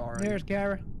 Kara. There's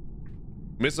Kara.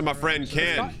 Missing my friend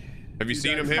Ken. Have you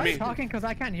seen him hit me? Talking because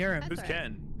I can't hear him. Who's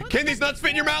Ken? Ken, these nuts fit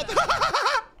in your mouth.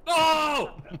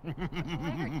 Oh!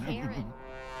 Karen.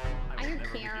 I'm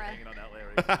Kara.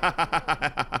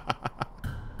 I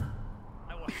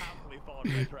will happily fall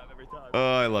into that trap every time.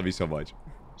 Oh, I love you so much.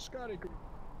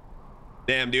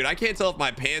 Damn, dude, I can't tell if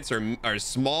my pants are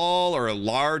small or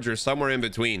large or somewhere in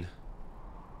between.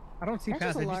 I don't see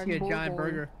past. I just see a giant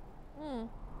burger.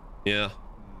 Yeah.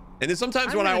 And then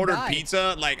sometimes when I order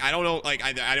pizza, like I don't know, like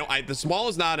the small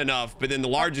is not enough, but then the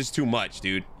large is too much,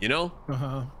 dude. You know?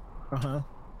 I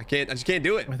just can't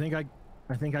do it. I think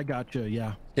I got you.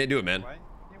 Yeah. Can't do it, man. Why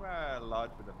you wear large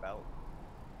with a belt?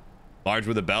 Large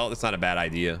with a belt? That's not a bad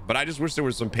idea. But I just wish there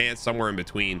was some pants somewhere in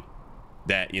between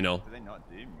that, you know. Do they not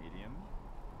do medium?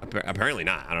 Apparently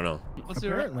not. I don't know.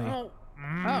 Apparently. Oh.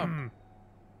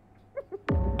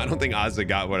 I don't think Ozza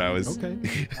got what I was. Okay.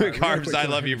 Carbs, I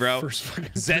love you, bro.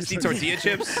 Zesty tortilla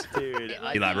chips. Dude,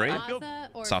 Elaborate.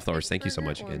 Or Soft Lowers, thank you so Fishburger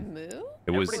much or again. Moo?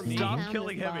 It was. Stop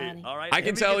killing Hemi. All right. I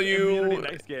can Hemi tell gets you,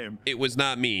 immunity next game. it was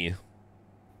not me.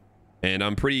 And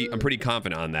I'm pretty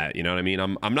confident on that. You know what I mean?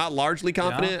 I'm not largely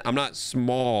confident. Yeah. I'm not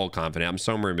small confident. I'm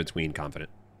somewhere in between confident.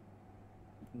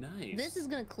 Nice. This is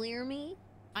gonna clear me.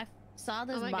 I saw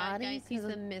this Oh my god, body. guys, he's 'cause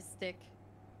a of- mystic.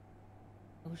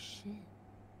 Oh shit.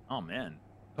 Oh man.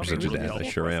 I'm such a Really dad. I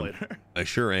helpful sure for us am. later. I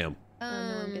sure am. No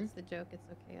one gets the joke. It's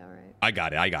okay. All right. I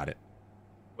got it.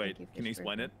 Wait, can you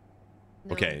explain it?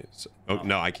 No. Okay. So,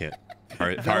 no, I can't.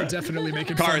 Car definitely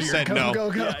making Car fun of you. said Go, no. go,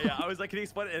 go. Yeah. I was like, can you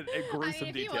explain it in gruesome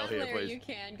if you detail want, here, Larry, please? you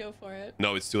can go for it.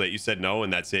 No, it's too late. You said no,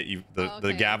 and that's it. The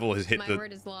Okay. gavel has hit My the.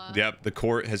 word is law. Yep, the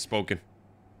court has spoken.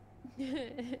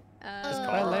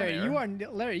 Larry,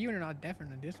 you are not deaf in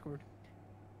the Discord.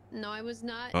 No, I was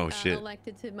not Oh, shit.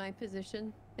 elected to my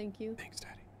position. Thank you. Thanks,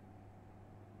 Daddy.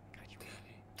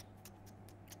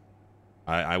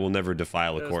 I will never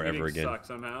defile a This court meeting ever again. sucks,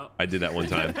 I'm out. I did that one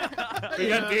time. We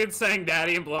got dudes saying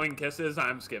daddy and blowing kisses.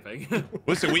 I'm skipping.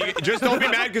 Listen, we just don't be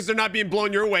mad because they're not being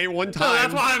blown your way one No, time.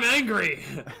 that's why I'm angry.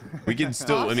 We can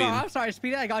still. Oh, I mean, I'm sorry,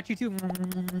 Speedy. I got you too.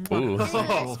 ooh.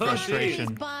 Oh,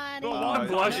 frustration. I'm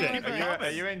blushing.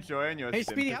 Are you enjoying your Hey,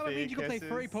 Speedy, how about sympathy you go play kisses?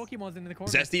 furry Pokemons in the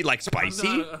corner? Zesty, like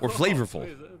spicy or flavorful?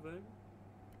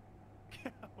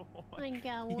 I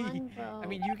got one vote. I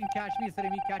mean, you can catch me instead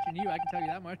of me catching you. I can tell you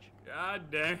that much. God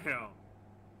damn.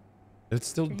 It's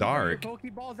still Can you throw your dark.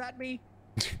 Pokeballs at me.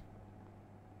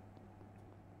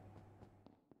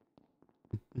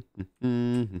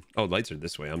 Oh, lights are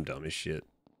this way. I'm dumb as shit.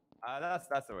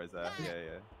 That's always there.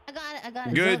 Yeah. I got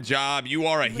it. Good job. You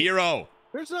are a hero.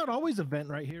 There's not always a vent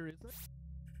right here, is there?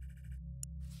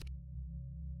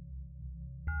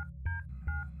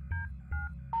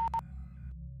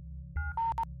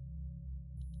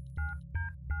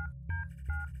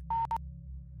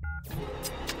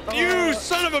 You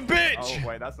son of a bitch! Oh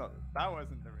wait, that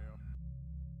wasn't the real.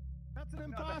 That's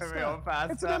an Not the imposter. real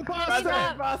pasta. It's an imposter. That's an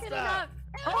Get imposter. up.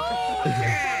 Oh,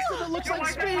 yes! It looks like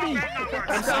Speedy.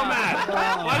 I'm so mad.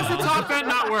 Why does the top vent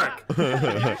not work?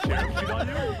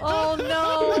 Oh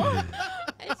no.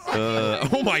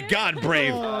 Oh my God,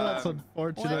 Brave. Oh, that's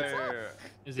unfortunate.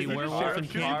 Is he werewolf and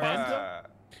cat?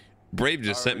 Brave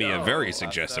just sent me a very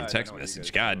suggestive text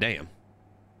message. God damn.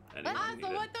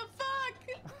 Ozza, what the fuck?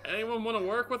 Anyone want to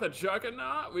work with a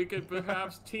juggernaut? We could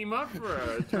perhaps team up for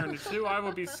a turn or two. I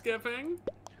will be skipping.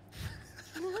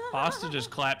 Pasta just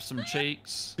clapped some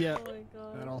cheeks. Yeah. Oh my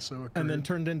god. That also occurred. And then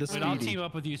turned into Wait, I'll Speedy. team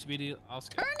up with you, Speedy. I'll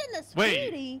skip. Turned into Wait.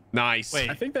 Speedy. Nice. Wait.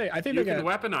 I think they You got. can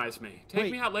weaponize me.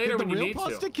 Take me out later when you need Did the real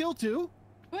pasta to. kill too?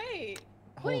 Wait,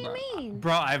 What do you mean?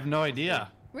 Bro, I have no idea.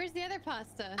 where's the other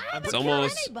pasta? I haven't It's killed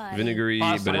almost anybody. vinegary,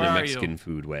 Pasta, but in where a are you? Mexican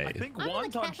food way. I think I'm in the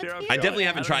wonton sheriff. cafeteria. I definitely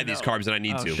haven't I tried don't these know. carbs, and I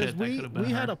need Oh, to. shit. Because that could've been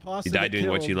we had her. a pasta. You die that doing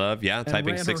what you killed love. Yeah, and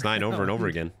typing ran 6ix9ine over and over around.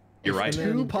 again. You're right. And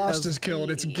then Two pastas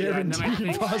killed. It's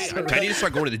guaranteed pasta. I need to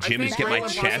start going to the gym and just get my I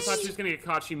chest thought she was gonna get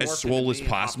caught. She as morphed swole into as me and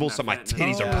popped possible, in so my that vent.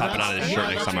 titties are Oh, popping out of the that's- shirt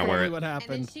yeah, next time I that's wear probably it. what And then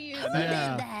happened. she used Who did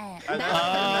Yeah. that?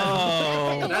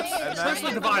 Oh. That's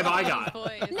like the vibe I got. No,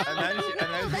 And then she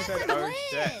that's said, a "Oh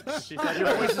shit." glitch. She said,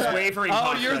 Your voice is wavering. Oh,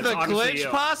 pasta. you're It's the obviously glitch you.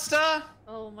 pasta?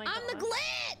 Oh my I'm the god.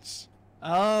 glitch.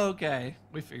 Oh, okay.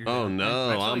 We figured it Oh out.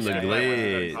 no, I'm the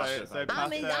glitch. So I'm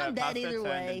dead either turned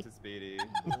way. into Speedy.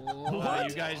 Are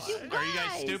you guys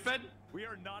stupid? We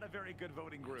are not a very good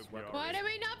voting group. Why do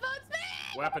we not vote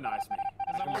Speedy? Weaponize me.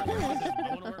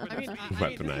 I mean,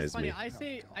 Weaponize this is funny. me. I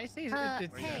say it's hey.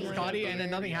 Scotty, and then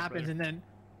nothing happens, and then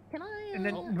Can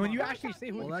I? when you actually say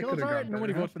who Well, the that kills could've are, gone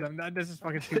nobody better. votes for them. This is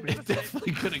fucking It stupid.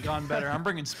 definitely could have gone better. I'm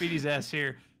bringing Speedy's ass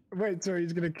here. Wait, so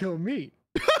he's gonna kill me?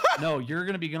 No, you're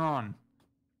gonna be gone.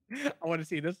 I want to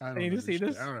see this. I don't need to see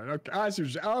this. understand. All right. Okay. I see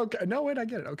what you're- okay. No, wait. I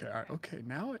get it. Okay. All right. Okay.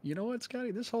 Now, you know what,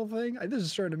 Scotty? This whole thing, this is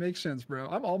starting to make sense, bro.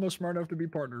 I'm almost smart enough to be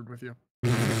partnered with you.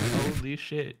 Holy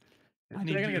shit. I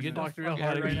need They're you gonna to get get the fucked fuck real out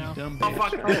hard of right here, now. you dumb Oh,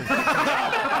 fuck. bitch.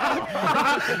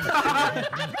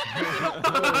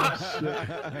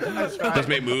 Just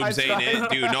make moves, ain't it?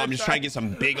 Dude, no, I'm just trying to get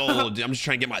some big old, I'm just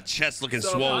trying to get my chest looking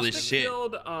So swole Pasta as shit.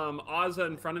 killed Ozza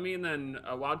in front of me, and then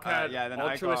Wildcat Yeah, then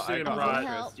I altruistic got and brought.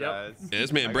 help. Yep. Yeah,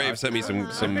 this man Brave sent me some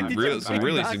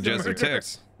really suggestive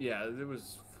texts. Yeah, it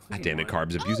was. God damn it,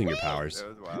 Carbs, abusing your powers. It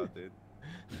was wild, dude.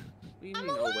 What do you I'm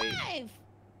mean, oh, wait? alive.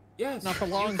 Yes. Not for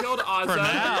long. You killed Ozza,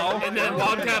 now. and then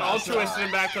Wildcat altruisted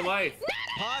him back to life.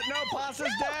 No, Pasta's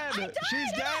dead.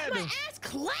 She's My dead. ass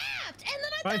clapped, and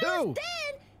then I By thought I who? was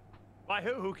dead. By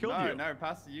who? Who killed no, you? No,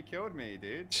 Pastor, you killed me,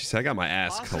 dude. She said I got my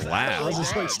ass I was collapsed.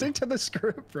 just like, stick to the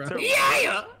script, bro.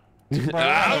 Yeah.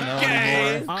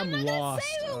 Okay. I'm lost.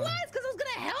 Say who it was because I was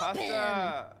gonna help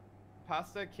him.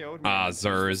 Pastor killed me.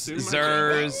 Zers. He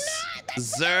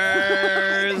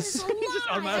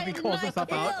just automatically calls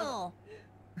himself out.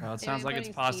 Well, it sounds like it's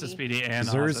Pasta Speedy and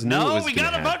Zers knew it No, was we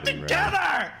gonna gotta vote happen, bro.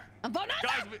 together. I'm voting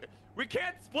Guys, we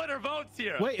can't split our votes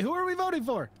here. Wait, who are we voting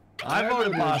for? I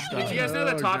voted Pasta. Did you guys know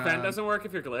that top God. end doesn't work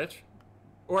if you're glitch?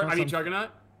 Or I mean Juggernaut?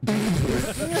 Anyway,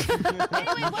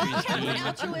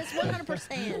 altruist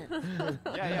 100%.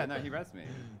 Yeah, no, he rezzed me.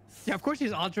 Yeah, of course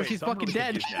he's altruist. He's fucking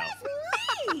dead.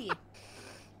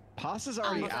 Pasta's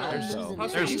already out.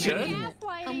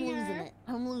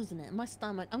 I'm losing it. My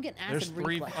stomach. I'm getting acid There's 3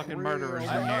 reflux fucking real murderers in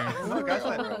bad. here. Look,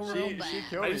 she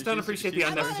killed me. I just don't appreciate the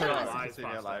unnecessary lies. She's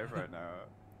alive right now.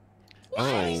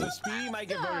 Oh. So Speedy might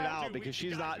get voted out because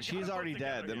she's already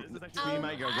dead. Then Speedy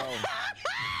might go.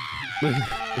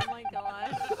 Oh my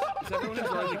god. Has everyone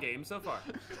enjoyed the game so far?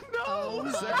 No.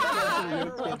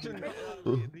 You're watching the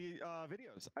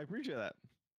videos. I appreciate that.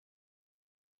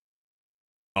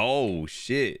 Oh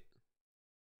shit.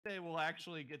 They will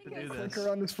actually get to do Click this.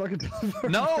 around this fucking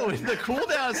telephone. No, the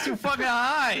cooldown is too fucking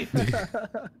high.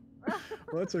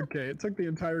 Well, that's okay. It took the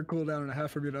entire cooldown and a half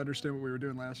for me to understand what we were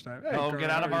doing last time. Hey, Oh, Carl, get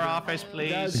out how of are our you office, doing?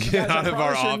 please. Guys, Get I out of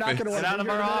promise our you're not office. gonna wanna Get out be of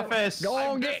here our in a minute. office. Go on,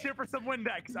 I'm get. just here for some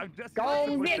Windex. I'm just Go here for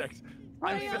some on, get. Windex.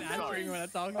 I'm answering when I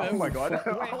talk to Oh him. my god.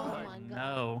 Oh my god.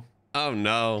 No. Oh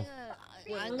no.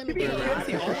 I'm gonna be honest.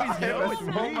 Oh,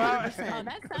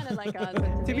 that sounded like us.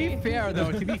 To be fair, though,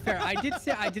 I did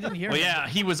say I didn't hear Well, him. yeah,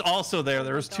 he was also there.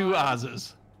 There was 2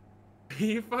 Oz's.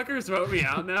 You fuckers vote me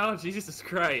out now? Jesus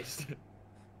Christ.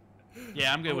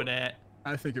 Yeah, I'm good with that.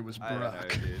 I think it was I don't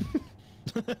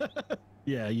know, Brock.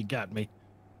 Yeah, you got me.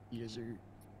 Yes, sir.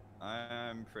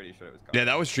 I'm pretty sure it was. Yeah,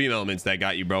 that was Stream Elements that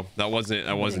got you, bro. That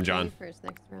wasn't John. First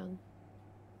next round.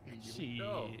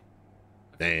 Shit.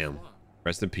 Damn.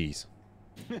 Rest in peace.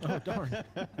 Oh darn.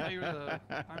 Now you're the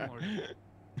Time Lord.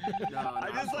 I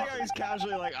just like how he's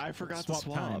casually like, I forgot to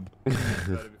swap. time.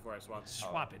 Before I swap.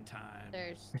 Swapping time.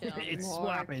 There's still It's more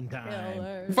swapping time.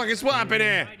 killers. Fucking swapping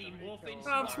here.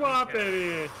 I'm swapping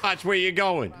it. Watch where you're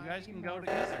going. You guys can go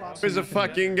together. Where's the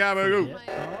fucking gabagool?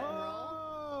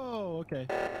 Oh, okay.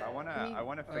 I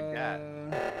wanna forget.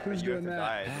 Who's doing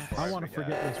that? I want to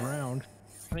forget this round.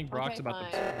 I think Brock's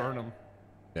about to burn him.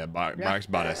 Yeah, Brock's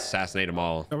about to assassinate them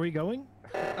all. Are we going?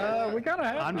 We gotta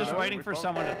have. I'm just waiting for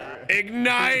someone to die.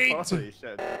 Ignite! Holy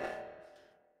shit.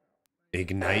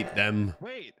 Ignite them.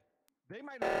 Wait, they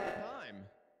might not have time.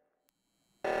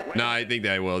 No, I think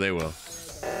they will. They will.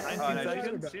 19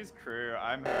 seconds? She's crew.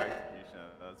 I'm her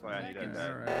executioner. That's why I need it.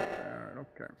 Alright,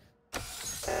 okay.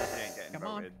 She ain't getting Come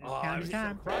on. voted. Count his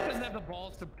time. Brock doesn't have the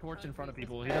balls to torch in front of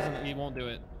people. He won't do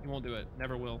it. He won't do it.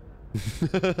 Never will.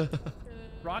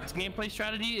 Brock's gameplay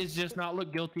strategy is just not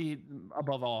look guilty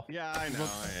above all. Yeah, I know.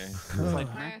 It's like,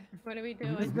 Alright, what are we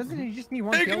doing? Doesn't he just need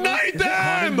one kill? Ignite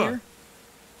them!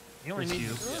 he only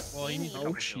needs. Well, he needs a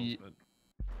couple kills, shit. but-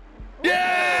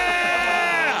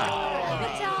 Yeah!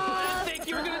 I think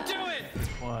you were gonna do it.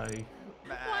 Why?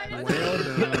 Why Well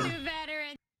does done. do better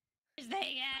at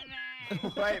thing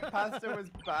ever? Wait, Pasta was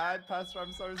bad. Pasta,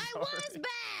 I'm so sorry. I was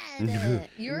bad.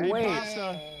 You're Wait.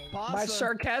 bad. My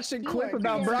sarcastic clip are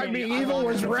about doing Brock great. being evil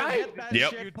was right.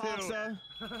 Yep.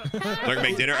 We're gonna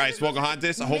make dinner. All right,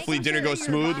 Pocahontas. Hopefully dinner goes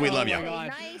smooth. We love you.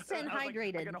 Nice and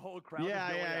hydrated.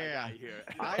 Yeah.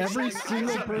 Every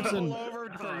single person. Over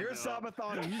for your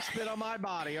subathon and you spit on my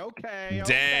body. Okay.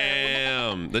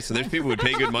 Damn. Listen, there's people who would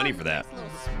pay good money for that. Little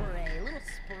spray, little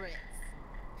spritz.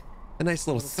 A nice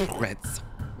little spritz.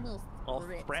 Little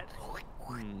spritz.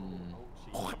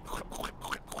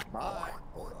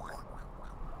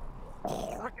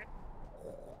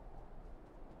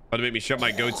 About to make me shove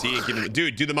my goatee and keep it.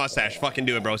 Dude, do the mustache. Fucking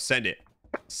do it, bro. Send it.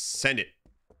 Send it.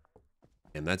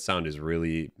 And that sound is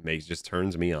really just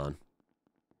turns me on.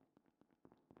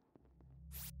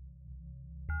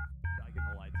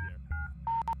 the lights here.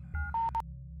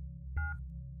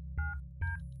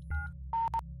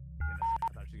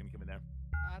 I thought she was gonna come in there.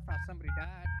 I thought somebody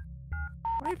died.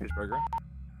 Hey, Fishburger.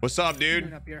 What's up, What are you dude?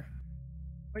 doing up here?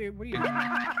 What are you?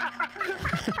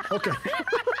 Okay.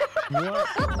 What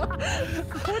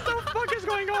the fuck is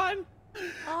going on?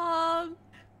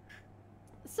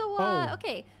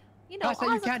 Okay, you know, Pasta,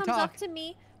 you Ozza can't comes up talk. to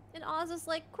me, and Ozza's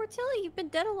like, Cortilli, you've been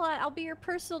dead a lot. I'll be your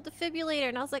personal defibrillator.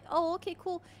 And I was like, oh, okay,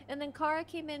 cool. And then Kara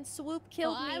came in, swoop,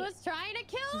 killed me. I was trying to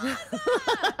kill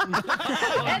Ozza!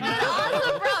 And then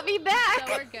Ozza brought me back.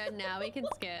 So we're good now. We can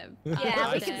skip.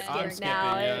 Yeah, we can skip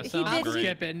now. Yeah, He sounds did. great.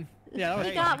 Skipping. Yeah,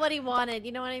 he got what he wanted.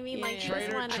 You know what I mean? Like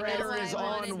Trader is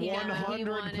on 100%,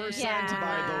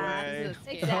 by the way.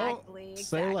 Exactly.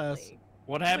 Say less.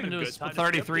 What happened to his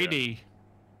 33D?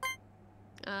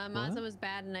 Mazda was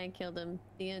bad and I killed him.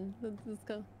 The end. Let's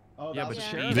go. Oh, yeah, but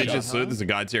Sheriff. Ninja Sleuth is a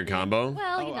god tier combo.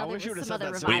 Well, you know, I wish you would have said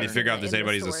that. We need to figure out if there's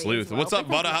anybody's a sleuth. What's up,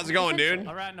 Butter? How's it going, dude?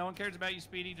 All right, no one cares about you,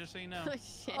 Speedy. Just so you know.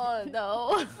 Oh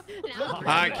no.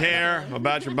 I care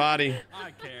about your body. I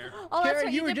care. Oh, that's Kara,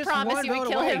 right. you You were did just promise one you would vote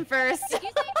kill away. him first. Did you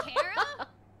say Kara?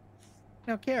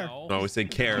 No, care. No, we said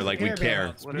care like we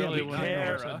care. Literally, we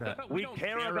care. We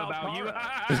care about you.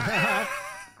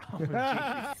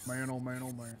 Man, oh man,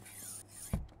 oh man.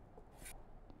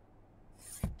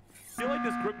 I feel like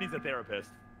this group needs a therapist.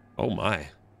 Oh my.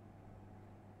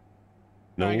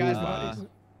 No. Alright, guys,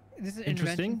 this is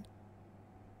Interesting.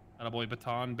 Attaboy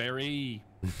Baton Berry.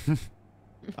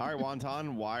 All right,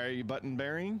 Wonton, why are you button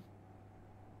bearing?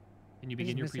 Can you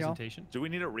begin your presentation? Do we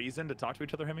need a reason to talk to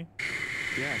each other, Hemi?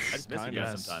 Yes. I just miss you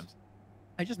guys sometimes.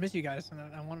 I just miss you guys, and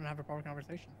I want to have a proper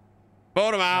conversation.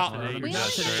 Vote him out. We only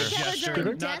see each other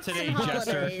during deaths and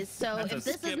holidays, so That's a if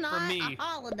this skip is for not me. a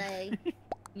holiday,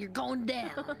 you're going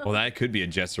down. Well, that could be a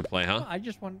Jester play, huh? I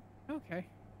just want. Okay.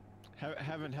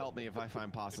 Heaven help me if I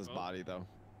find Pasta's body, though.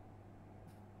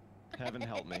 Heaven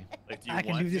help me. Like, do you I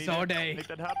can want do this me to all day. Make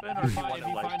that happen, or do you want If to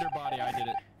you like? find her body, I did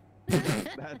it.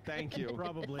 Thank you.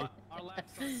 Probably. Our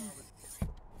last song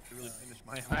was really finished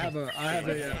my I have an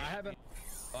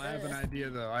idea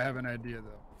though. I have an idea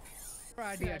though. What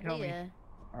idea? Tell me.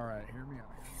 All right, hear me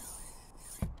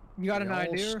out. You got an We all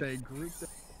idea? Stay grouped.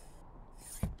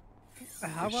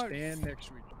 How We about? stand next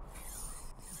to each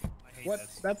other. I hate What?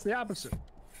 this. That's the opposite.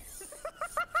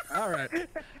 All right.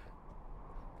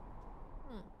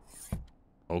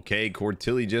 Okay,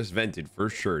 Cortilli just vented for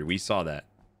sure. We saw that.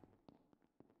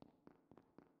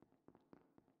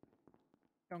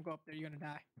 Don't go up there. You're gonna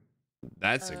die.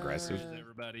 That's aggressive.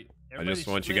 Everybody. I just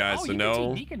want you screaming, guys oh, to you know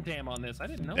can see Deacon Tam on this. I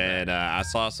didn't know that I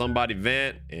saw somebody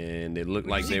vent, and it looked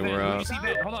like they were.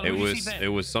 It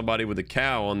was somebody with a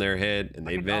cow on their head, and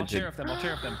they I'll vented. sheriff them. I'll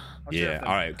sheriff them. Yeah.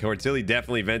 All right. Cortilli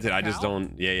definitely vented. I just Cow?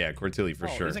 don't. Yeah. Cortilli for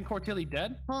sure. Isn't Cortilli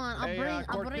dead? Hold on, I'll Hey, bring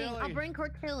Cortilli. I'll bring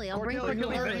Cortilli, who hurt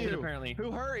Cortilli. you? Apparently.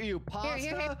 Who hurt you? Pasta?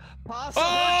 Here. Pasta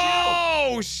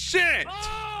Oh shit!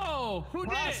 Oh, who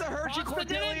did it? Pasta hurt you, Pasta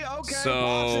did it? Cortilli? Okay. So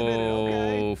Pasta did it,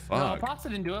 okay. No, fuck. Pasta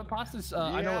didn't do it. Pasta's.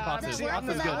 I know what Pasta is.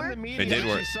 Pasta's that good. work? It did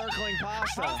work. She's circling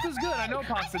Pasta. Pasta's good. I know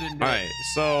Pasta didn't do All it. right.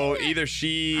 So either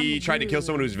she tried to kill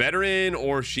someone who's veteran,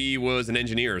 or she was an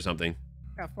engineer or something.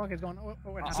 What the fuck is going on? What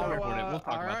I'll happened? report it. We'll talk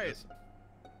all about right. this.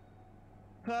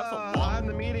 I'm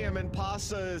the medium, and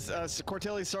Pasta is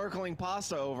Cortilli circling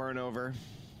Pasta over and over.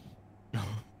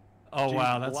 Oh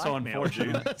wow, that's so blackmailed you.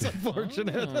 unfortunate. That's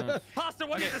unfortunate. Pasta,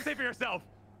 what do you have to say for yourself?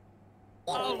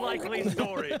 A likely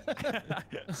story.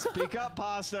 Speak up,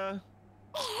 Pasta.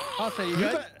 Pasta, you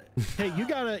good? Hey, you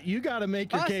gotta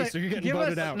make your Pasta, case, or you're getting give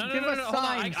voted us- out. No. Give us Hold on.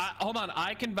 signs. Hold on.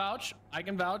 I can vouch.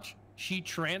 She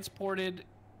transported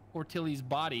Cortilli's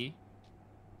body.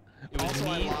 It was Also,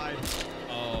 I me. lied.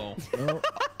 Oh.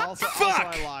 Also,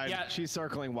 Fuck! I lied. Yeah. She's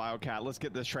circling Wildcat. Let's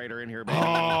get this traitor in here, baby.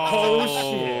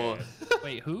 Oh shit!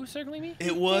 Wait, who circling me?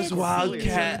 It was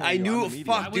Wildcat. I knew.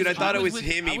 Fuck, dude. I thought it was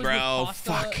Hemi, bro.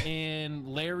 Fuck. And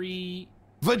Larry.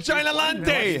 Vagina The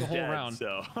Lante. whole round.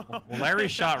 So. Well, Larry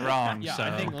shot wrong, Yeah, so.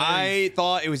 I think I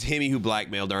thought it was Hemi who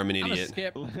blackmailed her. I'm an I'm a idiot.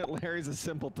 skip. Larry's a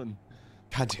simpleton.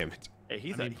 God damn it. Hey,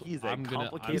 he's I mean, a I'm gonna-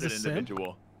 complicated He's a simp.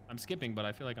 individual. I'm skipping, but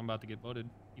I feel like I'm about to get voted,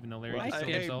 even though Larry Well, just killed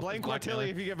Hey, himself. blame as blackmailer. Cortilli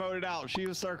if you get voted out. She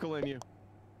was circling you.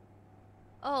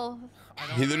 Oh.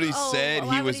 He literally Oh, said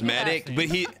why he would was he do that? medic, but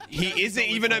he isn't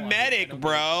even a medic,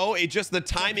 bro. It's just the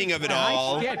timing of it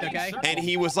all. Okay. And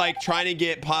he was like trying to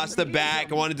get Pasta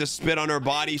back, wanted to spit on her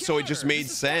body, so it just made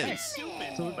sense.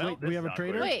 So wait, do we have a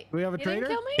traitor? Wait. Do we have a You didn't traitor?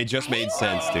 kill me? It just made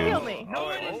sense, Kill dude. me. No,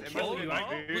 I didn't kill you.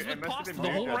 I was with Pasta the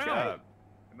whole round.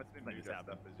 It must have been you dressed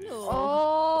up as you.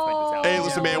 Oh. Hey,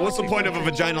 listen, man, what's the point of a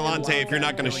vagina lante if you're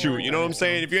not gonna shoot? You know what I'm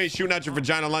saying? If you ain't shooting out your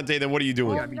vagina lante, then what are you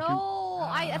doing? Oh no!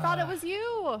 I thought it was you.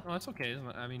 No, it's okay.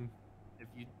 I mean, if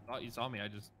you thought you saw me,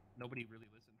 nobody really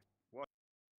listened.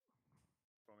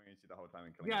 The whole time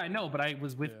and killing Yeah, I know, but I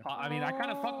was with. I mean, I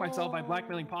kind of fucked myself by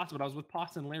blackmailing Pasta, but I was with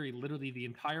Pasta and Larry literally the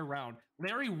entire round.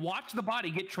 Larry watched the body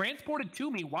get transported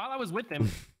to me while I was with him,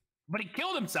 but he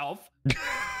killed himself.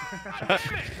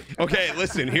 Okay,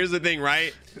 listen, here's the thing,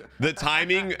 right? The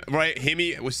timing, right?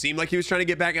 Seemed like he was trying to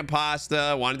get back at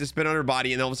Pasta, wanted to spit on her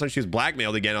body, and then all of a sudden she was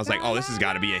blackmailed again. I was like, oh, this has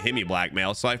got to be a Hemi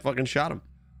blackmail, so I fucking shot him.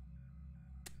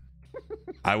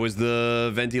 I was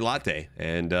the venti latte,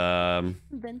 and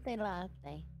Vente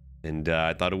latte.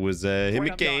 I thought it was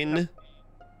Hemi Kane.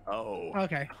 Oh.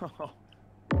 Okay.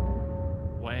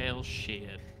 Well,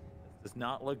 shit. Does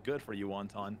not look good for you,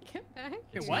 Wonton. Get back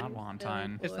It's here. not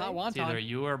Wonton. It's not It's either wonton.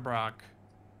 you or Brock.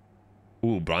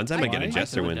 Ooh, Bronze, I might get a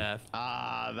Jester win.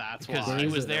 That's because why. he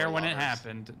was there when it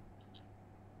happened.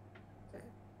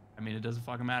 I mean, it doesn't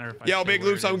fucking matter if I Yo, say Big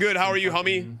where Loops, it I'm is good. How in are you,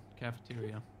 homie? fucking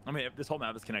Cafeteria. I mean, this whole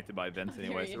map is connected by vents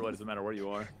anyway, so it really doesn't matter where you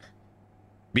are.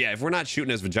 But yeah, if we're not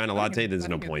shooting as Vagina Latte, there's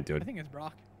no point, I dude. think it's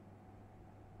Brock.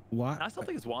 What? I still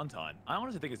think it's Wonton. I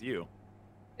honestly think it's you.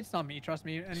 It's not me, trust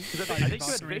me. And I think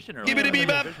you had vision earlier. Give it a beep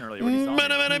up.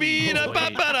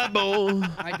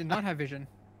 I did not have vision.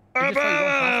 I just saw you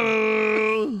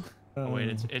going past me. Oh wait,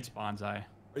 it's Bonsai.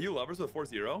 Are you lovers with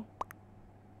 4-0?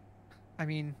 I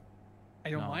mean,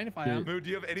 I don't No. mind if I am. Moo, do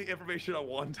you have any information on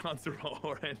Wonton's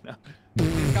role right now?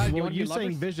 Scott, you Well, want to you be saying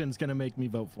lovers? Vision's gonna make me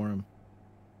vote for him.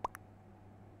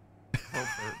 Vote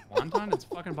for Wonton? It's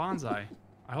fucking Bonsai.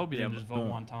 I hope you didn't just vote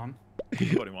Wonton. I'm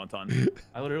voting Wonton.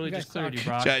 I literally You guys just cleared you, suck.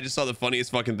 Brock. Chat, I just saw the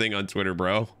funniest fucking thing on Twitter,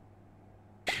 bro.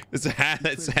 It's a hat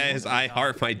that says "I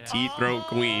heart my teeth throat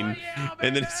queen,"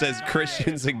 and then it says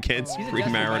 "Christians against He's a Jester,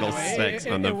 by premarital the way. sex"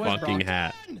 on It the was fucking Brock.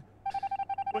 hat.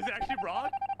 Was it actually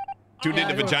Brock? Dude did Yeah,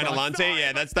 the it was Vagina Brock. Latte?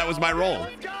 Yeah, that was my role.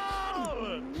 Let's go!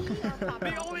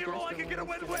 The only role I can get a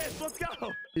win with. Let's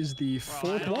go. Is the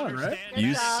fourth one, right?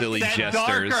 You silly Said jesters.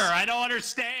 darker. I don't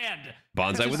understand.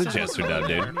 Bonsai with a Jester dub,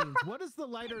 dude. What is the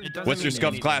lighter? What's your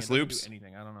scuffed class, Loops?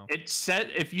 Anything, I don't know. It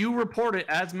said if you report it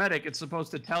as medic, it's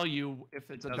supposed to tell you if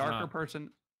it's a Does darker not. person.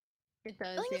 It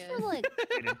does, I think yeah. it's for like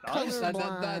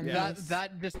colorblind.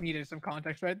 That just needed some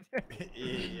context right there.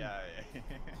 Yeah.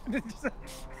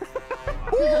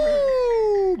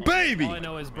 Ooh, baby. All I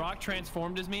know is Brock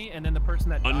transformed as me, and then the person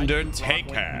that died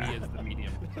Undertaker. Brock went to me as the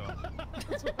medium.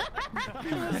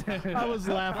 I was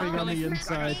laughing on the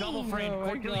inside. Double frame. Oh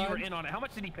my Cortilli, you were God. in on it. How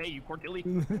much did he pay you, Cortilli?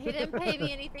 He didn't pay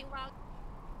me anything wrong.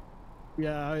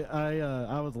 Yeah,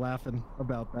 I was laughing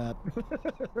about that.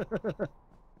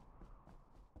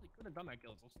 He could have done that,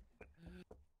 Gills.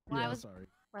 Well, I Yeah, was sorry.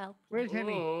 well. Where's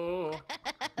Hemi? Oh.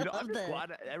 You know, I'm just The- glad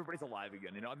that everybody's alive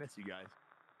again. You know, I miss you guys.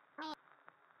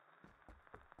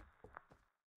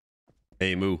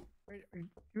 Hey, Moo.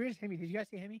 Where's Hemi? Did you guys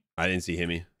see Hemi? I didn't see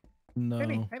Hemi. No.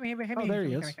 Hemi. Oh, there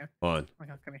he is. Come On.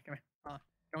 here. Come here.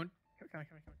 Don't. Come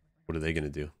here. What are they gonna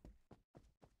do?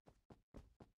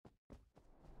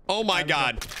 Oh my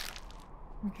god.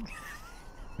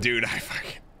 Dude, I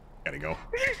fucking gotta go.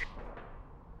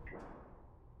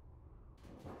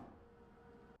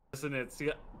 Listen, it's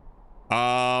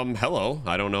Hello.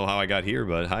 I don't know how I got here,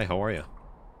 but hi, how are you?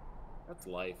 that's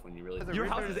life when you really. Your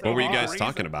house is What were you guys reason-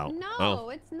 talking about? No, Oh.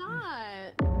 it's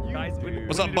not. Guys,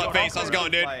 What's up, Buttface? How's it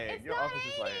going, dude? It's Your not office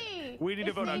is like. 80. We need to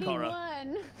It's vote on Kara.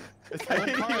 81. It's What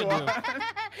like, Kara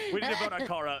we need to vote on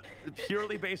Kara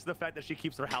purely based on the fact that she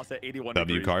keeps her house at 81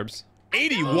 W degrees. carbs.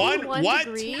 81? 81 What?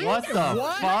 degrees? What the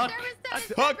fuck? There was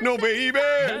that Fuck no, baby.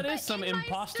 That is some in my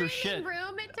imposter streaming shit.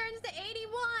 room, it turns to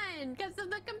 81 because of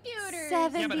the computer. Yeah,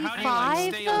 but how do you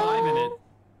like stay alive in it?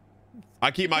 I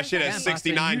keep my shit at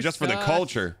 69 just for the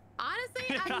culture.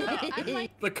 Honestly, I'm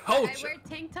like The I culture. wear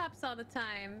tank tops all the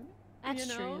time. That's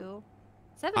you know? true.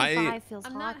 75 feels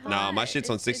I'm hot. not though. Nah, my shit's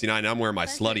on 69. I'm wearing my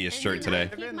sluttiest shirt today.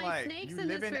 I keep my snakes in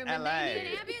this room, and they need an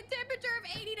ambient temperature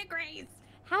of 80 degrees.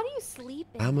 How do you sleep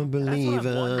in I'm a it?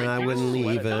 believer. I wouldn't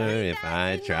leave her if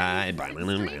I tried. I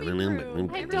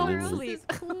don't sleep.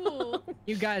 Cool.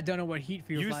 You guys don't know what heat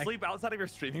feels You like. sleep outside of your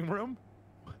streaming room?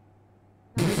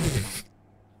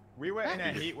 We were in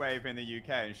a heat wave in the UK,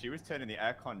 and she was turning the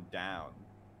aircon down.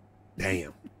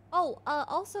 Damn. Oh,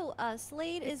 also,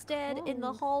 Slade is dead in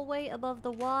the hallway above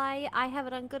the Y. I have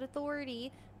it on good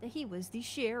authority that he was the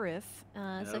sheriff,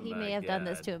 so he my may have done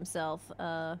this God. to himself.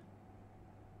 Oh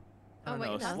don't wait,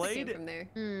 know, pasta Slade- came from there.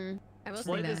 I will say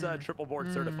Slade that. is triple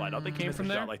board certified. I don't think he Came missed a from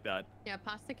shot there? like that. Yeah,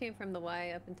 pasta came from the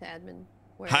Y up into admin.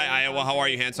 where Hi, I Iowa. was How are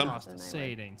you, on handsome? the Pasta, night say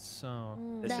wave. it ain't so.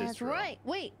 This is That's true. right.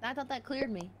 Wait, I thought that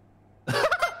cleared me.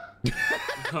 Your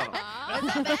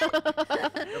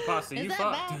pasta, Is you that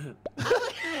fucked.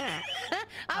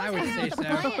 I would say so.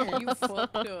 You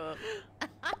fucked up.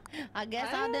 I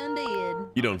guess I done did.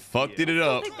 You done fucked it I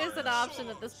up. think there's an option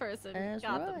that this person That's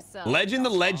got right. themselves. Legend the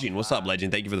Legend. What's up,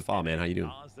 Legend? Thank you for the follow, man. How you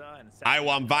doing?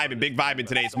 Iowa, I'm vibing. Big vibing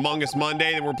today. It's Among Us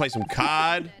Monday. Then we're gonna play some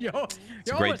COD. Yo,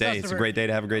 It's a great day. It's a great day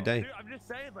to have a great day. Dude, I'm just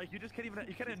saying, like, you just can't even,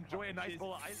 you can't enjoy a nice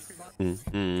bowl of ice cream.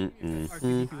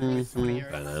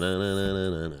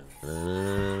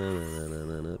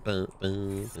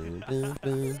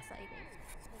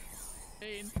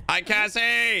 Hi,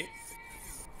 Cassie.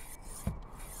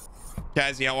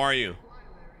 Cassie, how are you?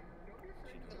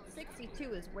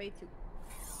 62 is way too.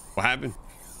 What happened?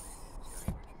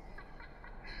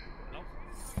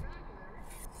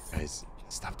 Guys,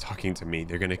 Stop talking to me.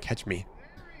 They're gonna catch me.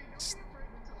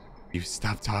 You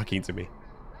stop talking to me.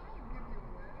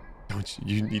 Don't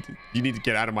you? You need to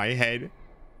get out of my head.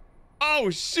 Oh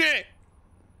shit!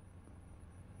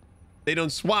 They done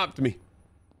swapped me.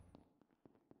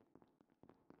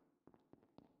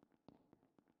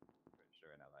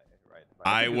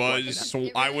 I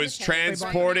was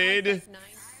transported.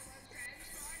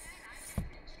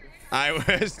 I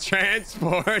was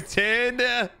transported.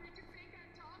 A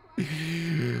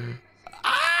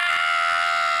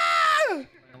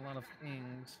lot of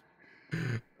things.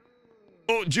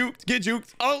 Oh, juked. Get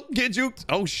juked. Oh, get juked.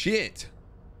 Oh, shit.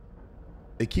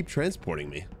 They keep transporting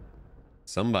me.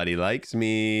 Somebody likes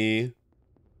me.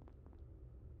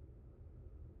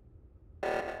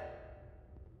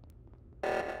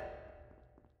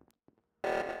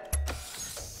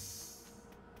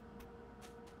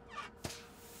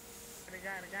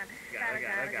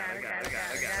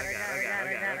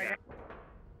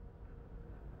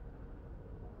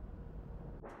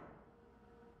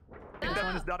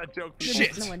 Is not a joke.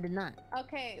 Shit. No, I did not.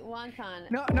 Okay, Wonton.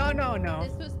 No.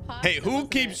 This was pasta. Hey, who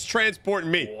keeps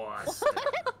transporting me?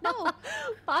 No,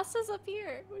 pasta's up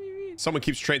here. What do you mean? Someone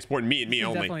keeps transporting me and me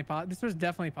only. This was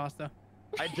definitely pasta.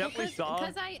 I definitely saw.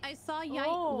 Because I saw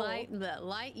the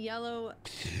light yellow.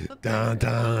 Dun,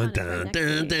 dun, dun,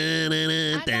 dun, dun,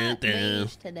 I dun, dun, got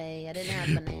beige today. I didn't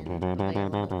have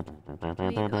banana.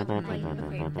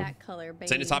 Okay, that color.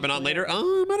 Send it hopping on later? I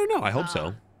don't know. I hope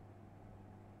so.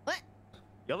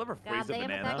 You'll ever freeze a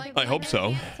banana? I hope so.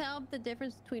 I can't tell the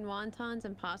difference between wontons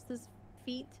and pasta's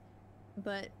feet,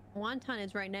 but wonton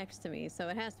is right next to me, so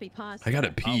it has to be pasta. I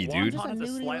gotta pee, dude. Wonton has a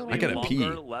slightly I gotta pee.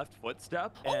 longer left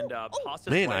footstep, and pasta.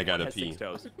 Man, I gotta pee.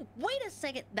 Wait a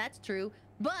second. That's true,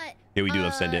 but Yeah, we do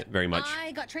love Send It very much.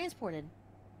 I got transported.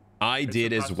 I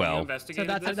did as well. So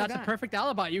that's a perfect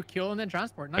alibi. You kill and then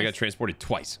transport. Nice. I got transported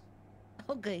twice.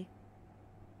 Okay.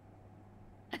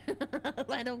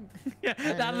 I don't. Yeah,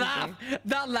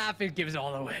 that laugh, it gives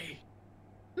all away.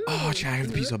 Oh, Chad, I have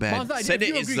to pee so bad. Bonzai, Send if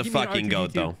It you is agree, the give me an fucking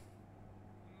goat, R2D2. though.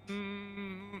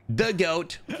 The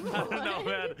goat. I don't know,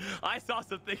 man. I saw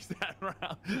some things that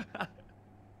round.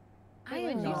 I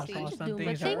am not saw some doing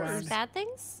things my that things. Bad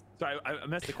things? Sorry, I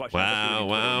missed the question. Wow,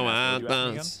 wow, wow,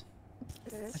 bounce.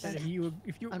 I said if you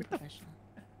Unprofessional.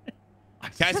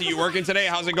 Cassie, you working today?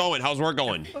 How's it going? How's work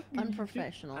going?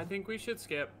 Unprofessional. I think we should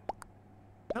skip.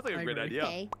 That's like a great idea.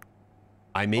 Okay.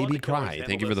 I maybe the killers cry. handle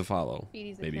Thank you for the this. follow.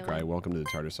 Speedy's a Maybe killer. cry. Welcome to the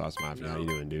Tartar Sauce Mafia. How you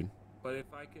doing, dude? But if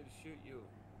I could shoot you,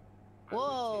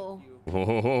 Whoa. Whoa,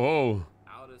 whoa, whoa.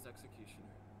 out as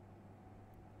executioner.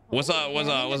 What's up? What's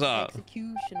up? What's up?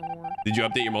 Executioner. Did you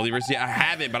update your multiverse yet? I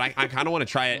haven't, but I kind of want to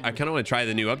try it. I kind of want to try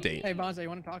the new update. Hey, Bonza, you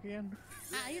want to talk again?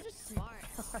 You're just smart.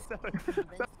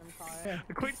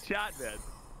 The quick chat, man.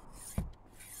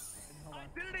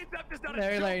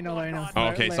 Larry, no. Oh,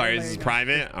 okay, Larry, sorry. This is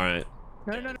private. All right.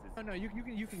 No. You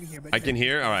can be here. But I can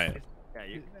hear. All right. Yeah,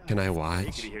 you, Can I he watch?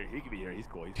 could be here. He could be here. He's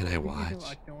cool. He's Can I cool.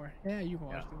 watch? Don't worry. Yeah, you can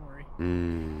watch. Don't worry.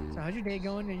 Mm. So how's your day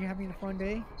going? Are you having a fun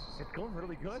day? It's going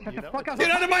really good. Shut you the know? fuck up.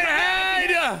 Get out of my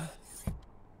head!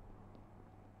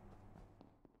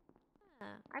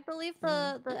 I believe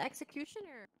the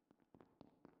executioner.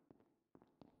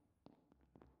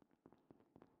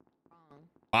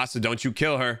 Asa, don't you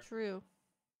kill her. True.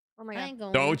 Oh my I god. ain't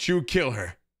going. Don't you kill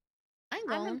her. I'm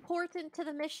I'm going. important to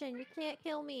the mission. You can't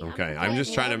kill me. Okay, I'm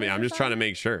just trying to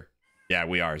make sure. Yeah,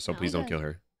 we are. So please don't kill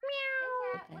her.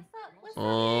 What's up? What's up?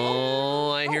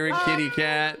 Oh, I hear a kitty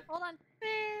cat. Hold on.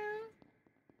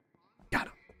 Got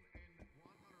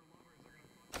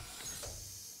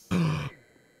him.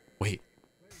 Wait.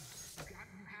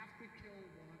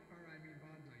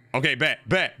 Okay, bet.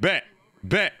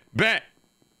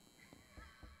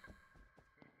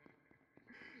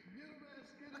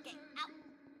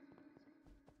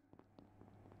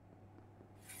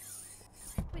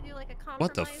 We do like a compromise.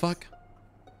 What the fuck?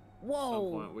 At some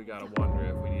Whoa. point, we gotta wonder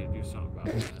if we need to do something about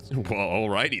that. Well,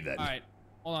 alrighty then. All right,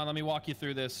 hold on. Let me walk you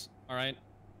through this. All right.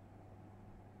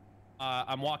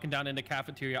 I'm walking down into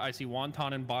cafeteria. I see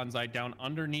Wonton and Bonsai down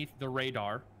underneath the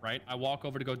radar. Right. I walk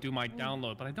over to go do my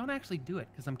download, but I don't actually do it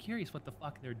because I'm curious what the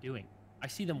fuck they're doing. I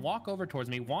see them walk over towards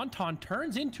me. Wonton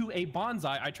turns into a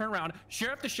Bonsai. I turn around,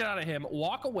 sheriff the shit out of him,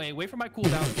 walk away, wait for my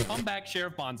cooldown, come back,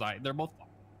 sheriff Bonsai. They're both.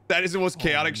 That is the most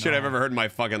chaotic shit I've ever heard in my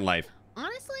fucking life.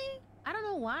 Honestly, I don't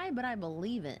know why, but I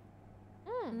believe it.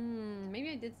 Maybe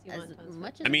I did see wontons.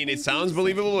 Much I mean, it sounds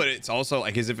believable, but it's also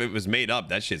like as if it was made up.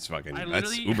 That shit's fucking. I That's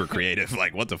literally- uber creative.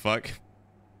 Like, what the fuck?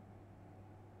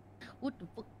 What the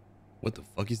fuck? What the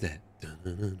fuck is that?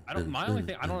 My only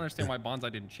thing, I don't understand why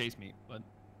Bonsai didn't chase me, but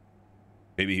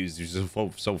Maybe he was just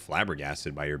so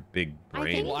flabbergasted by your big brain.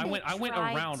 think Well, they I went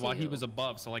tried around while he to. was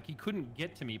above, so like he couldn't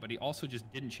get to me, but he also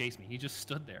just didn't chase me. He just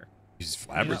stood there. He's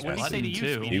What did he say to flabbergasted. you,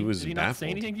 too. Speedy? He was Did he not say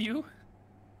baffled. anything to you?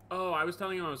 Oh, I was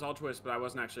telling him I was altruist, but I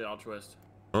wasn't actually altruist.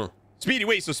 Huh. Speedy,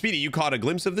 wait. So Speedy, you caught a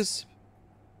glimpse of this?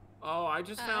 Oh, I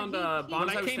just found he- Bonsai When I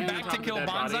was came standing back on to top of kill the dead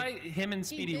body. Bonsai, him and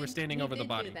Speedy were standing over the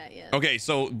body. That, yes. Okay,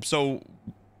 so does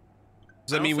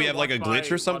that mean we have like a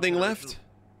glitch or something left?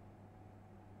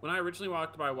 When I originally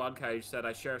walked by Wildcat, you said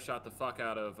I sheriff shot the fuck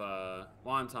out of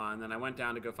Wonton. Then I went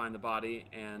down to go find the body,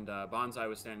 and Bonsai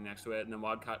was standing next to it. And then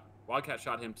Wildcat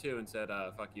shot him too and said,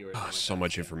 "Fuck you." Or Oh, something so like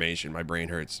much that. information. My brain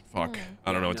hurts. Fuck.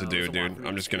 I don't know what to No, do, it was a lot dude. for me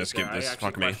I'm to just gonna speak skip there. this. I actually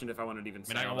Fuck me. questioned if I wanted to even I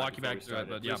say mean, I all can that walk you before back we through it,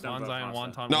 started. but yeah, Please don't vote Bonsai and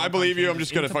pasta. Wonton. No, I believe you. I'm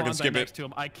just gonna Into fucking Bonsai skip next it. to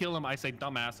him. I kill him. I say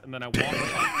dumbass, and then I walk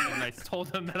up and I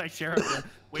told him that I sheriffed him.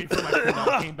 Wait for my turn.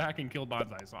 I came back and killed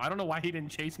Bonsai. So I don't know why he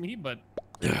didn't chase me, but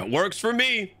Works for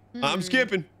me. I'm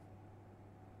skipping.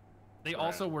 they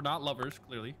also were not lovers,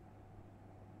 clearly.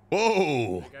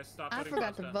 Whoa. You guys stop I voting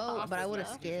forgot to pasta. vote, Pasta's but I would've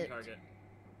not an easy skipped. target.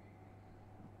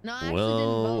 No, I actually Well,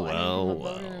 didn't vote. I well, didn't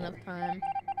vote in well. enough time.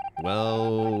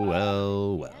 Well.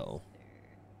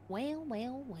 Well.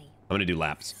 I'm gonna do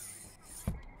laps.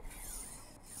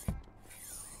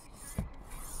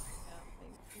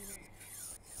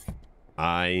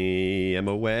 I am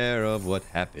aware of what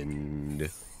happened.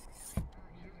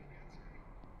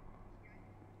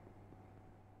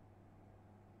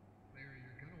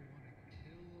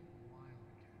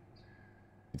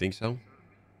 You think so?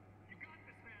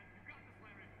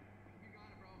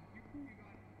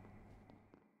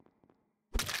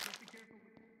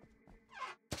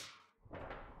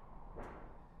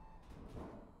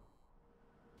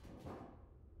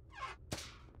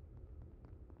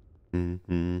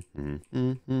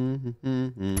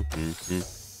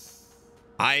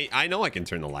 I know I can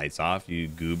turn the lights off, you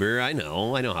goober. I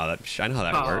know how that Oh,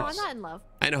 I'm works. not in love.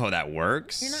 I know how that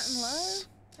works. You're not in love?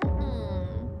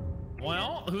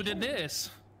 Well, who did this?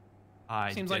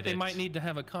 I Seems like did they it. might need to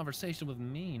have a conversation with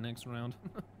me next round.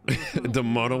 The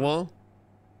motor wall?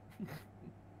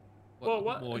 Well,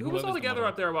 what? Boy, Who was whoever's all the together mother-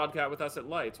 up there, Wildcat, with us at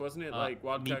Lights? Wasn't it like me,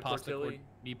 Wildcat, Pasta, Cortilli?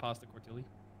 me, Pasta, Cortilli.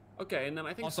 Okay, and then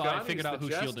I think Also, Scotty's I figured out the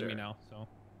who shielded me jester. now, so.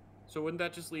 So wouldn't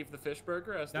that just leave the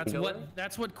Fishburger as That's the killer?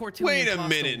 that's what Cortilli Wait and a Pasta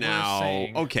minute were now.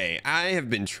 saying. Okay, I have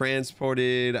been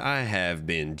transported. I have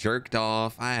been jerked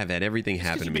off. I have had everything Just 'cause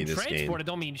happen to you've me been this game. transported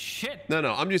don't mean shit. No,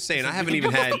 I'm just saying I Listen, haven't we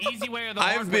even can had. go the easy way or the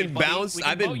hard I've way, been buddy. bounced. We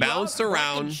can I've been vote you up, bounced or I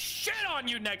can around. Shit on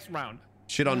you next round.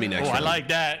 Shit on me next Oh, round. I like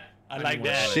that. I like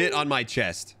that. Shit on my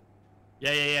chest.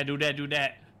 Yeah. Do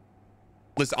that.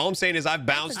 Listen, all I'm saying is I've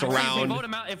bounced Actually, around.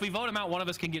 If we vote him out, one of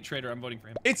us can get Trader. I'm voting for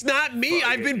him. It's not me.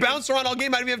 I've been bounced around all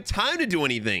game. I don't even have time to do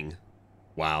anything.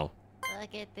 Wow,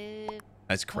 Look at this.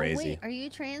 that's crazy. Oh, wait, are you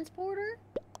transporter?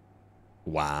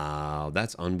 Wow,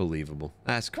 that's unbelievable.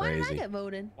 That's Why did I crazy. get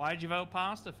voted? Why'd you vote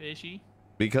Pasta, Fishy?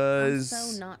 Because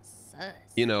I'm so not sus.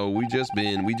 you know we just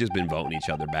been voting each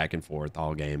other back and forth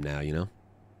all game now. You know.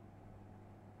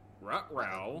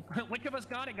 Ruh-row. Which of us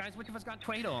got it, guys? Which of us got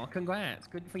Trader? Congrats.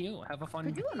 Good for you. Have a fun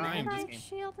Could you time imagine? this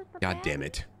game. Shielded the God bag. damn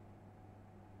it.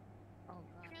 Oh, God.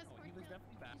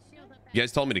 You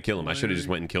guys told me to kill him. I should have just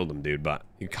went and killed him, dude. But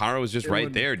Kara was just It right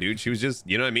wouldn't- there, dude. She was just,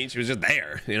 you know what I mean? She was just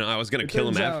there. You know, I was gonna It kill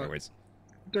him turns out- afterwards.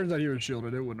 Turns out he was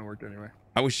shielded. It wouldn't have worked anyway.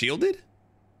 I was shielded?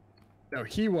 No,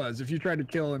 he was. If you tried to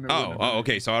kill him, it Oh, wouldn't have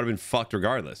okay. So I would have been fucked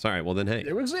regardless. All right, well then, hey.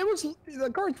 It was the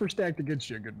cards were stacked against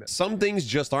you a good bit. Some things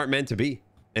just aren't meant to be,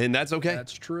 and that's okay.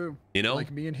 That's true. You know? Like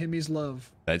me and Himmy's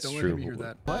love. That's Don't true. Let him hear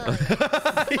that.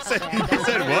 he said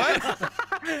what?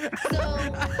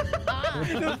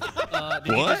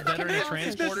 Did What? you just veteran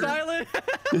transporter?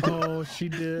 Oh, she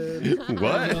did.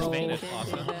 What? Just Spanish,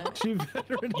 Pasta. She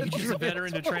veteran. You just a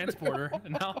veteran to transporter.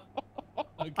 And now.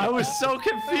 Okay. I was so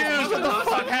confused. What the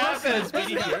fuck happened?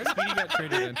 Speedy got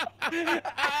traded in.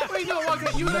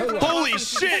 Holy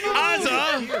shit,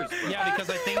 Azza! Yeah, because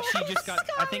I think she just got.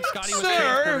 I think Scotty was Sir?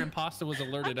 transported and Pasta was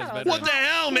alerted as veteran. What the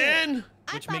hell, man?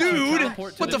 Which makes you Dude,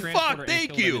 teleport to what the transporter fuck? and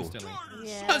Thank kill them you. instantly.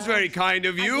 That's very kind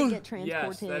of you.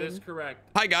 Yes, that is correct.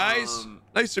 Hi guys.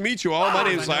 Nice to meet you all. My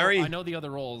name's Larry. I know the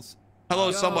other roles.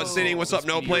 Hello, somewhat sitting. What's up,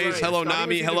 No Plays? Hello,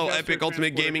 Nami. Hello, Epic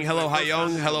Ultimate Gaming. Hello,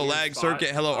 Hyung. Hello, Lag Circuit.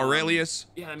 Hello, Aurelius.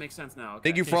 Yeah, that makes sense now.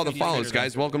 Thank you for all the follows,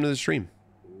 guys. Welcome to the stream.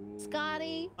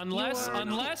 Scotty. Unless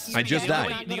I just the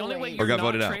died. only way Or you're got not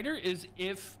voted out. Trader is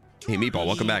if Hey, Meatball,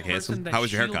 welcome back, handsome. How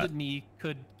was your haircut? Me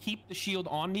could keep the shield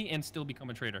on me and still become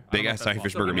a traitor. Big ass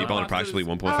Fishburger Meatball in approximately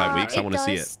 1.5 weeks. I want to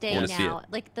see it. I want to see it.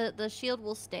 Like the shield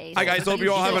will stay. Hi guys, hope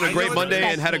you all having a great Monday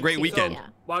and had a great weekend.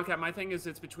 Wildcat, my thing is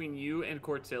it's between you and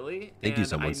Cortilli. Thank you,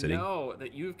 someone sitting. I know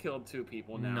that you've killed 2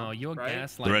 people now. No, you're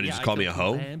gaslighting. Loretta just called me a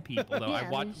hoe. People though, I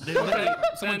watched.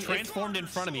 Someone transformed in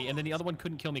front of me, and then the other one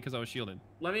couldn't kill me because I was shielded.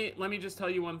 Let me just tell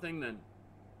you one thing then.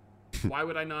 Why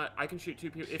would I not? I can shoot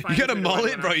 2 people. If you got a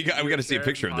mullet, bro. We got to see a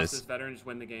picture of this. Veterans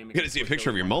win the game. You got to see a picture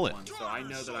of your mullet. So I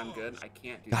know that I'm good. I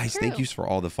can't do Guys, thank you for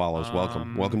all the follows.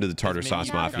 Welcome to the Tartar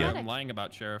Sauce Mafia. I'm lying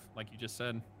about Sheriff, like you just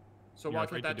said. So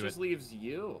Wildcat, that just leaves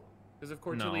you. Because if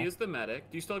Cortilli is the medic,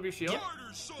 do you still have your shield?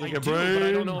 I do, but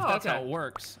I don't know if that's how it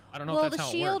works. I don't know if that's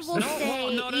how it works. Well, the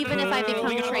shield will stay even if I become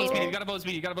a traitor. You gotta vote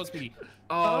Speedy. You gotta vote Speedy.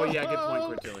 Oh yeah, good point,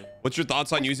 Cortilli. What's your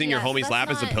thoughts on using your homie's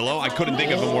lap as a pillow? I couldn't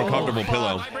think of a more comfortable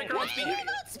pillow.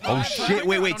 Oh shit!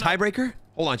 Wait, tiebreaker?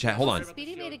 Hold on, chat. Hold on.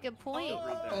 Speedy made a good point.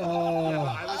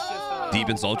 Deep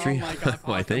and sultry.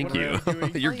 Why? Thank you.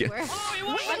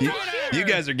 You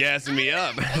guys are gassing me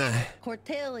up.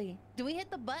 Cortilli, do we hit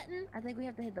the button? I think we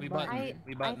have to hit the button.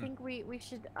 I think we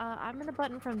should. I'm gonna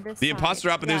button from this. The imposter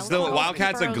up, and there's still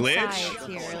Wildcat's a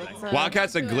glitch.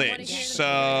 Wildcat's a glitch.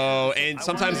 So, and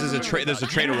sometimes there's a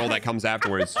traitor role that comes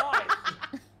afterwards.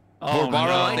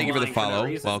 Borbara, thank you for the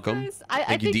follow. Welcome.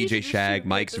 Thank you, DJ Shag,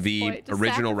 Mike's V,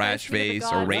 Original Rash Face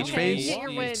or Rage Face,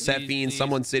 Sephine,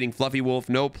 Someone Sitting, Fluffy Wolf,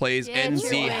 No Plays,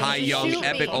 NC, High Young,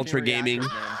 Epic Ultra Gaming.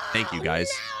 Thank you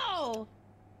guys.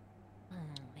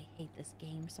 I hate this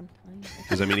game sometimes.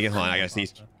 Because I mean, hold on, I gotta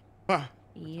sneeze.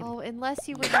 Oh, unless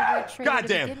you were never a traitor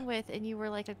to begin with, and you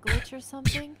were like a glitch or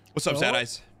something. What's up, Sad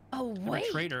Eyes? Oh wait.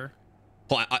 A traitor.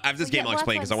 Hold on, I have this game I'll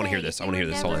explain because I want to hear this. I want to hear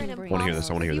this. Hold on. I want to hear this.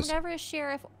 I want to hear this. If you were never a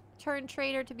sheriff turned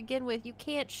traitor to begin with, you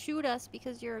can't shoot us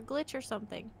because you're a glitch or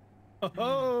something.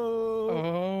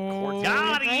 Oh.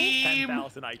 Got him!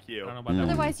 10,000 IQ.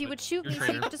 Otherwise, you would shoot me, so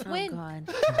you would just win.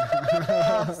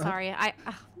 Oh, sorry. Man,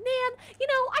 you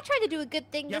know, I tried to do a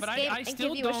good thing this game and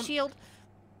give you a shield.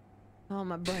 Oh,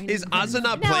 my brain. Is Ozza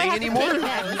not playing anymore? I'm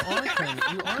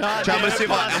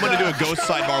gonna do a ghost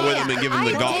sidebar with him and give him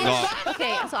the gawk.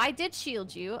 Okay, so I did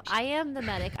shield you. I am the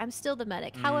medic. I'm still the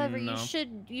medic. However, you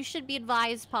should be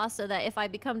advised, Pasta, that if I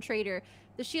become traitor,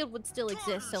 the shield would still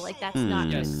exist. So like that's not.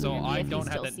 Yes. So I don't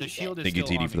have that. The shield is still on.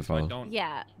 Thank you, TD, for the follow.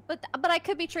 Yeah, but I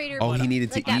could be traitor. Oh, he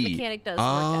needed to eat. That mechanic does work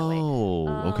that way.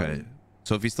 Oh, okay.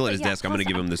 So if he's still at his desk, I'm gonna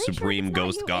give him the Supreme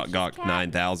Ghost Gawk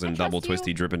 9000 double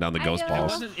twisty dripping down the ghost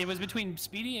balls. It was between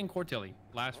Speedy and Cortilli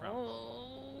last round.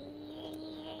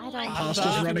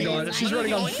 Pasta's running on. She's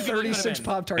running on 36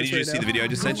 Pop-Tarts. And you just see the video I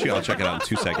just sent you? I'll check it out in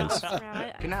 2 seconds. 2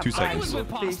 seconds. I was with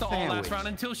Pasta all last round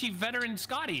until she veteran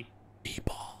Scotty.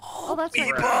 Oh, that's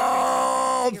right.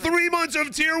 Meatball! 3 months of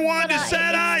tier 1 to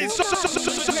Sad Eyes.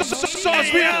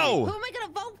 Sauce me out. Who am I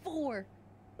gonna vote for?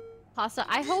 Pasta,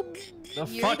 I hope the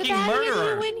you're fucking the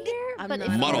murderer. You win here, I'm but not.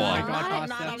 if Muddle. you're I'm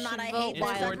not, I'm not. I vote hate this.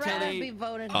 I'd rather Cortilli. be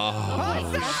voted.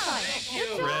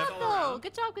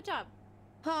 Good job, good job.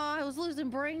 Oh, I was losing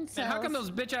brain cells. And how come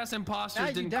those bitch ass imposters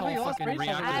you didn't definitely call lost fucking brain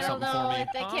cells. reactor I don't something for know. me?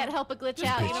 They can't help but glitch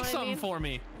Just out. You know call what I something mean? for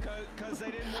me. Because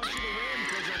they didn't want you to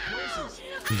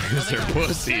win Because they're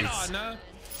pussies.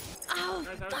 Oh,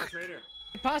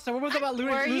 Pasta, what was about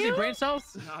losing brain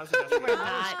cells? not.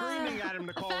 Screaming at him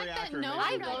to call reactor.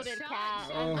 I voted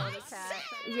Cat.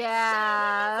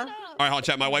 Yeah. All right, Hot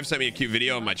Chat. My wife sent me a cute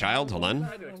video of my child. Hold on.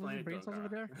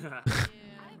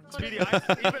 Speedy, even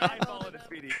I followed it,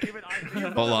 Speedy. Even I.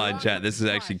 Hold on, chat. This is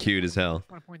actually cute as hell.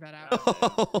 I want to point that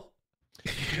out.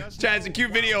 Chat, it's a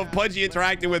cute video of Pudgy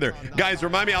interacting with her. Guys,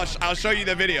 remind me, I'll show you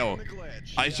the video.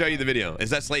 I'll show you the video. Is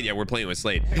that Slade? Yeah, we're playing with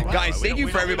Slade. Guys, thank you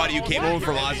for everybody who came over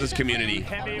from Ozza's community.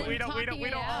 We don't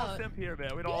all simp here,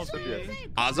 man. We don't all simp here.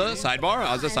 Ozza, sidebar?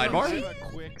 Ozza,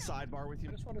 sidebar? Quick sidebar with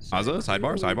you. Ozza,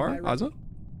 sidebar? Ozza?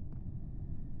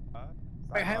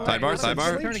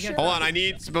 Sidebar? Hold on,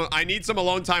 I need some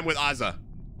alone time with Ozza.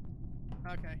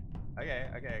 Okay.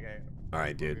 All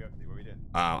right, dude. What we doing?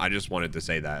 I just wanted to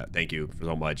say that. Thank you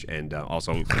so much. And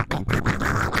also... All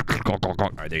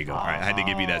right, there you go. All right, I had to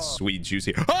give you that sweet,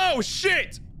 juicy... Oh,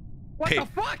 shit! What the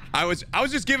fuck? I was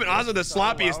just giving Ozza the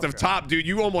sloppiest of top, dude.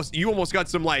 You almost got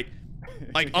some, like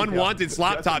unwanted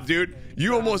slop top, dude.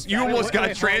 You almost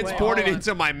got transported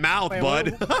into my mouth,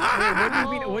 bud.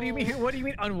 What do you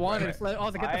mean unwanted? Oh,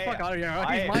 get the fuck out of here.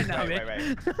 He's mine now,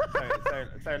 wait.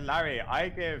 So Larry, I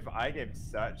give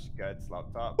such good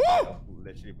slop top. I'll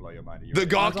literally blow your mind. The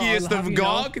gawkiest of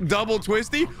gawk, double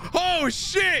twisty. Oh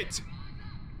shit!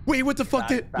 Wait, what the fuck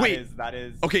did? Wait. That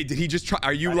is. Okay, did he just try?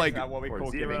 Are you That like? is what we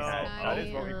call giving head. That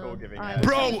is what we call giving head.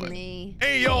 Bro,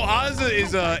 hey yo, Ozza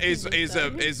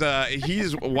is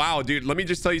he's wow, dude. Let me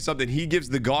just tell you something. He gives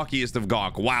the gawkiest of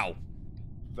gawk. Wow.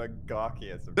 The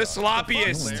gawkiest of the gawk.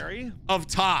 sloppiest of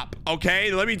top.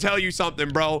 Okay, let me tell you something,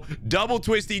 bro. Double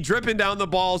twisty, dripping down the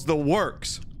balls, the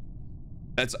works.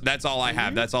 That's all I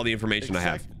have. That's all the information I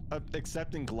have.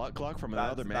 Accepting gluck from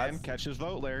another man. Catch his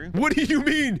vote, Larry. What do you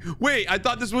mean? Wait, I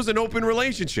thought this was an open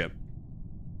relationship.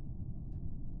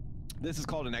 This is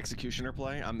called an executioner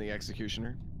play. I'm the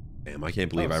executioner. Damn, I can't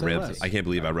believe I rubbed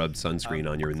sunscreen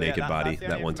on your naked body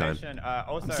that one time.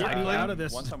 Also, get me out of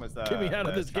this. One time was Get me out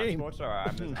of this game.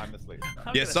 I'm asleep.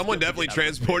 Yeah, someone definitely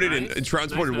transported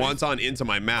wonton into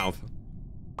my mouth.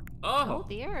 Oh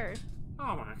dear.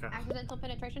 Oh my god. Accidental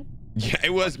penetration? Yeah,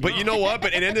 it was, but you know what?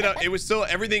 But it was still,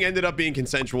 everything ended up being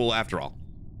consensual after all.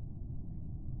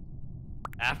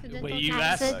 Wait, you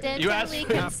asked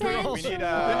after all.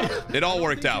 It all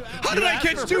worked out. How did I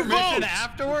catch 2 votes?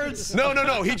 Afterwards?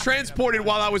 No. He transported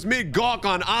while I was mid gawk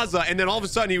on Ozza, and then all of a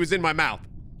sudden he was in my mouth.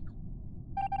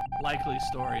 Likely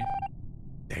story.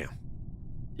 Damn.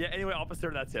 Yeah, anyway,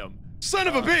 officer, that's him. Son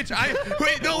of a bitch.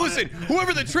 Wait, no, listen.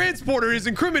 Whoever the transporter is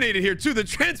incriminated here, too. The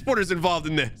transporter's involved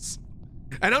in this.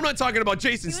 And I'm not talking about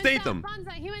Jason Statham.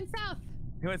 He went south.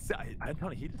 He went south. I don't know.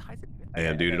 He just hides it.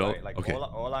 Damn, dude. Okay.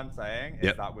 All I'm saying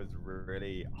is that was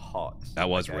really hot. That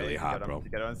was really hot, bro. You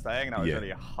get what I'm saying? That was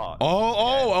really hot.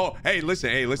 Oh. Hey, listen.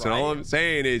 Right. All I'm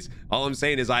saying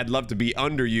is I'd love to be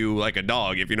under you like a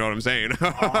dog, if you know what I'm saying. Okay.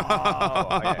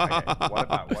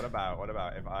 What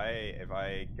about if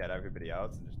I get everybody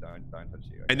else and just don't touch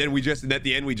you? Okay? And then at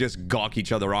the end we just gawk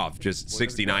each other off, just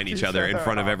 69 each other in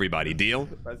front of everybody. Deal?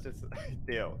 Let's just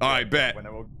deal. All right, bet. When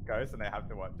it will ghost and they have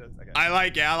to watch us. Okay. I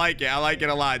like it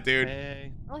a lot, dude.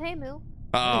 Hey. Oh, hey, Moo.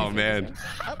 Oh, man.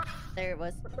 Oh, there it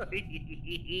was.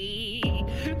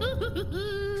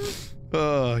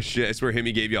 Oh, shit. I swear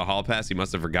Himmy gave you a hall pass. He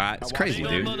must have forgot. It's crazy,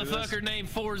 dude. Motherfucker named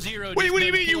 40. Wait, what do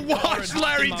you mean you watched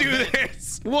Larry do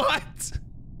this? What?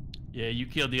 Yeah, you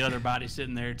killed the other body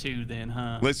sitting there too then,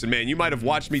 huh? Listen, man, you might have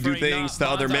watched me do things to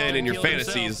other men in your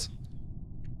fantasies.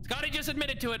 Scotty just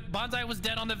admitted to it. Bonsai was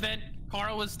dead on the vent.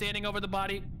 Kara was standing over the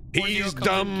body. He's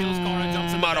dumb.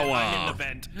 Marawa.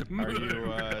 Are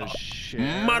you shit?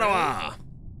 Marawa.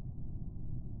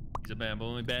 He's a bamboo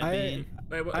only bad bean.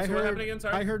 Wait, what happened again?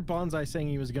 Sorry. I heard Bonsai saying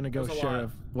he was gonna go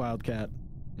Sheriff Wildcat.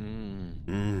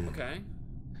 Okay.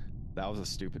 That was a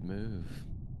stupid move.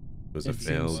 It was a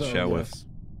failed sheriff.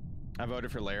 I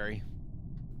voted for Larry.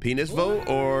 Penis vote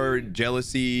or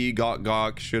jealousy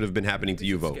gawk should have been happening to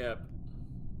you vote?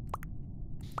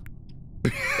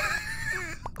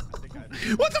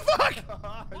 What the fuck?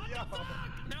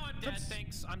 Now I'm dead.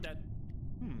 Thanks. I'm dead.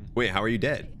 Wait, how are you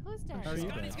dead? Who's dead?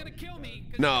 Scotty's gonna kill me.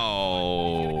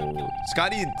 No.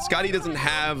 Scotty doesn't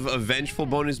have a vengeful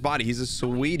bone in his body. He's a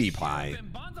sweetie pie.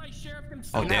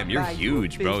 Oh, damn, you're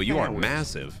huge, bro. You are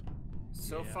massive.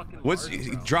 So fucking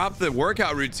drop the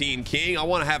workout routine, King. I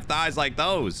want to have thighs like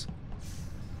those.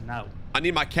 No. I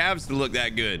need my calves to look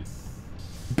that good.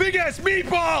 Big ass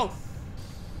meatball!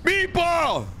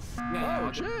 Meatball!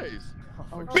 Oh, jeez.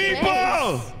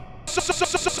 Meatball!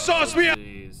 Sauce me up!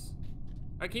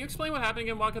 Can you explain what happened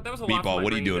again, Wildcat? That was a lot. Meatball,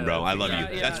 what are you doing, bro? I love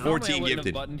you. That's 14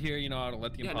 gifted. Buttoned here, you know, I'll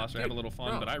let the imposter have a little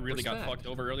fun, but I really got fucked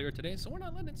over earlier today, so we're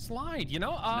not letting it slide, you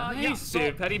know? Nice,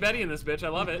 dude. Petty Betty in this bitch. I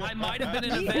love it. I might have been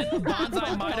in an event.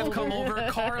 Bonsai might have come over.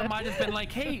 Kara might have been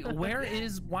like, hey, where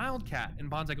is Wildcat? And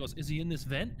Bonsai goes, is he in this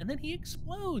vent? And then he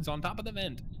explodes on top of the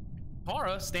vent.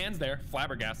 Kara stands there,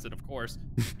 flabbergasted, of course,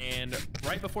 and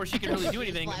right before she can really do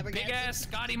anything, big-ass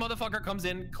Scotty motherfucker comes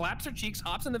in, claps her cheeks,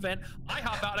 hops in the vent. I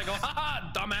hop out, I go,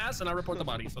 haha, dumbass, and I report the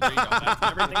body. So there you go. That's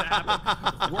everything that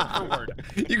happened, word for word.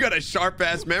 You got a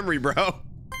sharp-ass memory, bro.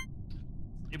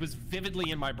 It was vividly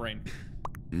in my brain.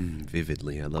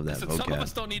 Vividly, I love that vocab. Some of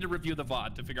us don't need to review the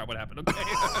VOD to figure out what happened, okay?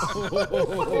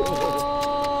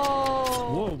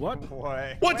 Whoa, what?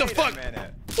 What the fuck?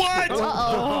 What?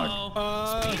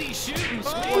 Speedy shooting.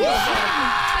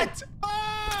 What?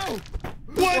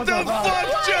 What the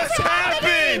fuck just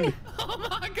happened? Oh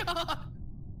my god.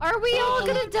 Are we all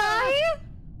gonna die?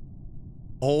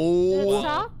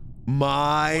 Oh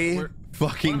my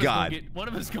fucking god. One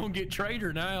of us gonna get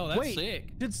traitor now. That's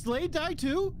sick. Did Slade die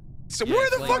too? So where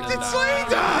the fuck did Slade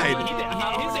die?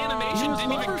 His animation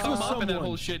didn't even come up in that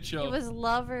whole shit show. It was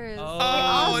lovers. Oh,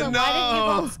 also, no. why didn't you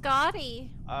vote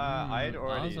Scotty? I had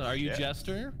already. Are you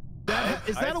Jester?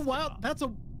 Is that a wild? That's a.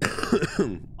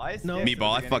 No.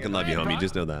 Meatball, I fucking love you, homie.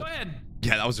 Just know that. Go ahead.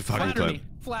 Yeah, that was a fucking clip.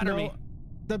 Flatter me.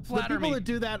 The people that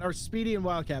do that are Speedy and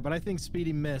Wildcat, but I think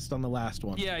Speedy missed on the last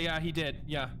one. Yeah, he did.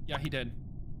 Yeah, he did.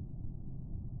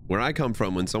 Where I come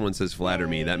from, when someone says flatter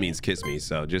me, that means kiss me.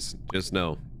 So just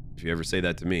know, if you ever say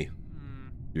that to me,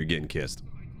 you're getting kissed.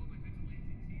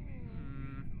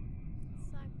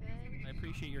 I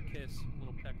appreciate your kiss. A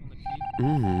little peck on the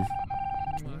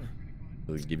cheek.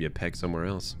 We'll give you a peck somewhere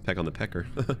else. Peck on the pecker.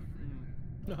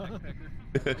 Which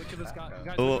of us got,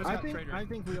 guys, Little- which of us got trader? I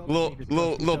think we all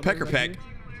little pecker peck.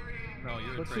 No,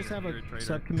 you're a Let's traitor. just have You're a traitor.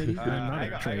 subcommittee. I'm not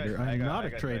a traitor. I'm not a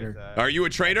traitor. Are you a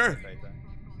traitor?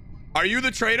 Are you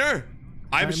the traider?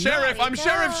 I'm I'm sheriff. not. I'm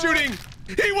sheriff shooting.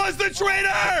 He was the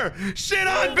traitor. Shit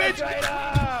on, bitch.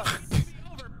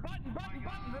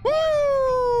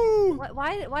 Woo!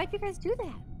 Why'd you guys do that?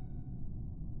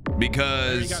 Larry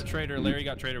Because got traitor. Larry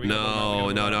got traitor. We no,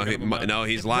 gotta no, no, move on. no,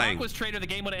 he's If lying. Brock was traitor, the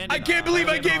game would have ended. I can't believe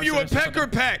I gave you a pecker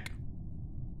peck.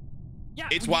 Yeah,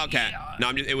 It's Wildcat. No,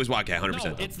 it was Wildcat, 100%.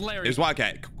 No, it's Larry. It was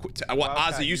Wildcat.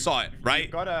 Ozzy, you saw it, right?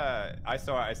 You gotta. I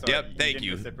saw it. Yep, You thank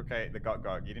you. didn't reciprocate the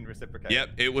gog. You didn't reciprocate. Yep,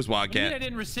 it was What do you mean I Wildcat.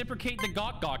 didn't reciprocate the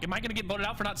gawk? Am I gonna get voted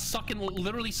out for not sucking,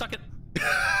 literally sucking?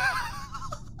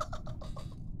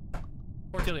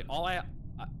 Fortunately, all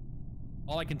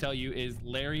I can tell you is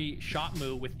Larry shot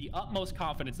Moo with the utmost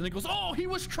confidence, and then goes, "Oh, he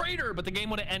was traitor," but the game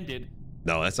would have ended.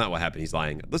 No, that's not what happened. He's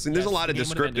lying. Listen, there's a Yes, lot of the game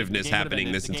would've ended. descriptiveness The game would've happening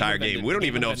ended. this The game entire would've game. ended. We don't The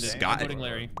even game know if would've ended. Scott. I'm voting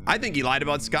Larry. I think he lied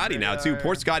about Scotty now too.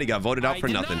 Poor Scotty got voted out for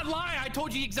I nothing. did not lie. I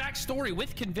told you the exact story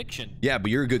with conviction. Yeah,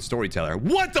 but you're a good storyteller.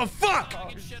 What the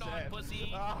fuck? Shit on,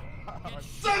 pussy.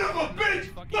 Son of a bitch!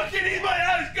 Fucking eat my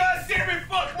ass! God damn it!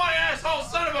 Fuck my asshole!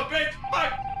 Son of a bitch!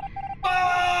 Fuck!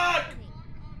 Fuck!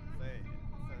 So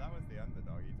that was the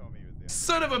underdog. You told me he was the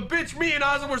Son of a bitch! Me and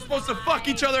Ozzy were supposed to fuck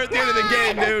each other at the end of the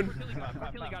game, dude.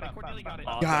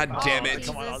 God damn it!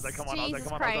 Come on, Ozzy, come on, Ozzy, Jesus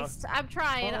Christ. I'm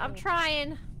trying. I'm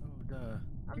trying.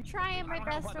 I'm trying my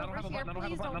best over here.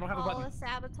 Please don't call us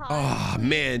sabotage. Oh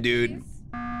man, dude.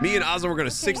 Me and Ozzy were gonna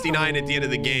 69 at the end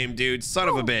of the game, dude. Son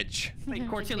of a bitch. Wait,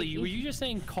 Cortilli, were you just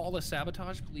saying call us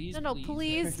sabotage, please? No,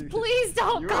 please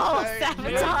don't call us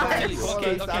sabotage.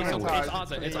 Okay, so it's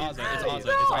Ozzy. It's Ozzy.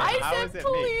 I said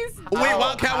please. Wait,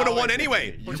 Wildcat would have won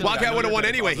anyway. Wildcat would have won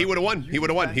anyway. He would have won. He would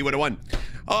have won. He would have won.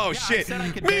 Oh shit! We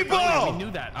Meatball!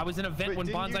 knew that. I was in an event when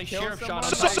Bonsai Sheriff shot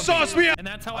someone? Sauce me up! and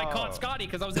that's how I caught Scotty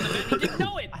because I was in an event. He didn't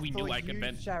know it. We knew I could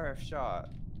vent. Sheriff shot.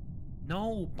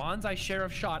 No, Bonsai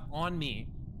Sheriff shot on me.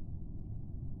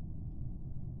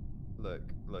 Look,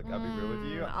 I'll be real with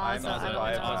you. I'm a Ozzy. survivor.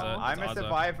 It's Ozzy. I'm a It's Ozzy.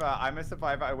 survivor. I'm a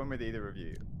survivor. I win with either of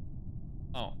you.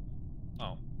 Oh,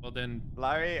 well then.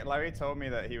 Larry told me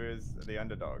that he was the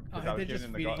underdog because I was giving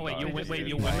him the god. Wait, you win with me?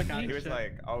 He was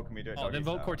like, "Oh, can we do it?" Oh, then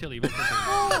vote style?" Cortilli. Vote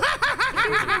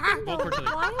Cortilli. Vote Cortilli.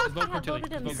 Why Just vote have we Cortilli.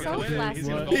 voted him Vote so Cortilli. last He's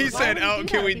gonna week? vote He for said, Why would "Oh, you do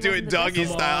can that we if he do it wasn't the doggy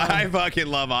best? style?" I fucking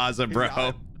love Ozzy,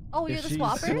 bro. Oh, you're the She's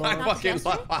swapper? slow. I Not fucking the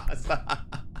love jester? Ozzy.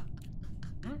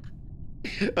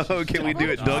 Oh, can we do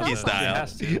it doggy style?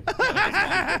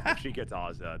 She gets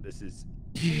Ozzy. This is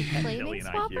Flaming billion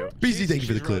swapper? IQ. BC, thank you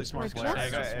for the She's really clip. smart. Or I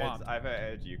got just- swamped. I've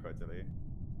edged you, Cortilli.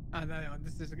 No,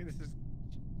 this is.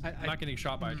 I'm not getting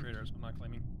shot by a traitor, so I'm not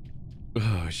claiming.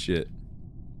 Oh shit.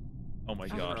 Oh my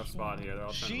Rough gosh. spot here. They're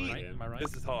all trying to Right? win. Am I right?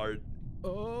 This is hard.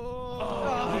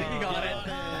 Oh, you got it.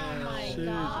 Oh my Shit.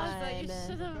 god. You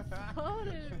should have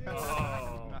voted.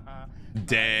 Oh.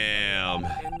 Damn.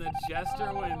 And the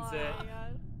jester wins it.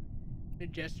 The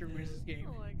jester wins this game.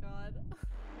 Oh my god.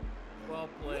 Well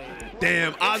played.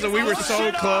 Damn, Ozzy, we were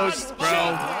so close,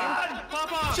 bro.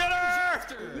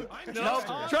 Nope.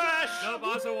 Trash. Nope.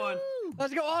 Also won.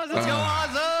 Let's go, Ozzy! Let's go,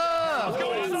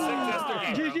 Ozzy!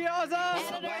 Let's go, GG,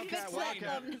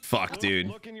 Ozzy! Fuck, dude.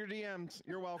 Look in your DMs.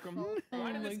 You're welcome.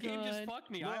 Why did this game just fuck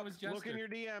me? I was just. Look in your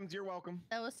DMs. You're welcome.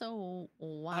 That was so I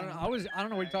wild. don't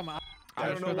know what you're talking about. I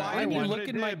don't know why. Why do you I look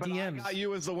in my but I DMs? got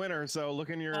you as the winner, so look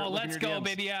in your. Oh, look in let's your go, DMs.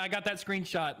 baby. Yeah, I got that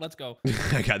screenshot. Let's go.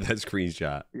 I got that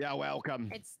screenshot. Yeah, welcome.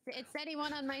 It said he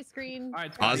won on my screen. All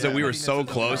right, Ozzy, we were so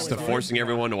close to forcing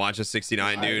everyone to watch a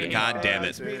 69, dude. God damn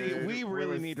it. Speedy, we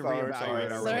really need to reevaluate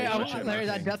our relationship. Larry,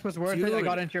 that death was worth it. I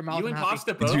got into your mouth. You and and happy.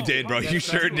 Pasta both. You did, bro. You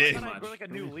sure did. We're like a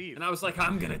new lead. And I was like,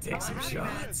 I'm gonna take some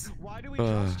shots. Why do we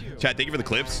trust you? Chat, thank you for the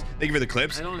clips. Thank you for the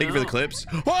clips. I don't Thank you for the know. clips.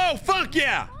 Oh, fuck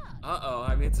yeah! Uh-oh,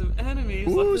 I made some enemies.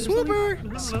 Ooh, There's only, swooper! I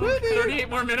don't know, Swooper! 38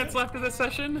 more minutes left of this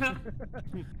session.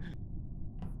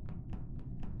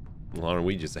 Well, aren't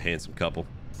we just a handsome couple?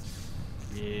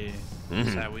 Yeah,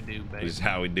 that's how we do, baby. This is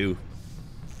how we do.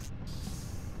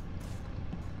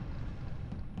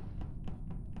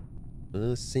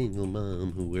 A single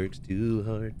mom who works too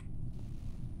hard.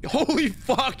 Holy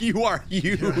fuck, you are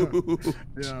huge!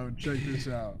 Yo, check this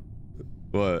out.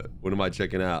 What? What am I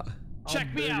checking out? Check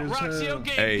me big out, as Roxio hell.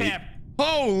 Game Hey. Camp.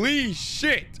 Holy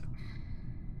shit!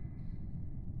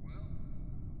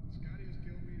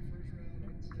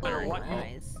 Larry,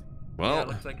 Nice. Well, Yeah, it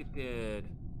looks like it did.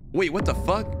 wait, what the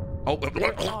fuck? Oh,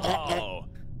 Oh.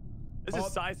 This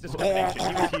is size discrimination. He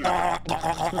was huge.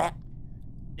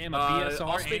 Damn, a BSR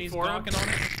I'll and speak he's for him. knocking on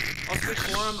it. I'll speak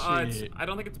for him. I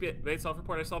don't think it's based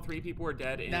self-report. I saw 3 people were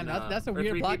dead. Damn, in, that's a or weird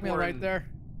 3 blackmail people right in- there.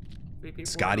 3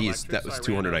 people Scotty were is electric, that so was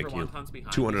I ran 200 over IQ. Wonton's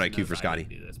behind 200 me, so IQ knows for I Scotty.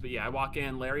 didn't do this. But yeah, I walk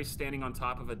in. Larry's standing on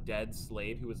top of a dead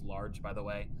Slade who was large, by the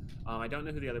way. I don't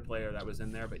know who the other player that was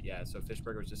in there, but yeah. So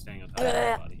Fishburger was just standing on top of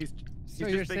the body. He's So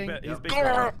you're just big. saying- He's big.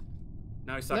 Now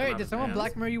he's sucking Larry, out did his someone hands.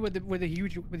 blackmail you with a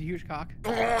huge cock?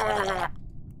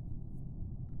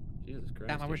 Jesus Christ.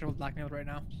 Damn, I wish I was blackmailed right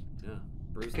now. Yeah.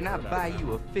 Bruce Can I buy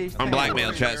you a fish? I'm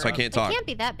blackmailed, chat, so I can't It talk. can't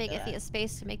be that big if he has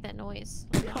space to make that noise.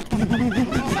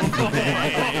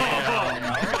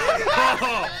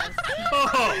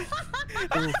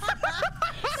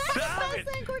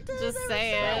 Just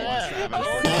say it.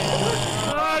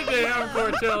 Oh, damn,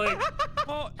 poor Chili.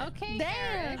 Okay,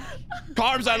 Damn.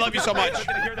 Carbs, I love you so much.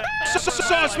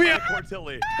 Sauce me up.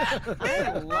 Cortilli.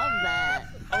 I love that.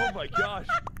 Oh my gosh.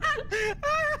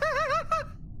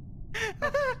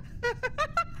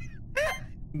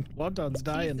 Wonton's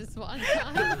dying. Jesus, Wonton.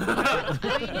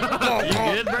 You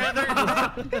good, brother?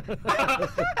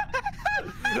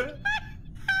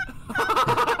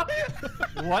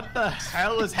 What the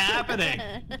hell is happening?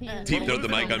 Team note the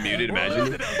mic unmuted,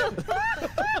 imagine.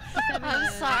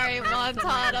 I'm sorry,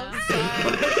 Wonton. I'm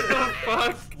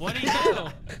sorry. What do you do?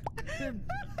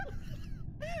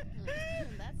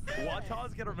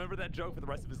 Wonton's gonna remember that joke for the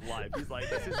rest of his life. He's like,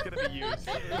 this is gonna be used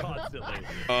constantly.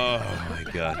 Oh my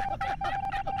god.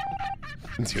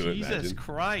 Do it, Jesus imagine.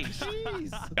 Christ.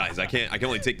 Guys, I can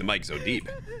only take the mic so deep.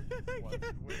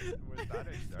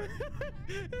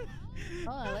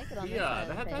 Oh, I like it on this Yeah,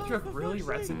 side. that joke really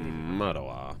resonated.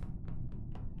 Madawa.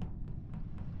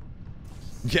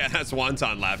 Yeah, that's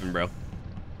Wonton laughing, bro.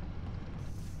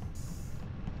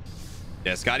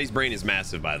 Yeah, Scotty's brain is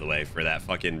massive, by the way, for that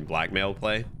fucking blackmail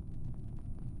play.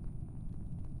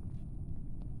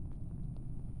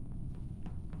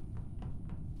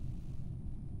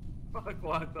 Fuck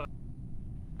Wonton.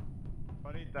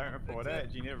 Buddy, don't report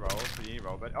it. Do you need a roll? Do you need a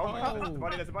roll? But oh my god, there's a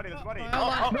body, there's a body, there's a body.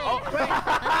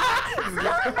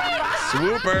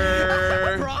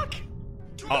 Swooper!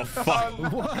 Oh fuck!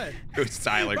 What? It was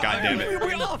Tyler, goddammit.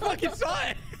 We all fucking saw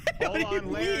it. Hold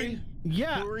on, Larry.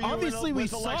 Yeah, Who were you obviously in we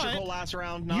with saw electrical it. last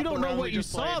round. You Not don't the know round what we you just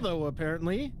saw played. though,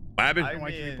 apparently. What happened?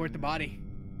 Why'd you report the body?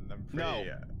 I'm No, pretty,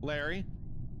 Larry.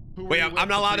 Who were Wait, you I'm with not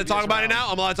the allowed to talk previous about it round?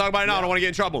 now? I'm allowed to talk about it now? I don't want to get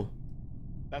in trouble.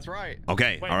 That's right.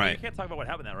 Okay, Wait, all You right. can't talk about what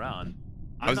happened that round.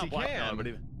 I was- I'm not blackmailing, but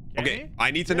even. Okay, I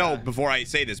need to know before I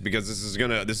say this because this is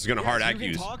gonna hard Yes,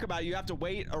 accuse. You can talk about it. You have to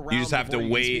wait around. You just have to before you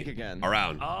can wait speak again.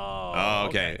 around. Oh,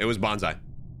 okay. It was Bonsai.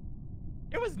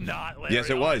 It was not, Larry. Yes,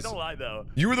 it Oh, was. Don't lie, though.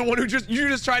 You were the one who you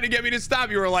just tried to get me to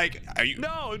stop. You were like, "Are you?"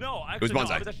 No. It was Actually, no,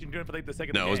 Bonsai. I was actually doing it for like the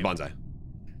second. No, it was Bonsai.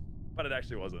 But it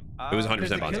actually wasn't. It was 100% Does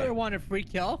the killer Bonsai. want a free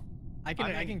kill? I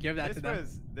mean, can give that to them.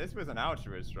 This was an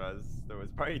altruist, Rez. That was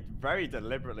very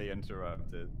deliberately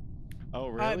interrupted. Oh,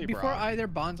 really, Before Brock? either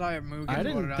Bonsai or Mugen, I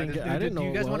didn't think I didn't know Do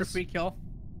you it guys want a was. free kill?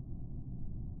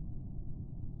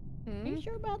 Are you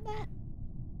sure about that?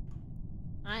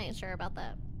 I ain't sure about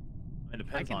that. It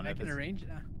depends on I if can it's, arrange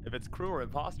that. if it's crew or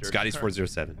imposter. Scotty's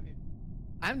 407.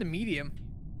 I'm the medium.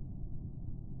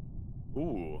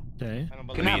 Ooh. Okay.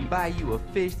 Can I buy you a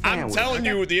fish I'm sandwich? telling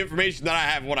you the information that I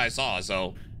have, what I saw.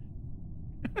 So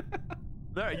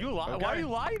Larry, you lie. Why are you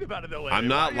lying about it though, Larry? I'm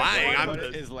not Why are you lying. about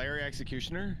I'm- this? Is Larry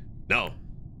executioner? no.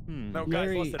 No, guys,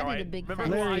 Larry- listen. All I need right. a big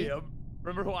Remember who I Larry- am.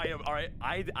 Remember who I am. All right.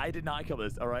 I did not kill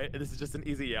this. All right. This is just an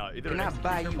easy out. Either Can an I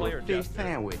buy executioner you player a or fish Jester.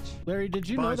 sandwich? Larry, did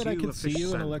you know Buys that I you a could see fish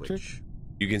you in electric? sandwich.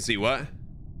 You can see what?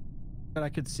 That I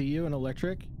could see you in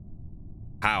electric?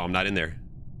 How? I'm not in there.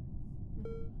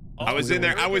 Oh, I was in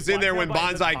there. I was in there when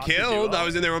Blackmail by Bonsai the killed. duo. I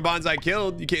was in there when Bonsai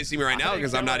killed. You can't see me right now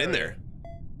because I'm not in there.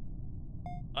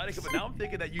 But now I'm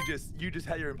thinking that you just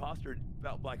had your imposter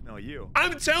about blackmail you.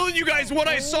 I'm telling you guys what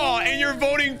I saw, and you're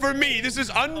voting for me. This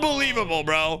is unbelievable,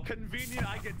 bro. Convenient.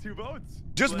 I get 2 votes.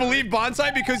 Just believe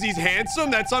Bonsai because he's handsome?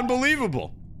 That's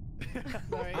unbelievable.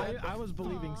 I was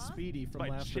believing Speedy from My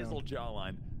last chiseled round.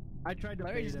 jawline. I tried to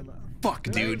bait him. Fuck,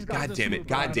 dude. got God this damn it. move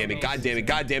God right damn on it. God the damn it.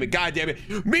 God damn it. God damn it.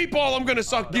 Meatball, I'm gonna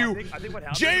suck you. I think what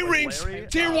happened J was Rinks, Larry,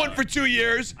 tier 1 for 2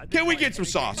 years. Can we get some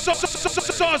sauce?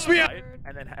 Sauce me up.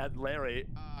 And then had Larry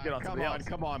get on Come somebody on, else.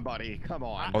 come on, buddy. Come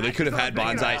on. Oh, they could have had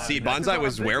Bonsai. See, Bonsai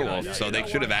was werewolf, so they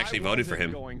should have actually voted for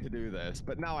him. I wasn't going to do this,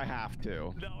 but now I have to. No,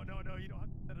 you don't have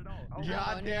to do that at all.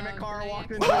 God damn it, Carl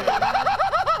walked into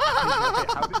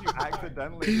How did you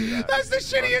accidentally do that? That's the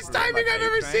shittiest timing I've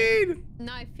ever seen.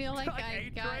 No, I feel like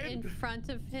I got in front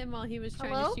of him while he was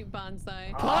trying Hello? to shoot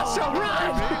Bonsai. Pasha, run!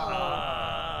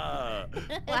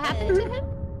 What happened to him?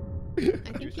 I He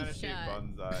think was trying to he's shoot shot.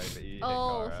 Bonsai, but he hit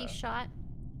Oh, Kara. he shot.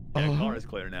 Yeah, car is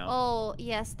clear now. Oh,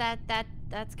 yes,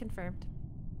 that's confirmed.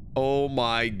 Oh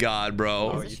my God,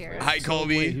 bro. He's a sheriff. Hi,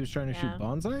 Colby. Wait, he was trying to shoot Yeah.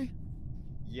 Bonsai?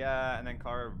 Yeah, and then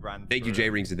Kara ran. Thank you, through. J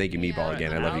Rings, and thank you, Meatball,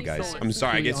 again. I love you guys. So I'm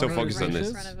sorry, I get so honor focused his on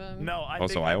this. wishes? No, I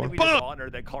Also, think, Iowa. we just honor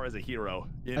that Car is a hero.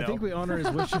 You know? I think we honor his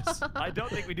wishes. I don't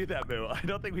think we do that, Boo. I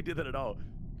don't think we do that at all.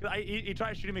 He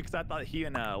tried shooting me because I thought he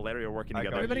and Larry were working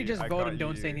together. Everybody just I vote got and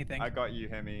don't you. say anything. I got you,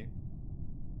 Hemi.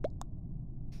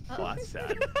 Oh, that's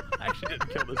sad. I actually didn't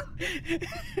kill this.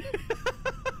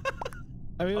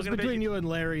 I mean, it was gonna between make you and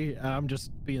Larry. I'm just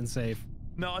being safe.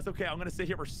 No, it's okay. I'm gonna sit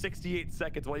here for 68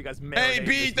 seconds while you guys marinate. Hey, B,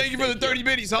 this thank you for the 30 mistake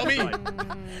biddies, homie. here.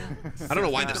 I don't know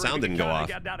why the sound didn't go off.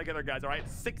 Get down together, guys. All right,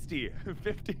 60,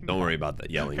 50. Don't worry about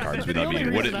the yelling cards with you. The only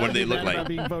B. What reason do I they was look mad about like?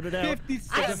 being voted out.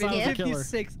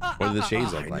 56. What do the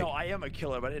shades look like? No, I am a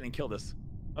killer, but I didn't kill this.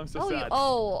 I'm so Oh, sad.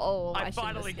 I I should've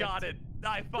finally got it.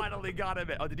 I finally got him.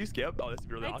 Oh, did you skip? Oh, this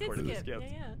is really awkward if you skip.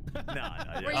 No,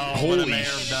 Were yeah. you- Holy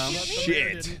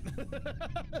shit.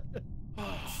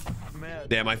 Man.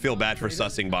 Damn, I feel bad for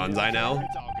sussing Bonsai now.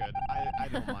 It's all good. I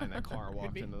don't mind that Kara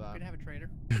walked into that. Could have a traitor.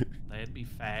 That'd be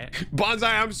fat.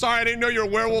 Bonsai, I'm sorry. I didn't know you're a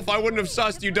werewolf. I wouldn't have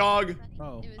sussed you, dog.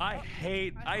 Oh.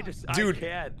 Dude,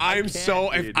 I'm so.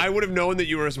 If I would have known that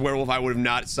you were a werewolf, I would have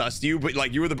not sussed you. But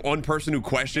like, you were the one person who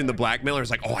questioned the blackmailer.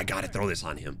 It's like, oh, I gotta throw this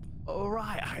on him. Oh,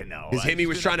 right. I know. Because Hemi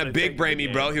was trying to big brain me,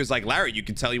 bro. He was like, Larry, you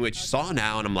can tell you what you saw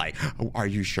now. And I'm like, oh, are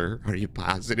you sure? Are you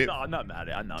positive? No, I'm not mad.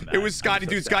 I'm not mad. It was Scotty, I'm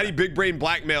so dude. sad. Scotty big brain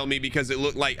blackmailed me because it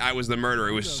looked like I was the murderer.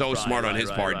 It was so smart on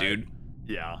his part, dude.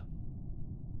 Yeah.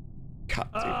 God,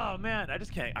 dude. Oh man,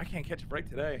 I can't catch a break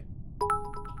today.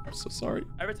 I'm so sorry.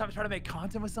 Every time I try to make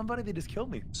content with somebody, they just kill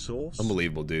me. Source.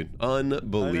 Unbelievable, dude.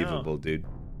 Unbelievable, dude.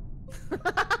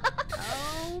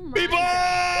 People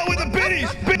with the biddies!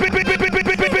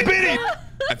 Biddies!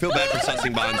 I feel bad for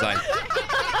sussing Bonsai.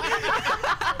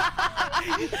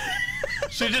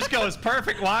 She just goes,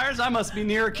 perfect wires. I must be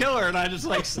near a killer, and I just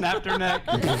like snapped her neck.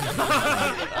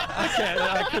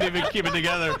 I couldn't even keep it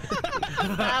together.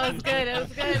 That was good. It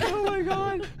was good. Oh my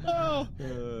god. Oh.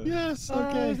 Yes. Oh, that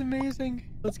Okay. was amazing.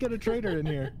 Let's get a traitor in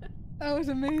here. That was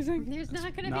amazing. There's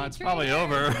not gonna be. No, a it's probably traitor.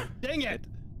 over. Dang it.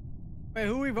 Wait,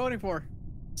 who are we voting for?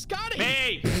 Scotty.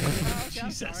 Me. Oh, okay, I'm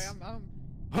Jesus. sorry. I'm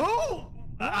Who?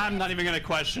 I'm not even gonna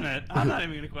question it. I'm not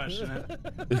even gonna question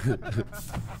it.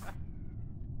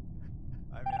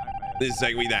 This is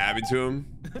like week that happened to him.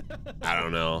 I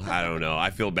don't know. I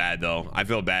feel bad though. I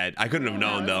feel bad. I couldn't have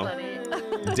known though.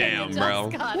 Damn, bro.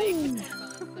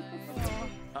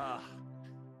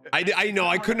 I know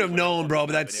I couldn't have known, bro,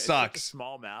 but that It's such a sucks.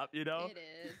 small map, you know? It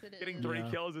is. Getting 3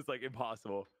 kills is like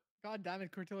impossible. God damn it,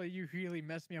 Cortilla, you really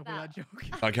messed me up with that joke.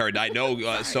 Fuck her. I know.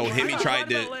 So Hemi tried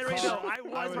to.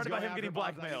 I was right about him getting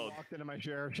blackmailed.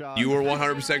 You were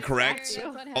 100% correct. That's what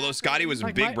happened. Although Scotty was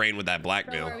Like big my- brain with that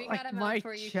blackmail. Don't worry, we got him My out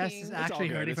for you, chest King. is It's all actually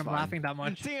good, hurting it's from fine. laughing that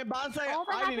much. See, Bonsai, All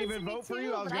that I didn't happens even to me vote for too,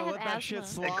 you. I was but I gonna let have that shit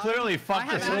asthma. slide. It clearly fucked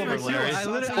have us asthma over, too. Larry. I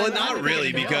literally- Well, I not haven't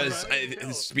really, taken it because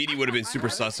out. Speedy would have been super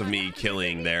sus of me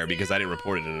killing there because I didn't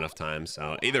report it enough times.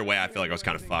 So either way, I feel like I was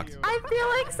kind of fucked. I feel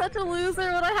like such a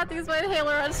loser when I have to use my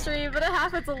inhaler on stream, but it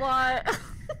happens a lot.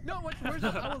 No, what's worse,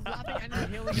 I was laughing and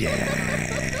inhaling.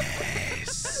 Yes.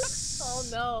 Oh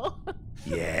no.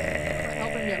 Yeah.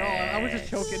 Helping me at all. I was just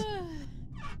choking.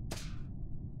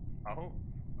 Oh,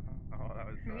 that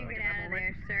was. You get out of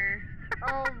there, sir.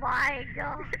 Oh my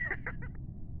god.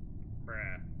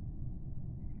 Bruh.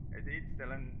 Is he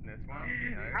still in this one? You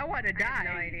know? I want to die. I have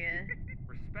no idea.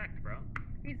 Respect, bro.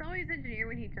 He's always engineer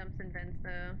when he jumps in vents,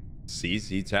 though. See,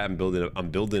 chat. I'm building. Do it as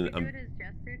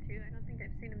Jester too. I don't think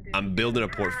I've seen him do. I'm building a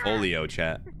portfolio,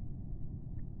 chat.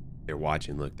 They're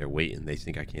watching. Look, they're waiting. They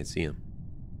think I can't see them.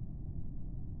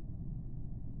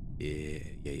 Yeah.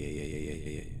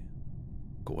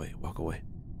 Walk away.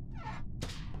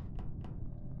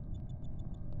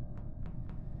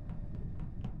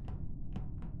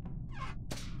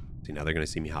 See, now they're gonna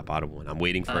see me hop out of one. I'm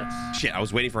waiting for shit. I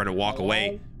was waiting for her to walk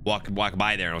away, walk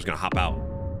by there, and I was gonna hop out.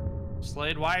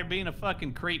 Slade, why are you being a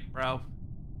fucking creep, bro?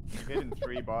 You've hidden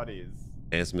 3 bodies.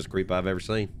 Handsomest creep I've ever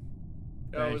seen.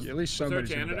 Thank you. At least was there a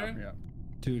somebody's gonna back me janitor? up.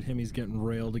 Dude, Hemi's getting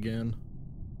railed again.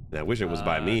 And I wish it was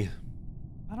by me.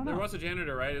 I don't There know. was a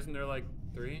janitor, right? Isn't there like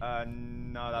 3?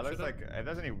 No, that looks like if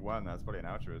there's only one, that's probably an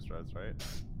altruist, right?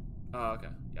 Oh, okay.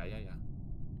 Yeah.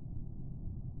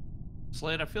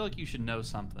 Slade, I feel like you should know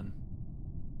something.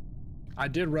 I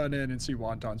did run in and see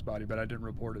Wonton's body, but I didn't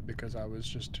report it because I was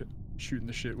just shooting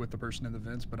the shit with the person in the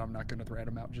vents, but I'm not gonna threat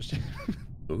him out just yet.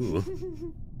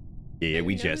 Ooh. Yeah,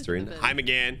 we gesturing. I'm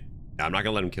again. I'm not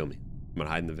gonna let him kill me. I'm gonna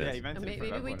hide in the vents. Yeah,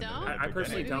 Maybe we don't. I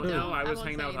personally don't know. I was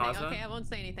hanging out with Haza. Okay, I won't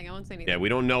say anything. I won't say anything. Yeah, we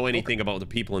don't know anything about the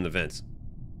people in the vents.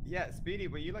 Yeah, Speedy,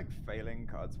 were you like failing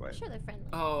card swipe? Sure, they're friendly.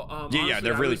 Oh, Yeah, honestly,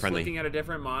 they're really I was friendly. looking at a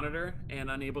different monitor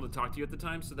and unable to talk to you at the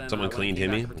time. So then Someone cleaned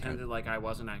him. Timmy? Pretended like I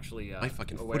wasn't actually. My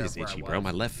fucking aware foot is of where I itchy, bro. was.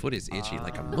 My left foot is itchy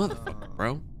like a motherfucker,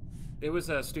 bro. It was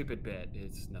a stupid bit.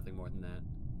 It's nothing more than that.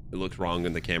 It looks wrong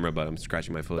in the camera, but I'm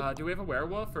scratching my foot. Do we have a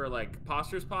werewolf or like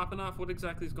postures popping off? What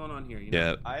exactly is going on here? You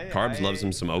know? Yeah, Carbs loves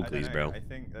him some Oakleys, bro. I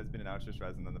think there's been an outrage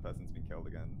res and then the person's been killed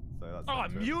again. So that's. Oh,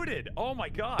 I'm muted. Oh my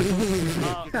god. Dude,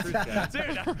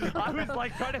 I was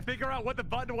like trying to figure out what the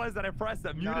button was that I pressed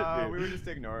that muted me. We were just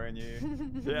ignoring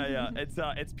you. Yeah.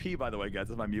 It's P, by the way, guys.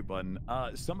 That's my mute button.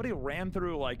 Somebody ran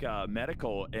through like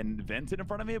medical and vented in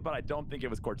front of me, but I don't think it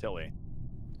was Cortilli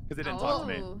because it didn't talk to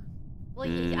me. Well,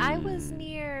 I was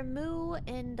near Moo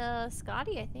and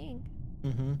Scotty, I think.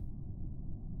 It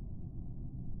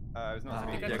was not.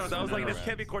 Yeah, so I was like, this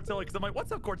can't be Cortilli, because I'm like,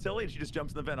 what's up, Cortilli? And she just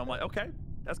jumps in the vent. I'm like, okay,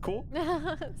 that's cool.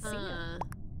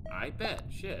 I bet.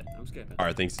 Shit, I'm skipping.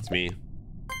 Cara thinks it's me.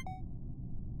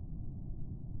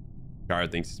 Cara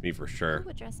thinks it's me for sure. Who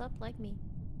would dress up like me?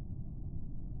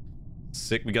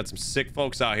 Sick. We got some sick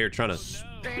folks out here trying to.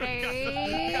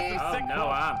 Oh no,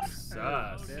 I'm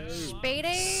sus.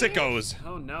 Sickos.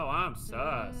 Oh no, I'm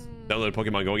sus. That little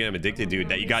Pokemon Go again. I'm addicted, dude.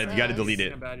 That you got to delete it.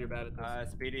 You're bad at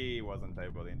this. Speedy wasn't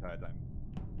able the entire time.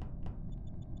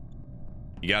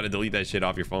 You got to delete that shit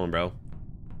off your phone, bro.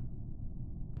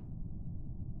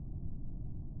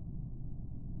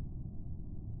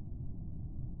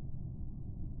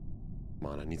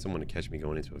 Come on, I need someone to catch me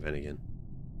going into a vent again.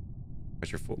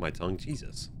 Press your foot, my tongue,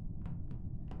 Jesus.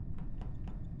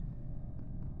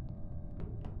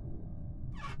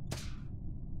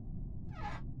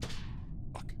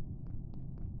 Fuck.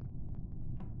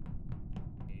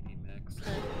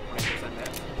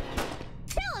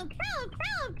 Kill him!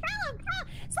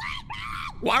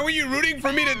 Why were you rooting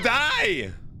for me to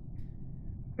die?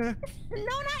 No, not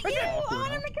you! I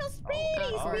want him to kill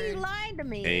Speedy! Speedy lied to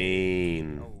me.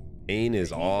 Pain. Pain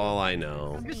is all I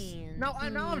know. No,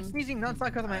 I'm sneezing nonstop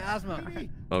because of my asthma.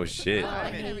 Oh shit.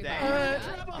 Fuck me, dude.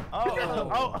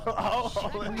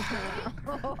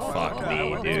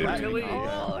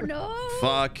 Oh no.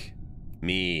 Fuck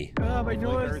me. My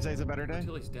nose. Thursday's a better day.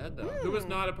 Tilly's dead though. Who was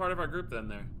not a part of our group then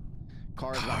there?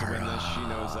 Cara's about to win this. She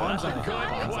knows that.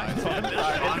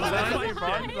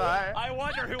 I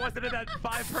wonder who wasn't in that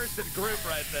 5-person group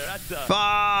right there. That's Fuck.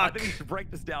 I think we should break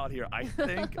this down here. I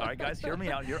think. All right, guys, hear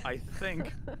me out here. I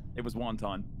think it was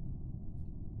Wonton.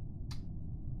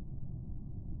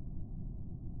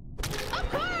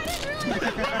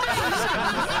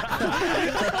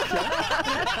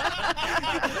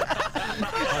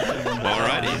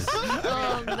 Alrighty.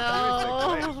 Oh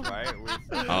no.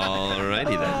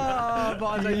 Alrighty then. Oh,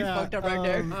 Bonza, you fucked up right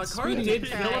there. Cara did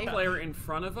kill a player in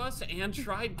front of us and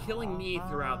tried killing me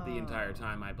throughout the entire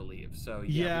time, I believe. So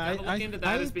yeah, we gotta look into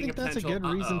that as being a potential. That's a good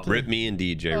reason to. Rip me and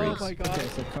DJ Oh Reeks. my god. Okay,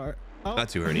 so Car. Oh. Not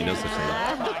too hurty, no such thing.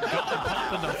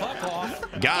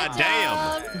 God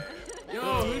damn. Yo,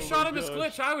 who shot him as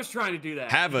glitch? I was trying to do that.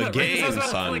 Have a game,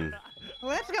 son.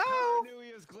 Let's go.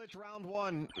 Glitch round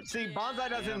one. See, Bonsai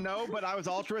doesn't know, but I was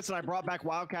altruist and I brought back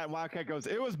Wildcat, and Wildcat goes,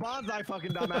 "It was Bonsai,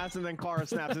 fucking dumbass," and then Cara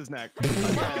snaps his neck.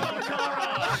 Let's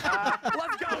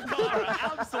go, Cara!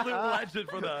 Absolute legend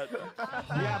for that.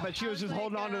 Yeah, but she was just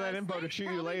holding on to that info to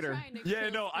shoot you later. Yeah,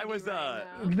 no, I was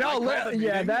No,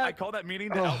 yeah, that. I called that meeting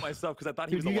to out myself because I thought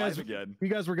he was alive again. You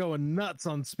guys were going nuts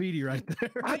on Speedy right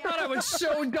there. I thought I was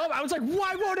so dumb. I was like,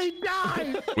 why won't he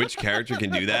die? Which character can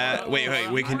do that? Wait,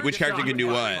 which character can do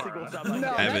what?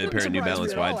 Have a pair of New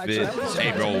Balance wide fits.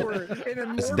 Hey, bro.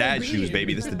 This is dad shoes,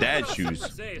 baby. This is the dad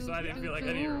shoes. I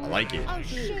like it. Oh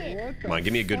shit. Come on,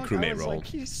 give me a good crewmate roll. Like,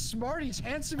 he's smart, he's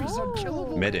handsome, he's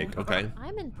unkillable. Medic, okay.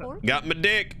 I'm important. Got my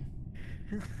dick.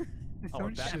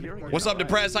 What's up,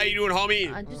 Depressed? How you doing,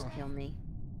 homie? Just kill me.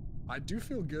 I do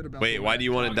feel good about. Wait, why do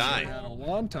you want to die?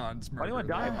 Wonton's murder. Why do you want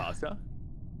to die, Pasta?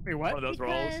 Wait, what? One of those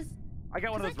rolls. I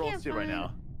got one of those rolls too right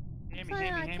now. I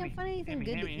can't find anything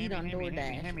good to eat on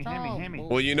DoorDash.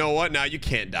 Well, you know what? Now you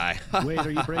can't die. Wait, are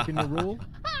you breaking the rule?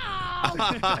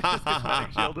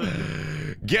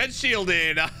 Get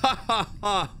shielded.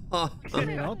 I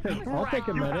mean, I'll take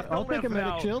a medic. I'll take a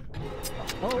medic shield.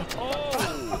 Oh.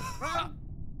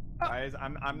 Guys,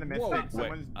 I'm the mystic.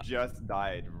 Someone's just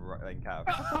died in cap.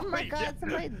 Oh my god,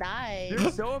 somebody died. You're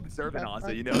so observant,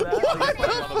 Asa. You know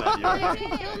that?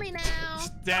 Kill me now.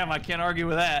 Damn, I can't argue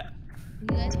with that.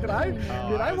 Did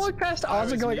I walk past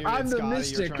Ozzy going, I'm the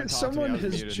mystic? Someone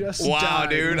has just wow,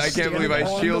 died. dude, I can't believe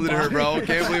I shielded her, bro.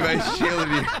 Can't believe I shielded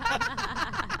you.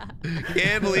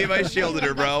 Can't believe I shielded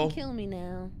her, bro. Kill me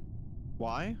now.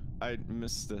 Why? I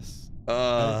missed this.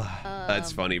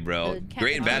 That's funny, bro.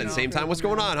 Great and bad at the same time. What's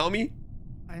going on, homie?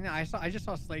 I know. I just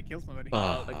saw Slay kill somebody.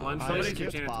 Like one somebody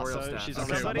keeps janitorial stats.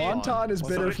 Wonton is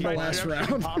bitter for the last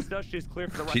round. Pasta, she's clear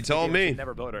for the rest She of the told game. me. She'd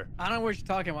never vote her. I don't know what you're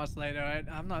talking about, Slay. Though.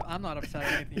 I'm not upset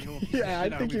at anything. Yeah, I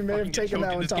think you may have taken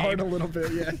that one to heart a little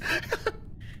bit. Yeah.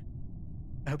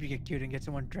 I hope you get cute and get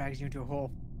someone drags you into a hole.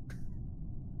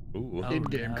 Ooh. In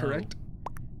game, correct?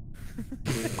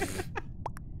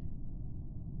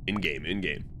 In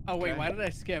game. Oh wait, why did I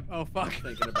skip? Oh fuck.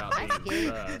 Thinking about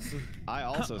being I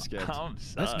also skipped.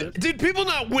 That's good. Did people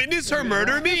not witness her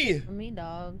murder me? Me,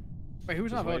 dog. Wait,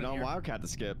 who's not waiting voting on here? Wildcat to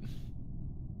skip.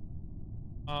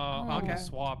 I'll get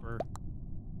Swapper.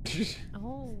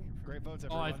 Oh. Great votes,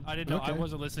 Oh, everyone. I didn't know. I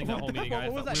wasn't listening to the whole meeting.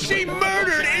 What was that? She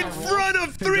murdered in front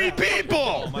of 3 people!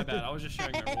 Oh, my bad. I was just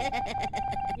sharing that.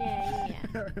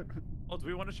 Yeah. Oh, do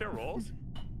we want to share roles?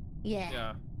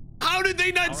 Yeah. How did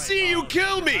they not see you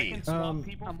kill me? I'm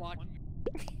watching.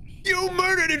 You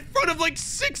murdered in front of like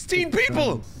 16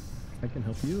 people. I can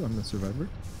help you. I'm the survivor.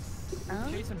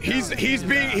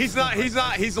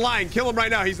 He's lying. Kill him right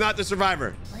now. He's not the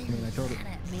survivor. I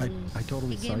mean, I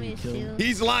totally saw you kill.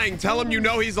 He's lying. Tell him you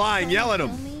know he's lying. Yell at him.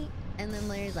 And then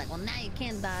Larry's like, well, now you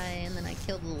can't die. And then I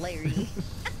killed Larry.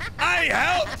 I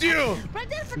helped you. But I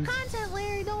did it for content,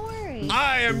 Larry. Don't worry.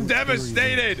 I am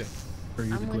devastated. Are you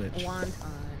the I'm with glitch? Wonton.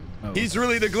 Oh. He's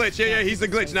really the glitch. Yeah, he's the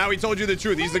glitch. Now he told you the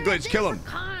truth. He's the glitch. Kill him.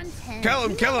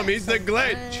 Kill him. He's the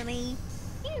glitch. Funny.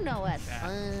 You know what's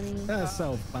funny. That's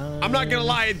so fun. I'm not gonna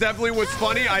lie. It definitely was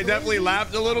funny. I definitely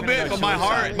laughed a little bit, but my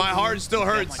heart still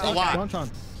hurts a lot.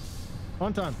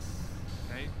 Wonton.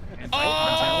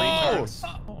 Oh!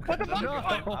 What the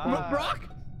fuck? Brock?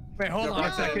 Wait, hold on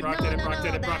a second. Brock did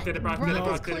it.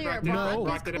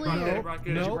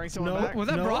 Was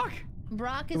that Brock?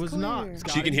 Brock is It was clear.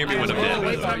 not. She can hear me when I'm dead.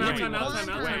 by the way. Time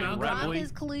out. Brock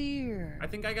is clear. I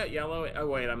think I got yellow. Oh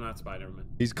wait, I'm not Spider-Man.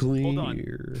 He's clear. Hold on.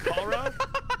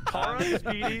 Kara,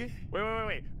 Speedy.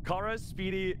 Wait. Kara,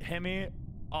 Speedy, Hemi,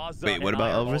 Ozza. Wait, what and I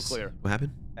about are all Elvis? clear. What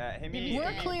happened?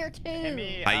 We're clear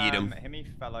too. I eat him. Hemi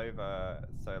fell over,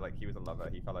 so like he was a lover.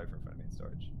 He fell over in front of me in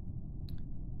storage.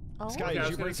 Oh. Sky, did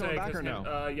you bring someone back or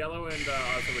no? Yellow and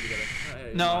Ozza were together.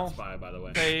 No. Not Spy, by the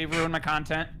way. They ruined my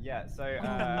content. Yeah, so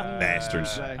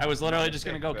Bastards. I was literally just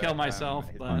gonna go kill myself,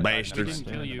 but Bastards. he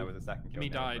didn't kill you. There was a second kill He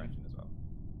in the other died. direction as well.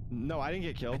 No, I didn't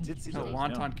get killed. No,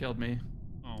 Wonton killed me.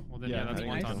 Oh, well then, Yeah, yeah, that's I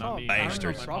one think time, I not me.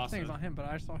 Bastards. Brock thing's on him, but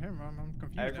I saw him. I'm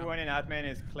confused. Everyone in admin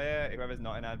is clear. Whoever's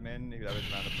not in admin, whoever's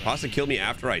around the Pasta killed me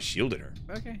after I shielded her.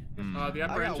 Okay. The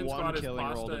apprehension one squad is killing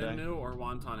roll Pasta today. and Moo or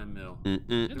Wonton and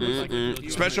Moo.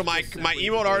 Special, my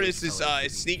emote artist is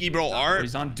Sneaky Bro Art.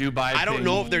 He's on Dubai. I don't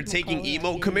know if they're taking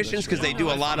emote commissions because they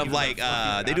do a lot of like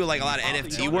they do like a lot of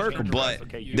NFT work, but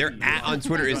their at on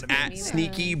Twitter is at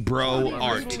Sneaky Bro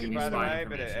Art. By the way,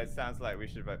 but it sounds like we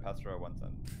should vote Pastor or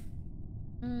Wonton.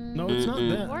 No, it's not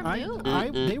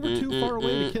that. They were too far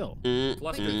away to kill.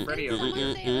 Flustered Freddy over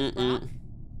here.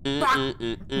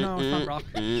 No, it's not Brock.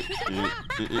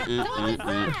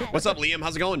 What's up, Liam?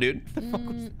 How's it going, dude?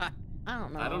 I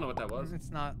don't know. I don't know what that was.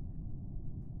 It's not.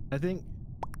 I think.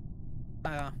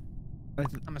 I'm a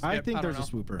skip. I think I don't there's a know.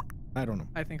 swooper. I don't know.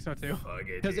 I think so too.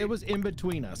 Because it was in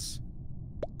between us.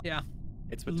 Yeah.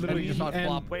 It's Literally just not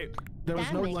flop. Wait, there was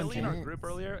That no makes one in our sense. group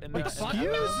earlier. And Excuse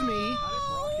me.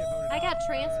 I got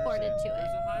transported to it.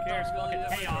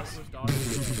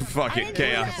 Fucking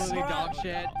chaos. Absolutely dog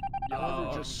shit. Y'all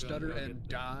ever just stutter and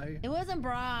die? It wasn't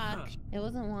Brock. It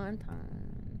wasn't Wonton.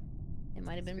 It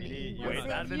might have been me. Wait, Was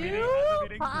it admin you?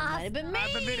 meeting. It might have been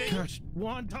me. Gosh,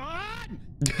 Wonton!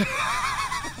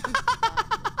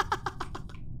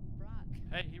 Brock,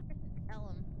 Hey, he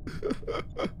tell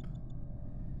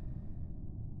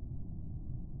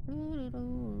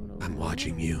him. I'm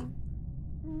watching you.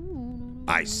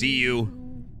 I see you.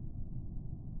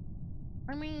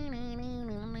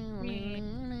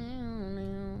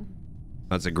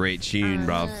 That's a great tune,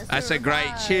 bro. That's a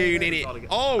great tune, ain't it?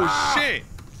 Oh, shit.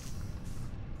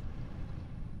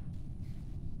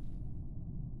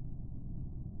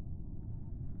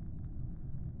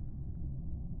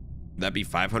 That'd be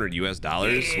 $500 US?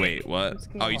 Wait, what?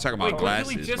 Oh, you talking about Wait, glasses?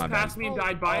 Literally just My bad. passed me and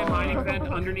died by a mining vent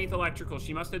underneath electrical.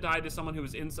 She must have died to someone who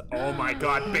was inside. Oh my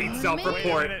god, bait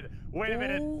self-report. Wait a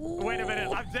minute.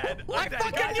 I'm dead. I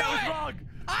fucking guys, knew I was it! wrong.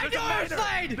 I There's a knew it, minor.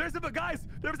 Slade!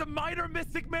 There's a minor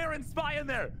Mystic Marin spy in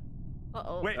there.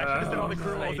 Uh-oh. Wait, I should have said all the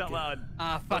crew rolls out loud.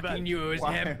 I fucking knew it was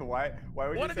him. Why would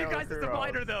One you of say you all guys the is crew a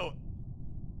minor, rolls? though.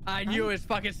 I knew it was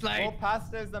fucking Slade. Well,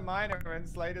 Pasta's the minor and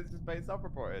Slater's just bait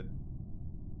self-reported.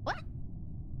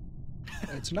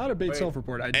 It's not a bait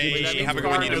self-report. I Hey, did have a good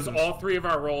one, you does all 3 of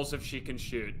our rolls if she can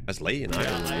shoot. That's late, and I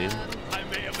don't know. I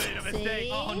may have made a mistake.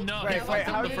 Oh no! Wait,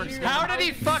 How did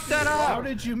he fuck that up? How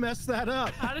did you mess that up?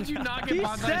 How did you not get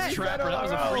Bonsai's trapper? That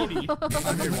was a freebie.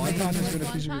 Okay, Wonton has been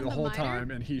accusing me the whole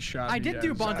time, and he shot me. I did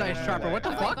do Bonsai's trapper. What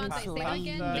the fuck? There's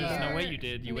no way you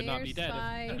did. You would not be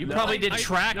dead. You probably did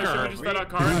tracker.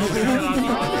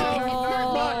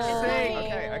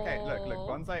 Okay, look,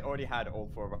 Bonsai already had all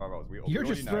 4 of our rolls. You're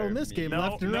just throwing this game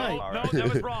left and right. No,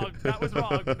 that was wrong. That was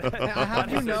wrong. I'll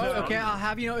have you know, okay, I'll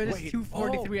have you know it is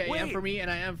 2:43 a.m. for me, and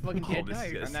I am fucking dead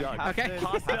tired. Okay.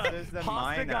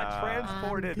 Pasta got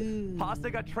transported. Pasta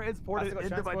got transported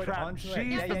into my trap. She's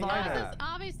the miner.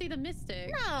 Obviously the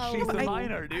mystic. No. She's the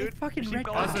miner, dude. Fucking read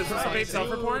Is this a bait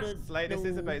self-report? Slade, this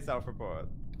is a bait self-report.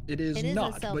 It is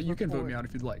not, but you can vote me out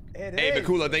if you'd like. Hey,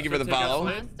 Bakula, thank you for the follow.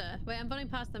 Pasta. Wait, I'm voting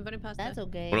pasta. I'm voting pasta. That's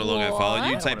okay. When I followed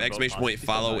you, type exclamation point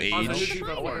follow age.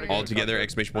 All together,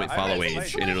 exclamation point follow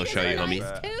age, and it'll show you, homie.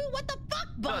 What the fuck,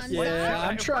 Bonsai? Yeah,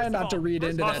 I'm trying not to read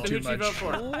into that too much.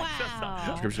 Wow.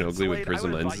 Subscription ugly with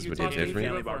prism lenses would hit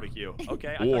different.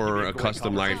 Okay. Or a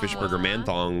custom Larry Fishburger man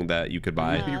thong that you could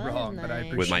buy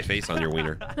with my face on your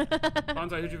wiener.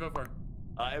 Bonsai, who'd you vote for?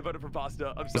 I voted for Pasta.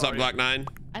 I'm What's up, Glock 9?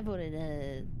 I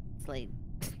voted Slade.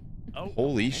 Oh.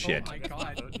 Holy shit. Oh my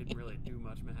god. Vote didn't really do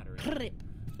much matter.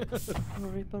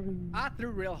 I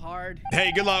threw real hard.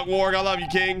 Hey, good luck, Warg. I love you,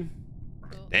 King.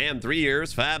 Damn, 3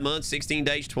 years, 5 months, 16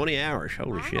 days, 20 hours.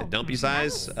 Holy shit. Dumpy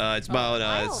size? It's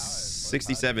about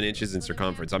 67 inches in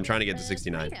circumference. I'm trying to get to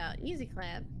 69. Easy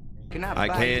clap.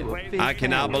 I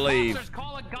cannot believe.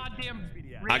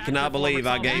 I cannot believe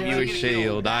I gave you a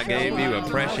shield. I gave you a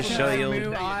precious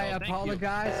shield. I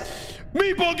apologize.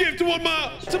 Meatball gift to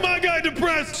my guy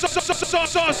depressed.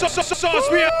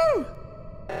 Sauce me out.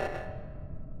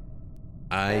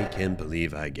 I can't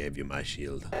believe I gave you my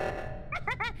shield.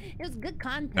 It was good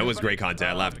content. That was great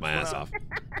content. I laughed my ass off.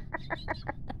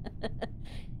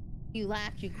 You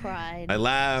laughed, you cried. I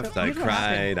laughed, So I here's what cried,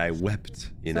 happened. I wept,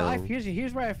 you So know.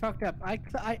 here's where I fucked up. I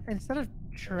instead of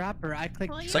trapper, I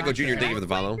clicked. Psycho Junior, thank you for the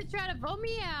follow. To try to vote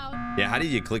me out. Yeah, how did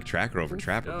you click tracker over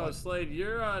trapper? Yo, Slade,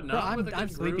 you're not Bro, with a good I'm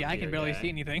sleepy. group I can here, barely guy. see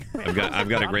anything. I've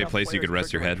got a great place you could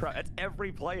rest your head. That's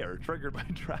every player triggered by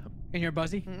trap. And you're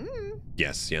buzzy?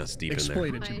 Yes, deep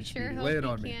Explain in there. it to I me, sure Speedy. hope Lay it you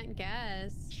on me. can't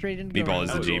guess. Straight into Meatball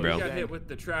is the G, bro. You got hit with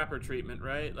the trapper treatment,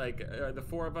 right? Like, are the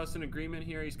 4 of us in agreement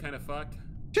here? He's kind of fucked.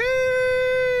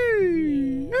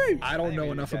 I don't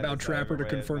know enough about Trapper to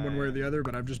confirm one way or the other,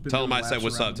 but I've just been. Tell him I doing said laps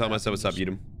what's around up. Tell him I the said what's up,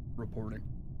 Edom. Reporting.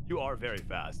 You are very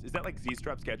fast. Is that like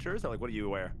Z-strap Skechers? Or like, what do you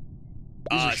wear?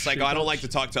 Psycho, I don't like to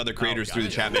talk to other creators through the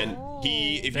chat, man.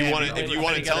 If you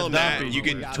want to tell him that, you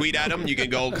can tweet at him. You can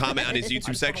go comment on his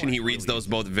YouTube section. He reads those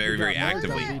both very, very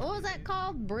actively. What was that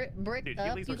called? Bricked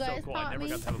up? You guys taught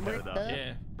me? Bricked up?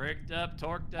 Yeah, bricked up,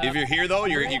 torqued up. If you're here though,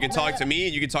 you can talk to me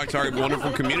and you can talk to our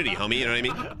wonderful community, homie. You know what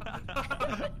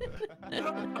I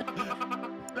mean?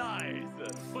 Nice.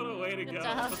 What a way to go.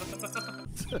 Oh my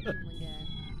god.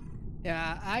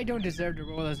 Yeah, I don't deserve to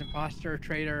roll as imposter or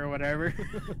traitor or whatever.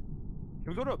 Can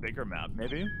we go to a bigger map,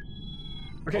 maybe?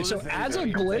 Okay, so as a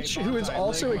glitch who is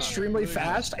also extremely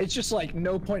fast, it's just like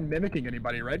no point mimicking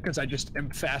anybody, right? Because I just am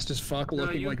fast as fuck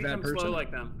looking like that person. Slow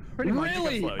like them. Pretty much.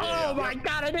 Really? Slow, yeah, Oh my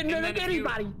god, I didn't And mimic then if you-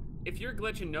 anybody. If you're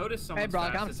glitching, notice someone's Hey,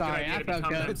 Brock, fast. I'm It's a good sorry. idea I to felt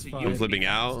become good. them so I'm you flipping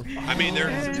out. I mean,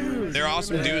 they're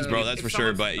awesome dudes, bro. That's for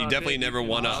sure. But you definitely never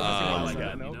want to.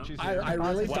 I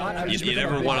really thought I was You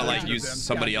never want to like use them.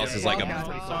 somebody else as like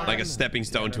a stepping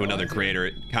stone to another creator.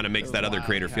 It kind of makes that other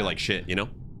creator feel like shit, you know?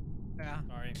 Yeah.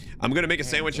 I'm gonna make a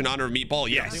sandwich in honor of Meatball.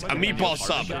 Yes, a Meatball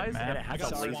sub. And it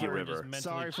has a lazy river.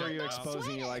 Sorry for you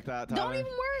exposing you like that, Don't Tyler. even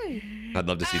worry. I'd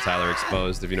love to see Tyler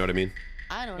exposed, if you know what I mean.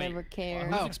 I don't ever care.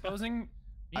 Who's exposing?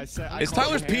 I said, Is called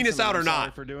Tyler's you penis handsome, out or I'm sorry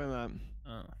not? for doing that.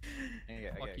 Oh.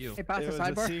 Fuck you. Hey, pass It the was a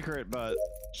sidebar. secret, but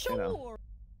you know,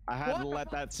 I had to let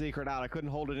that secret out. I couldn't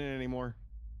hold it in anymore.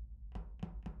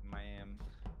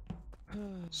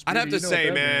 I'd have to Speedy, you know say,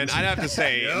 what that man, means. I'd have to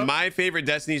say, my favorite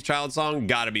Destiny's Child song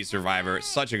gotta be Survivor.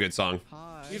 Such a good song.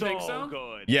 You think so?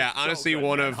 Good. Yeah, honestly, good,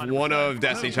 one man, of 100%.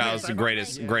 Destiny Child's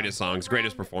greatest songs,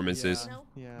 greatest performances.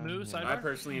 I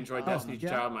personally enjoyed Destiny's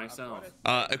Child myself.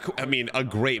 I mean, a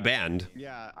great band.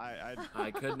 Yeah,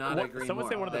 I could not agree Someone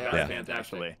more. say one of the They best are Yeah. bands,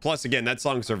 actually. Plus, again, that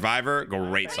song Survivor,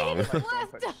 great song.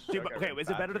 Dude, but, okay, is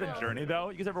it better than Journey, though?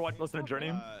 You guys ever listen to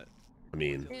Journey? I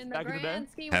mean, In the Back in the day? grand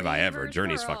scheme have of I ever? universe,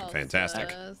 Journey's we're fucking all fantastic.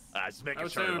 sus. Just making I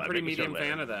would sure, say I'm a like, pretty making sure medium that-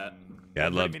 fan of that. yeah, I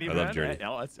love Medium Journey.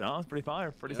 Yeah, that's pretty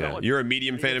fire. Pretty Yeah, solid. you're a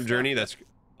medium fan of Journey. That's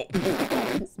what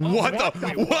the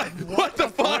fuck?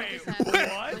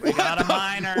 What? We got a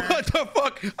minor. What the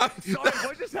fuck? Sorry,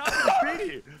 what just happened to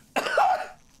Speedy?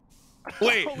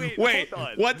 Wait, wait.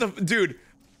 What the dude?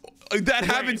 That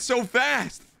happened so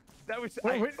fast. That was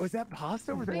was that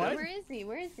pasta? Wait, where is he?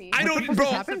 Where is he? I don't,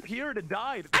 bro. Disappeared and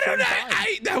died. I don't know.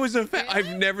 That was a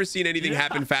I've never seen anything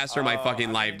happen faster in my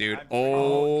fucking life, dude.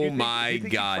 Oh my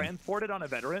god. Transported on a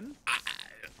veteran?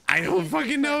 I don't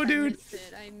fucking know, dude.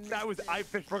 That was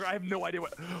Fishburger. I have no idea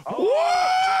what.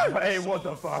 What? Hey, what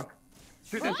the fuck?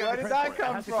 Dude, Where did that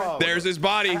come from? There's his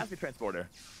body. Transporter.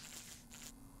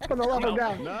 From the level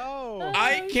down. No.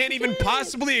 I can't even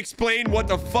possibly explain what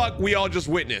the fuck we all just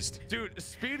witnessed. Dude,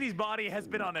 Speedy's body has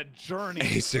been on a journey.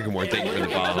 Hey, Sycamore, thank you for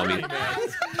the follow, homie.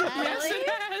 Yes, it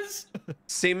has.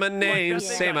 Say my name,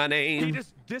 say my name. He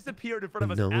just disappeared in front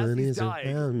of us No as one he's is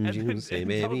dying. around you. Say,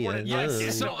 baby, I love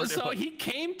you. So he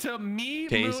came to me,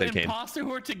 Okay, he Moo, said and came. Pasta, who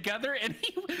were together, and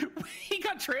he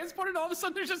got transported. All of a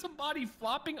sudden, there's just a body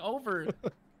flopping over.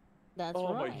 That's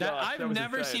Oh my right. God. I've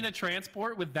never seen a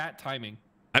transport with that timing.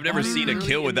 I've never seen a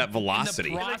kill with that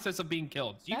velocity. In the process of being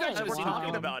killed. You That guys is have seen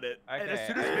Talking it. about it, and Okay, as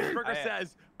soon as Fishburger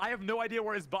says, "I have no idea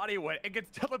where his body went," it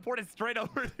gets teleported straight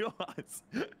over to us.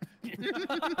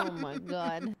 Oh my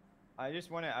god. I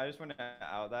just want to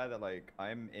out there that like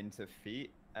I'm into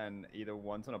feet, and either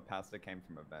Wonton or Pasta came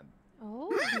from a vent.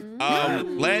 Oh.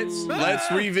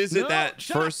 Let's revisit that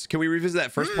first. Can we revisit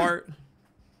that first part?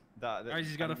 Guys,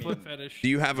 he's got a foot fetish. Do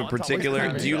you have a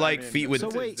particular? Do you like feet with So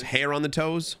wait. hair on the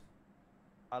toes?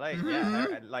 I like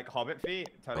like Hobbit feet.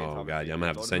 Totally Oh Hobbit god, feet. yeah, I'm gonna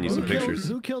have to send you some pictures.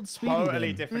 Who killed Speedy? Totally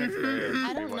then? different experience.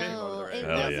 I don't know. It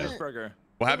Hell yeah. wasn't. What It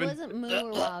happened? wasn't Moo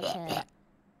or Wildcat.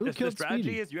 Who The killed strategy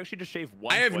Speedy? is you actually just shave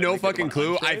one. I have foot no and get fucking one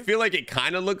clue. I unshave. feel like it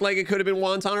kind of looked like it could have been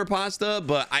wonton or pasta,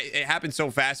 but it happened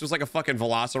so fast. It was like a fucking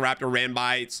velociraptor ran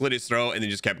by, slit his throat, and then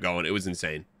just kept going. It was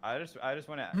insane. I just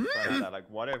want to find out that like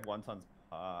what if Wonton's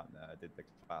partner did the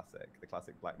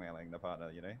classic blackmailing the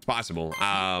partner, you know? It's possible.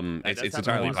 It's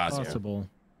entirely It's possible.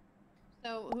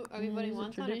 So, who, are we voting It's a wonton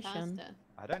or tradition. pasta?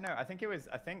 I don't know. I think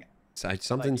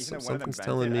Something's even though one of them something's vented,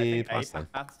 telling me I think pasta.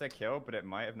 Pasta killed, but it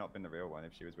might have not been the real one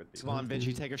if she was with people. Come on,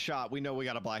 Vinci, take a shot. We know we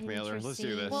got a blackmailer. Let's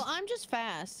do this. Well, I'm just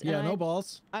fast. Yeah, and no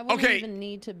balls. I wouldn't Okay. even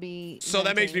need to be. So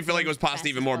that makes me feel like it was pasta fast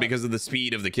even as more fuck. because of the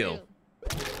speed of the kill.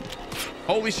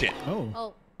 Holy shit. Oh.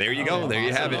 Oh. There you go. There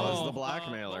you have it. Was the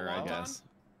blackmailer, I guess.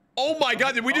 Oh my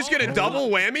god, did we just get a double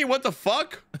whammy? What the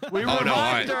fuck? We Oh no, all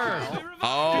right. revived her.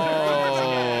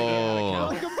 Oh.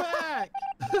 Welcome back.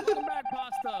 Welcome back,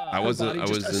 Pasta. I wasn't.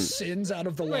 Ascends out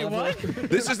of the lava.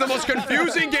 This is the most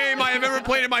confusing game I have ever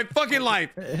played in my fucking life.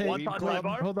 Hey, One time, Gleb,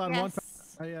 Rybar? hold on. One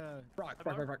Yes. time. Rock.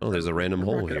 Oh, there's a random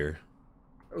hole here.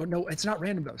 Oh no, it's not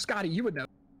random though. Scotty, you would know.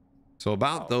 So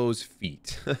about those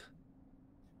feet.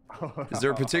 Is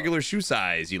there a particular shoe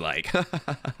size you like?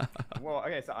 Well,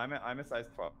 okay, so I'm a size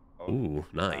 12. Ooh,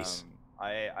 nice.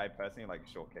 I personally like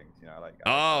short kings, you know, like.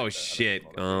 Oh shit!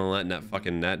 Oh,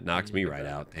 that knocks me right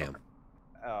out. Damn.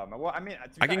 Well, I mean,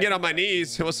 I can get on my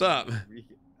knees. What's up?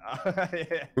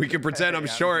 We can pretend I'm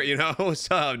short, you know? What's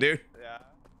up, dude?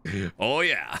 Yeah. Oh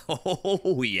yeah.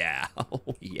 Oh yeah.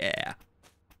 Oh yeah.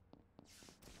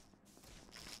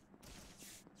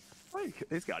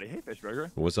 Hey, Scotty. Hey, Fishburger.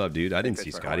 What's up, dude? I didn't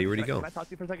see Fishburger, Scotty. Where'd he go? Can I talk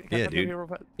to you for a second? Can I Yeah, come in dude. here real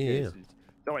quick? Yeah.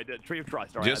 All right, the tree of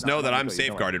trust. All right, Just know that I'm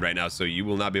safeguarded right now, so you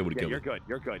will not be able to Yeah, kill you're me. good.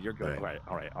 You're good. You're good.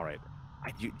 All right.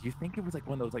 Do you think it was like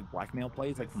one of those like blackmail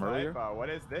plays like from earlier? What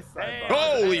is this?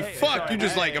 Holy fuck! You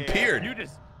just like appeared. You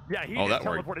just he Oh, just that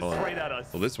worked. teleported Hold on. straight at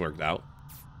us. Well, this worked out.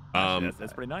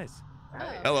 That's pretty nice.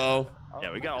 Hello.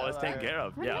 Yeah, we got all this taken care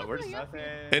of. Yeah, we're just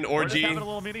An orgy. We're just having a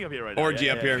little meeting up here right now. Orgy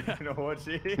Yeah, up yeah, here. yeah. An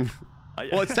orgy.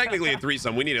 Well, it's technically a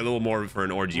threesome. We need a little more for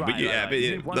an orgy, but Right, yeah, right. but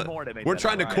You need one more to make we're that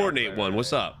trying to right. coordinate one.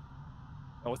 What's up?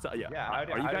 Oh, what's up? Yeah. Yeah.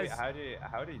 Are you guys?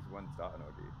 How does one start an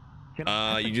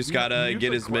orgy? You just you gotta use get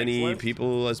the as many Craigslist?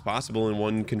 people as possible in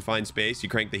one confined space. You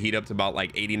crank the heat up to about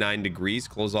like 89 degrees,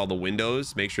 close all the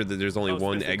windows, make sure that there's only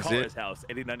one exit. Callers house,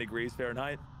 89 degrees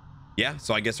Fahrenheit. Yeah,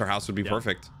 so I guess our house would be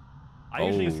perfect. I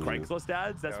usually use Oh. Craigslist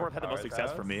ads. That's where I've had the most Cars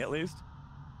success for house? me, at least.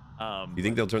 You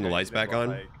think they'll turn the lights back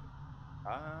on?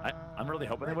 I'm really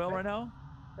hoping they will right now.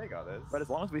 They got this. But as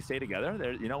long as we stay together,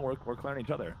 we're clearing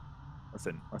each other.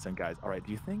 Listen, guys. All right.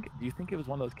 Do you think it was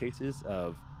one of those cases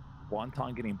of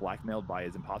Wonton getting blackmailed by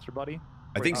his imposter buddy?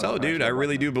 I think so, dude. I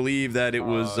really do believe that it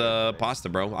was pasta,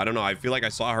 bro. I don't know. I feel like I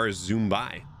saw her zoom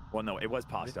by. Well, no, it was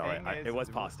pasta. All right. It was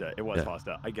pasta. It was Yeah.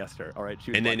 pasta. I guessed her. All right.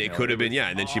 She was And then it blackmailed. could have been, was- yeah.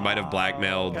 And then she might have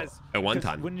blackmailed at one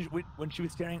time. When she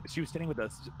was standing with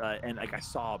us, and like I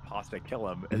saw pasta kill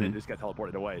him, and then just got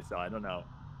teleported away. So I don't know.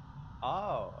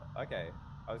 Oh, okay.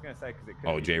 I was gonna say because it could.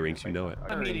 Oh, be J Rinks, you know it.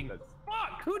 I'm eating.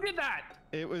 Fuck! Who did that?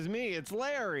 It was me. It's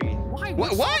Larry. Why?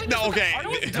 What? What? No, okay.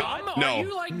 Are you dumb? No. Are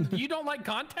you like you don't like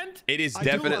content? It is I do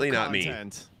love definitely not me.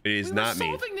 content. It is We not were me.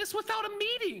 solving this without a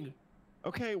meeting.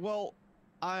 Okay, well,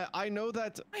 I know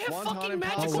that I have Wonton fucking and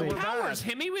magical Pasta were powers,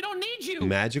 bad. Himmy. We don't need you.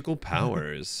 Magical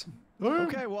powers.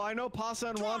 Okay, well, I know Pasta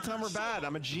and Wonton were bad.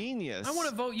 I'm a genius. I want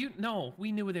to vote you. No,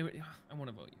 we knew they were. I want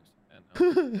to vote you.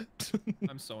 No.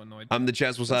 I'm so annoyed. I'm the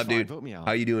chest. What's up, dude? Vote me out.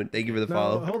 How you doing? Thank you for the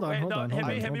follow. Hold on, Wait, hold no, on, hold on,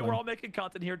 Himmy, hold we're on. all making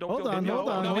content here. Don't Hold feel on, bad. hold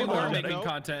on, No, we hold were on. making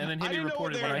content, and then I Himmy didn't know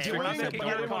reported what when I they said were I doing. said Making don't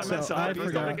your report. comments. So We're I still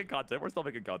forgot. making content. We're still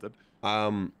making content.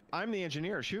 I'm the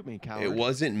engineer. Shoot me, coward. It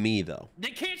wasn't me though.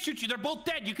 They can't shoot you. They're both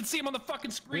dead. You can see them on the fucking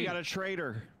We screen. got a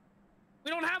traitor.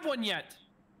 We don't have one yet.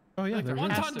 Oh yeah, there is.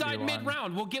 Wonton died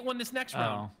mid-round. We'll get one this next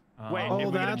round. Wait, Oh, if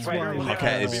we get a that's traitor, why. will they Okay,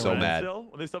 still it's be so Reddit mad. still?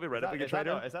 Will they still be Reddit if we get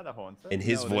traitor? Is that the Haunter? And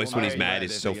his No, they voice will when not he's be mad mad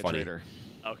is if so they get funny. traitor.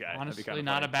 Okay. that'd be Honestly, kinda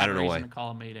not a funny. bad I don't know reason why. to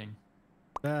call a meeting.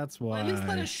 That's why. At least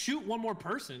let us shoot one more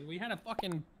person. We had a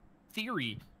fucking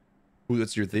theory. Ooh,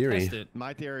 that's your theory. Test it.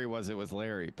 My theory was it was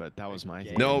Larry, but that was my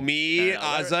theory. No, me, Yeah,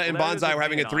 Ozza, and Larry's Bonsai were with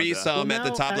having me a and Ozza. threesome at the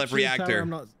now, top left actually, Tyler,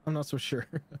 reactor. I'm not so sure.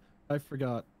 I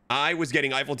forgot. I was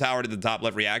getting Eiffel Towered at the top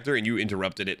left reactor, and you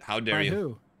interrupted it. How dare By you?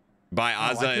 who? By No,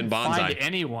 I Ozza and couldn't find Bonsai.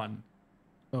 anyone.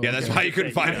 Oh, Yeah, that's okay. why you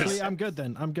couldn't find Actually, us. I'm good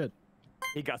then. I'm good.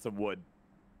 He got some wood.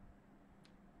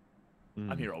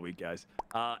 I'm here all week, guys.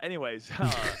 Anyways.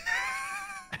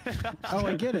 Oh,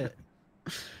 I get it.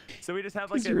 So we just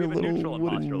have like You're we a have little neutral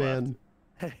wooden imposter man.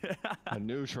 A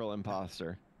neutral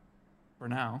imposter. For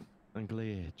now. A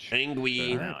glitch.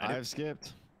 Angry. I've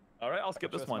skipped. All right, I'll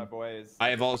skip this one. Boys. I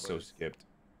have also skipped.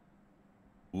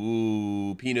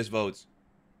 Ooh, penis votes.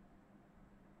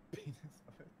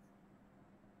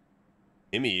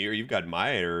 Timmy, you've got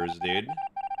my errors, dude.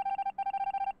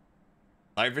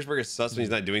 Larry Fishburger is sus when he's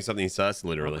not doing something sus,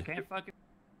 literally. Can't fucking.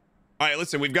 All right,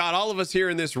 listen, we've got all of us here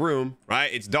in this room,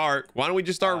 right? It's dark. Why don't we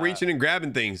just start reaching and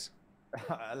grabbing things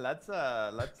let's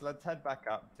head back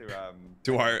up to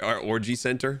to our orgy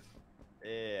center?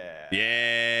 Yeah.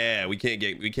 Yeah, we can't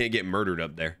get murdered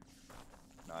up there.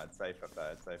 No, it's safe up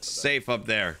there. It's safe up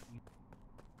there.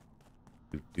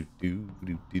 Safe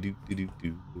up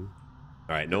there.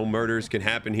 All right, no murders can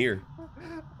happen here.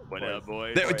 What up,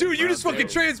 boys? Dude, you just fucking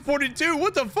transported too.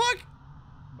 What the fuck?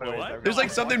 Wait, what? There's like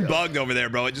something bugged over there,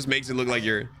 bro. It just makes it look like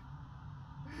you're.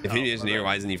 If you're an engineer,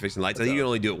 why isn't he fixing lights? I think you can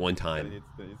only do it one time. Need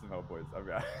some help, boys.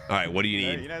 Okay. All right, what do you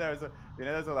need? You know there was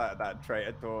all that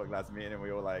traitor talk last meeting, and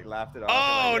we all like laughed it off.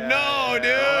 Oh like, no,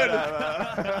 dude!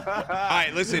 All right,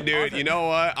 listen, dude. You know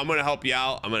what? I'm gonna help you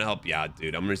out.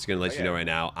 Dude. I'm just gonna let you know right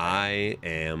now. I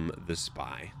am the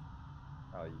spy.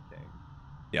 Oh, you king.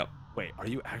 Yep. Wait, are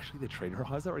you actually the traitor,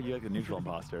 Haza, or are you like the neutral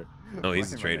imposter? No, he's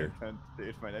the traitor.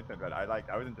 Dude, my name turned red. I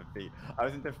was into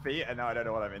feet. And now I don't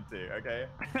know what I'm into. Okay.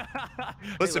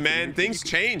 Listen, man, things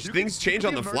change. Things change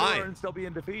on the fly. And still be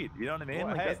in defeat. You know what I mean?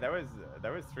 Well, Like, hey,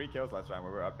 there was 3 kills last round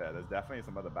when we were up there. There's definitely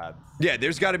some other bads. Yeah,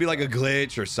 there's got to be like a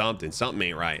glitch or something. Something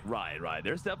ain't right. Right.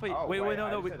 There's definitely. Oh, wait,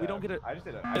 no, we don't get it. I just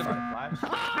did a flash.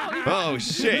 Oh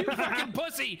shit! You fucking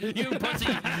pussy! You pussy!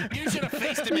 You should have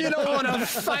faced him. You in don't want to combat.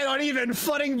 fight on even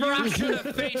footing, bro. You should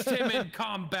have faced him in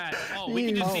combat. Oh, we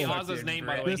can just see Ozza's name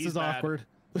by the way. This is awkward.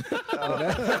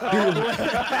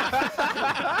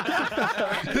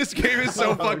 This game is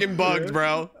so fucking bugged,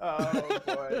 bro. Oh,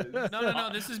 boys. No.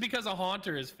 This is because a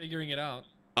haunter is figuring it out.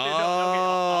 Ozza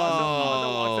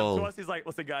walks up Oh. to us. He's like,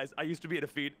 "Listen, guys, I used to be in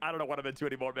defeat. I don't know what I'm into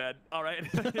anymore, man. All right."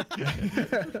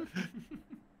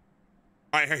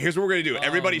 All right, here's what we're gonna do.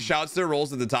 Everybody shouts their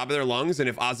rolls at the top of their lungs, and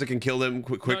if Ozza can kill them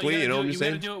quickly, you know what I'm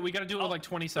saying? We gotta do it with like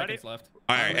 20 seconds left.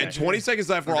 All right, at 20 seconds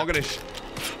left, we're all gonna.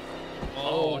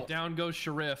 Oh, down goes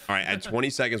Sheriff. All right, at 20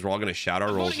 seconds, we're all gonna shout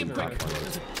our rolls. Damn it!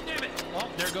 Oh,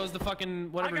 there goes the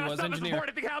fucking whatever he was, engineer.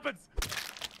 Anything happens.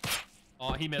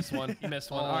 Oh, he missed one. He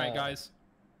missed one. All right, guys.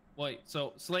 Wait,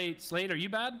 so Slade, are you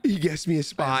bad? He guessed me a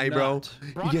spy, bro.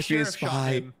 He Brock guessed me a Sheriff shot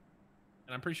spy. him,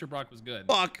 and I'm pretty sure Brock was good.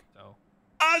 Fuck. So,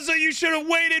 Ozza, you should have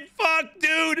waited. Fuck,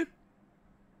 dude.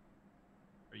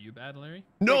 are you bad, Larry?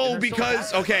 No,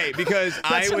 because because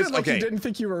I was like okay. You didn't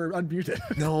think you were unmuted.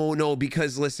 No,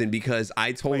 because listen, because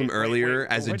I told him earlier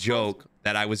as a joke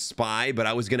that I was spy, but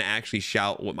I was gonna actually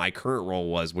shout what my current role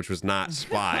was, which was not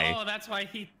spy. Oh, that's why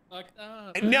he fucked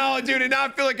up. No, dude, and now I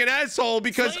feel like an asshole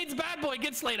because Slade's bad boy.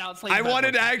 Get Slade out. Slade's I bad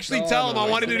wanted boy. to actually tell him I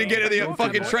wanted to get the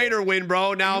fucking traitor win,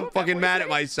 bro. Now I'm fucking mad at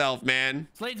myself, man.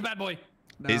 Slade's bad boy.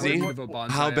 Is he?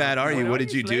 How bad are you? What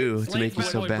did you do to make you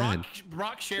so bad?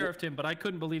 Brock sheriffed him, but I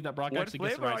couldn't believe that Brock actually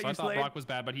gets it right. So I thought Brock was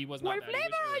bad, but he was not bad.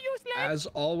 As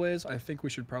always, I think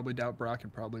we should probably doubt Brock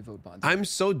and probably vote Bonsai. I'm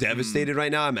so devastated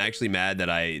right now. I'm actually mad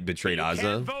that I betrayed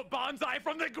Ozza. Vote Bonsai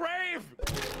from the grave.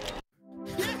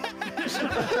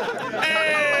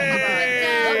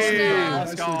 Hey!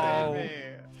 Let's go.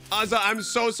 Ozza, I'm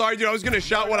so sorry, dude. I was gonna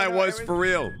shout what I was for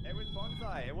real. It was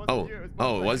Bonsai. It Oh,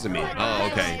 it wasn't me. Oh,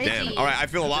 okay. Damn. All right, I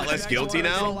feel a lot less guilty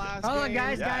now. Hold on,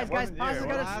 guys. Pasta's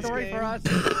got a story for us.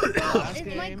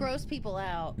 It might gross people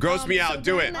out. Gross me out.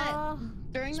 Do it.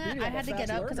 During that, I had to get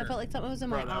up because I felt like something was in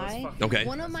my eye. Okay.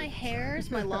 One of my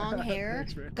hairs, my long hair,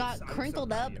 got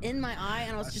crinkled up in my eye,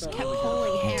 and I was just kept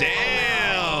pulling hair.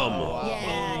 Damn.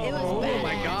 Yeah, it was bad. Oh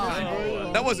my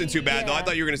god. That wasn't too bad though. I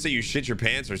thought you were gonna say you shit your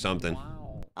pants or something.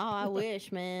 Oh, I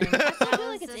wish, man. I still feel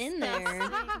like it's in there,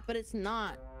 but it's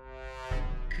not.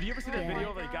 Did you ever see that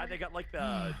video of the guy that got like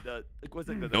the what's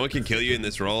it? No one can kill you in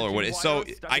this roll or what? So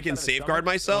I can safeguard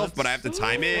myself, but I have to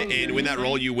time it, and when that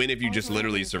roll, you win if you just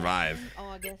literally survive. Oh,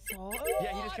 I guess so.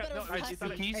 Yeah, he just got no. Alright, do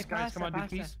keys, guys. Come on, do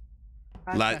keys.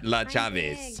 La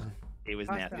Chavez. It was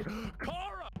nasty.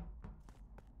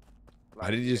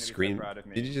 Why did you just scream?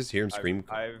 Did you just hear him scream?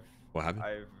 What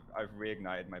happened? I've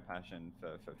reignited my passion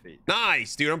for feet.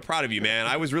 Nice, dude. I'm proud of you, man.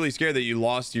 I was really scared that you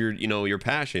lost your, your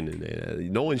passion, and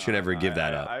no one should ever give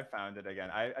that up. I found it again.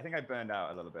 I think I burned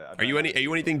out a little bit. Are you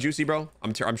anything juicy, bro?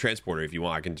 I'm transporter. If you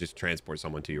want, I can just transport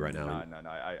someone to you right now. No.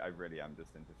 I really am just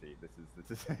into feet. This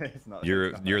is it's not.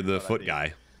 You're the foot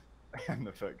guy. I'm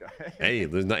the foot guy. Hey,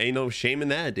 ain't no shame in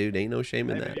that, dude. Ain't no shame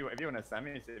in that. If you want to send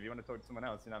me, if you want to talk to someone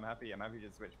else, I'm happy. I'm happy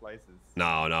to switch places. No.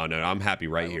 I'm happy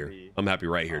right here. I'm happy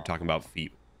right here talking about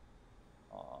feet.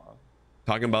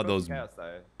 Talking about those.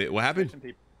 What happened?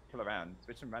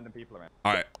 Switching random people around.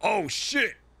 All right. Oh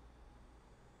shit.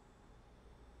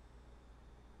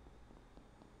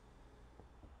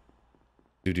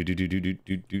 Little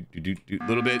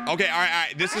bit. Okay. All right.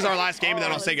 This is our last game, and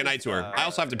then I'll say goodnight to her. I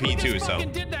also have to pee too. So.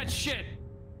 Did that shit.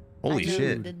 Holy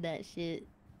shit. Did that shit.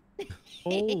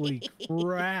 Holy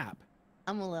crap.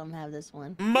 I'm gonna let him have this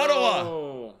one.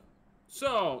 Muddle.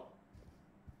 So.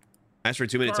 Ask for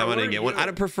 2 minutes. I'm gonna get one.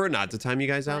 I'd prefer not to time you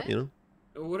guys out.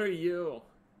 What are you?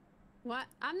 What?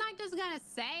 I'm not just gonna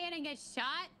say it and get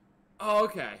shot. Oh,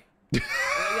 okay.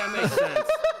 That makes sense.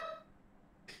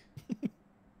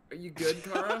 Are you good,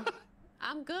 Kara?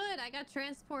 I'm good. I got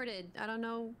transported. I don't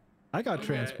know. I got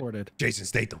transported. Jason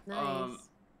Statham. Nice.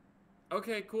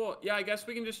 Okay, cool. Yeah, I guess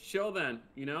we can just chill then.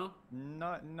 No.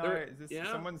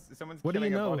 Someone's what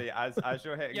killing do you know? a body as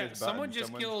you're hitting his button. Someone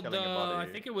just killed. I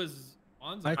think it was.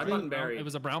 I think it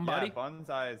was a brown body. Yeah,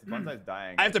 Bonsai's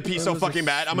dying. I have to pee so fucking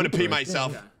bad. I'm gonna pee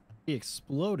myself. Yeah. He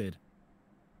exploded.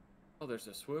 Oh, there's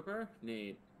a swooper?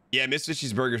 Neat. Yeah, Miss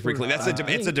Fishy's burger is pretty clean. It's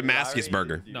a Damascus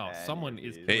burger. No, someone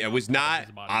is. It was not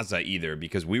Azza either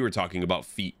because we were talking about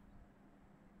feet.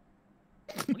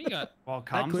 What do you got? Well,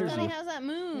 How's that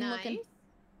moon looking?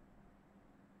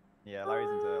 Yeah, Larry's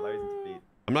into feet.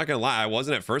 I'm not gonna lie, I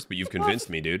wasn't at first, but you've convinced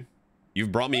me, dude. You've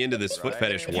brought me into this foot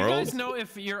fetish Do world. you guys know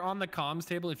if you're on the comms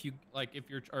table, if you're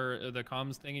or the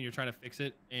comms thing and you're trying to fix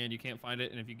it and you can't find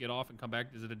it, and if you get off and come back,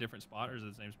 is it a different spot or is it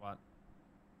the same spot?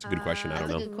 It's a good question. I don't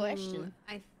know. That's a good question.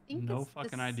 I think no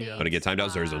fucking idea. But to get timed out,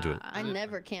 Zers, don't do it. I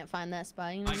never can't find that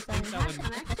spot. You know what I'm saying?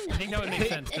 I think that would make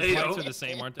sense. The flights are the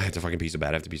same, aren't they? I have to fucking pee so bad.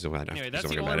 I have to pee so bad. Anyway, that's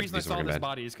the only reason I saw this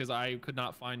body is because I could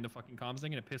not find the fucking comms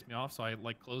thing and it pissed me off. So I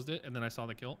closed it and then I saw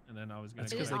the kill and then I was gonna.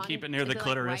 That's because they keep it near the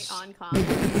clitoris. Right on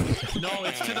comms? No,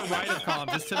 it's to the right of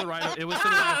comms. It's to the right. It was to the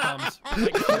right of comms.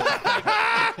 Like,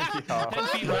 10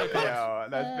 feet right of comms.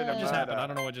 That's been a just happened. I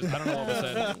don't know what was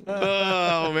said.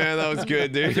 Oh man, that was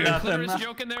good, dude. Was there a clitoris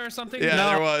joke in there or something? Yeah,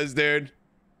 there was, dude.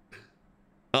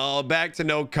 Oh, back to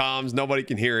no comms. Nobody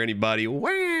can hear anybody.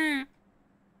 Well,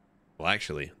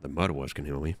 actually, the mud wash can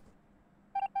hear me.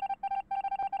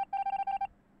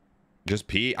 Just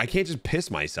pee. I can't just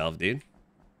piss myself, dude.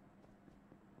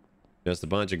 Just a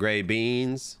bunch of gray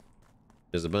beans.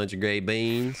 Just a bunch of gray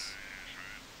beans.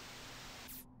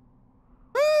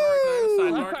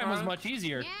 That time was much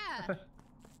easier. Yeah.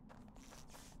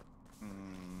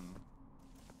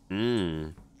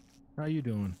 How you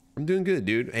doing? I'm doing good,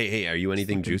 dude. Hey, are you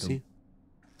anything juicy?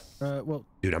 Well,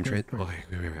 dude, I'm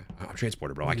I'm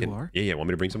transporter, bro. I can. are? Yeah. Want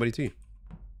me to bring somebody to you?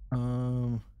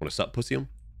 Want to sup pussy him?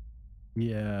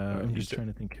 Yeah, I'm just trying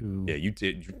to think who. Yeah, you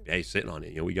did. Hey, sitting on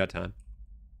it. We got time.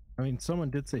 I mean, someone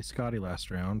did say Scotty last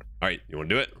round. All right, you want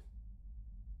to do it?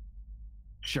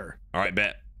 Sure. All right,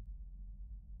 bet.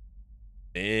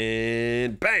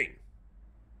 And bang.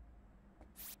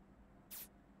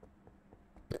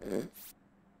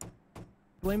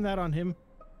 Blame that on him.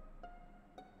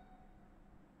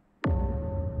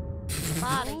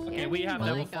 Okay, we have to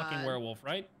have a fucking werewolf,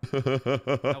 right?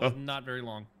 That was not very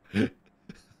long.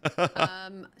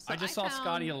 I just saw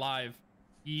Scotty alive.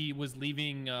 He was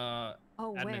leaving.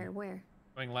 Admin, where?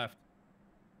 Going left.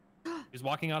 He's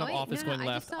walking out of office, going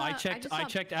left. I checked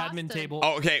admin table.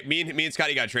 Oh, okay. Me and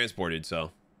Scotty got transported,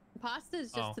 so.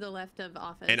 Pasta's just to the left of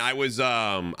office. And I was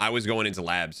going into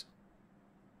labs.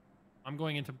 I'm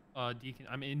going into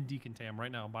I'm in decontam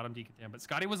right now, bottom decontam. But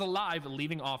Scotty was alive,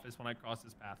 leaving office when I crossed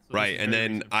his path. So Right, and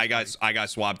then I got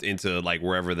swapped into like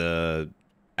wherever the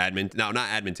admin, no, not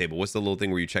admin table. What's the little thing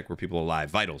where you check where people are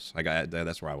alive? Vitals.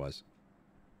 That's where I was.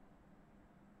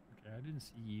 Okay, I didn't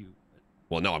see you.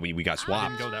 Well, no, I mean we got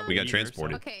swapped. We got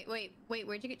transported. Okay, wait.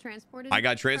 Where'd you get transported? I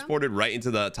got transported right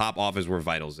into the top office where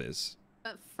Vitals is.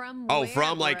 But from Oh, where,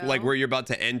 from like bro? where you're about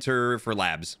to enter for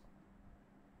labs.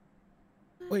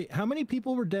 Wait, how many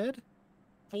people were dead?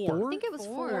 4. I think it was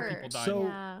 4. People died. So,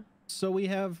 Yeah. so we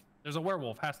have. There's a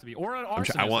werewolf, has to be, or an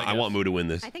arsonist. I want Moo to win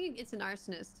this. I think it's an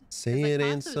arsonist. Say it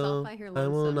ain't so. I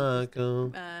will not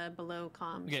go. Below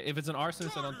comms. Okay, if it's an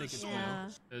arsonist, I don't think it's Yeah.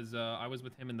 because I was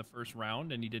with him in the first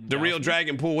round and he didn't. The real douse me,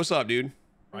 Dragon Pool. What's up, dude?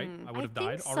 right? I would have think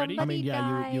died already. somebody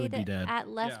you would be died dead. at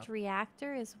left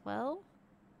reactor as well.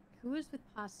 Who was with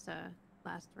Pasta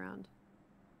last round?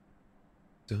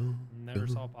 Never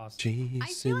saw pasta. I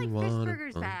feel like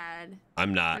Fishburger's bad.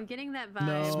 I'm not. I'm getting that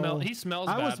vibe. No. He smells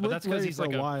I was bad, but with that's because Larry he's for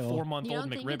like a a while. 4-month-old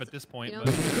think McRib it's- at this point. you But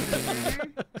don't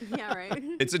think Fishburger? Yeah, right.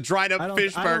 It's a dried up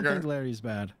fish I don't burger. think Larry's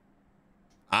bad.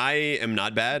 I am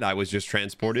not bad. I was just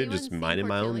transported, anyone just seen minding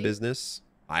my own Portilli? business.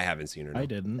 I haven't seen her. No. I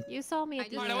didn't. You saw me at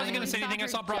the I wasn't gonna say anything. I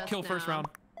saw Brock kill first round.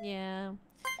 Yeah.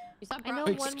 You saw I know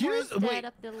Brock? one more is dead wait.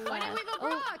 up the left. Why didn't we go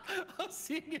Brock? I was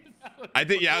seeing it. I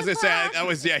think I was gonna say that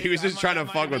was he was just trying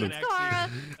to fuck with him.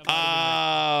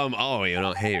 Oh, you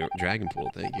know, hey, Dragon Pool,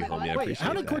 thank you, homie. I Wait, appreciate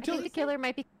how did that. I think the killer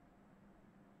might be.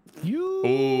 You.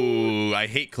 Ooh, I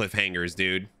hate cliffhangers,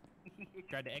 dude.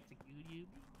 Tried to execute you.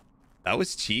 That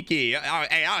was cheeky.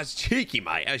 Hey, I was cheeky,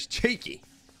 mate. I was cheeky.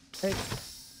 Hey,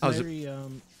 I was- Larry.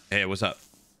 Hey, what's up?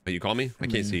 Oh, you call me? I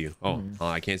can't see you. Oh,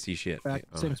 I can't see shit. Back, Okay,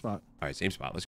 same alright. spot. All right, same spot. Let's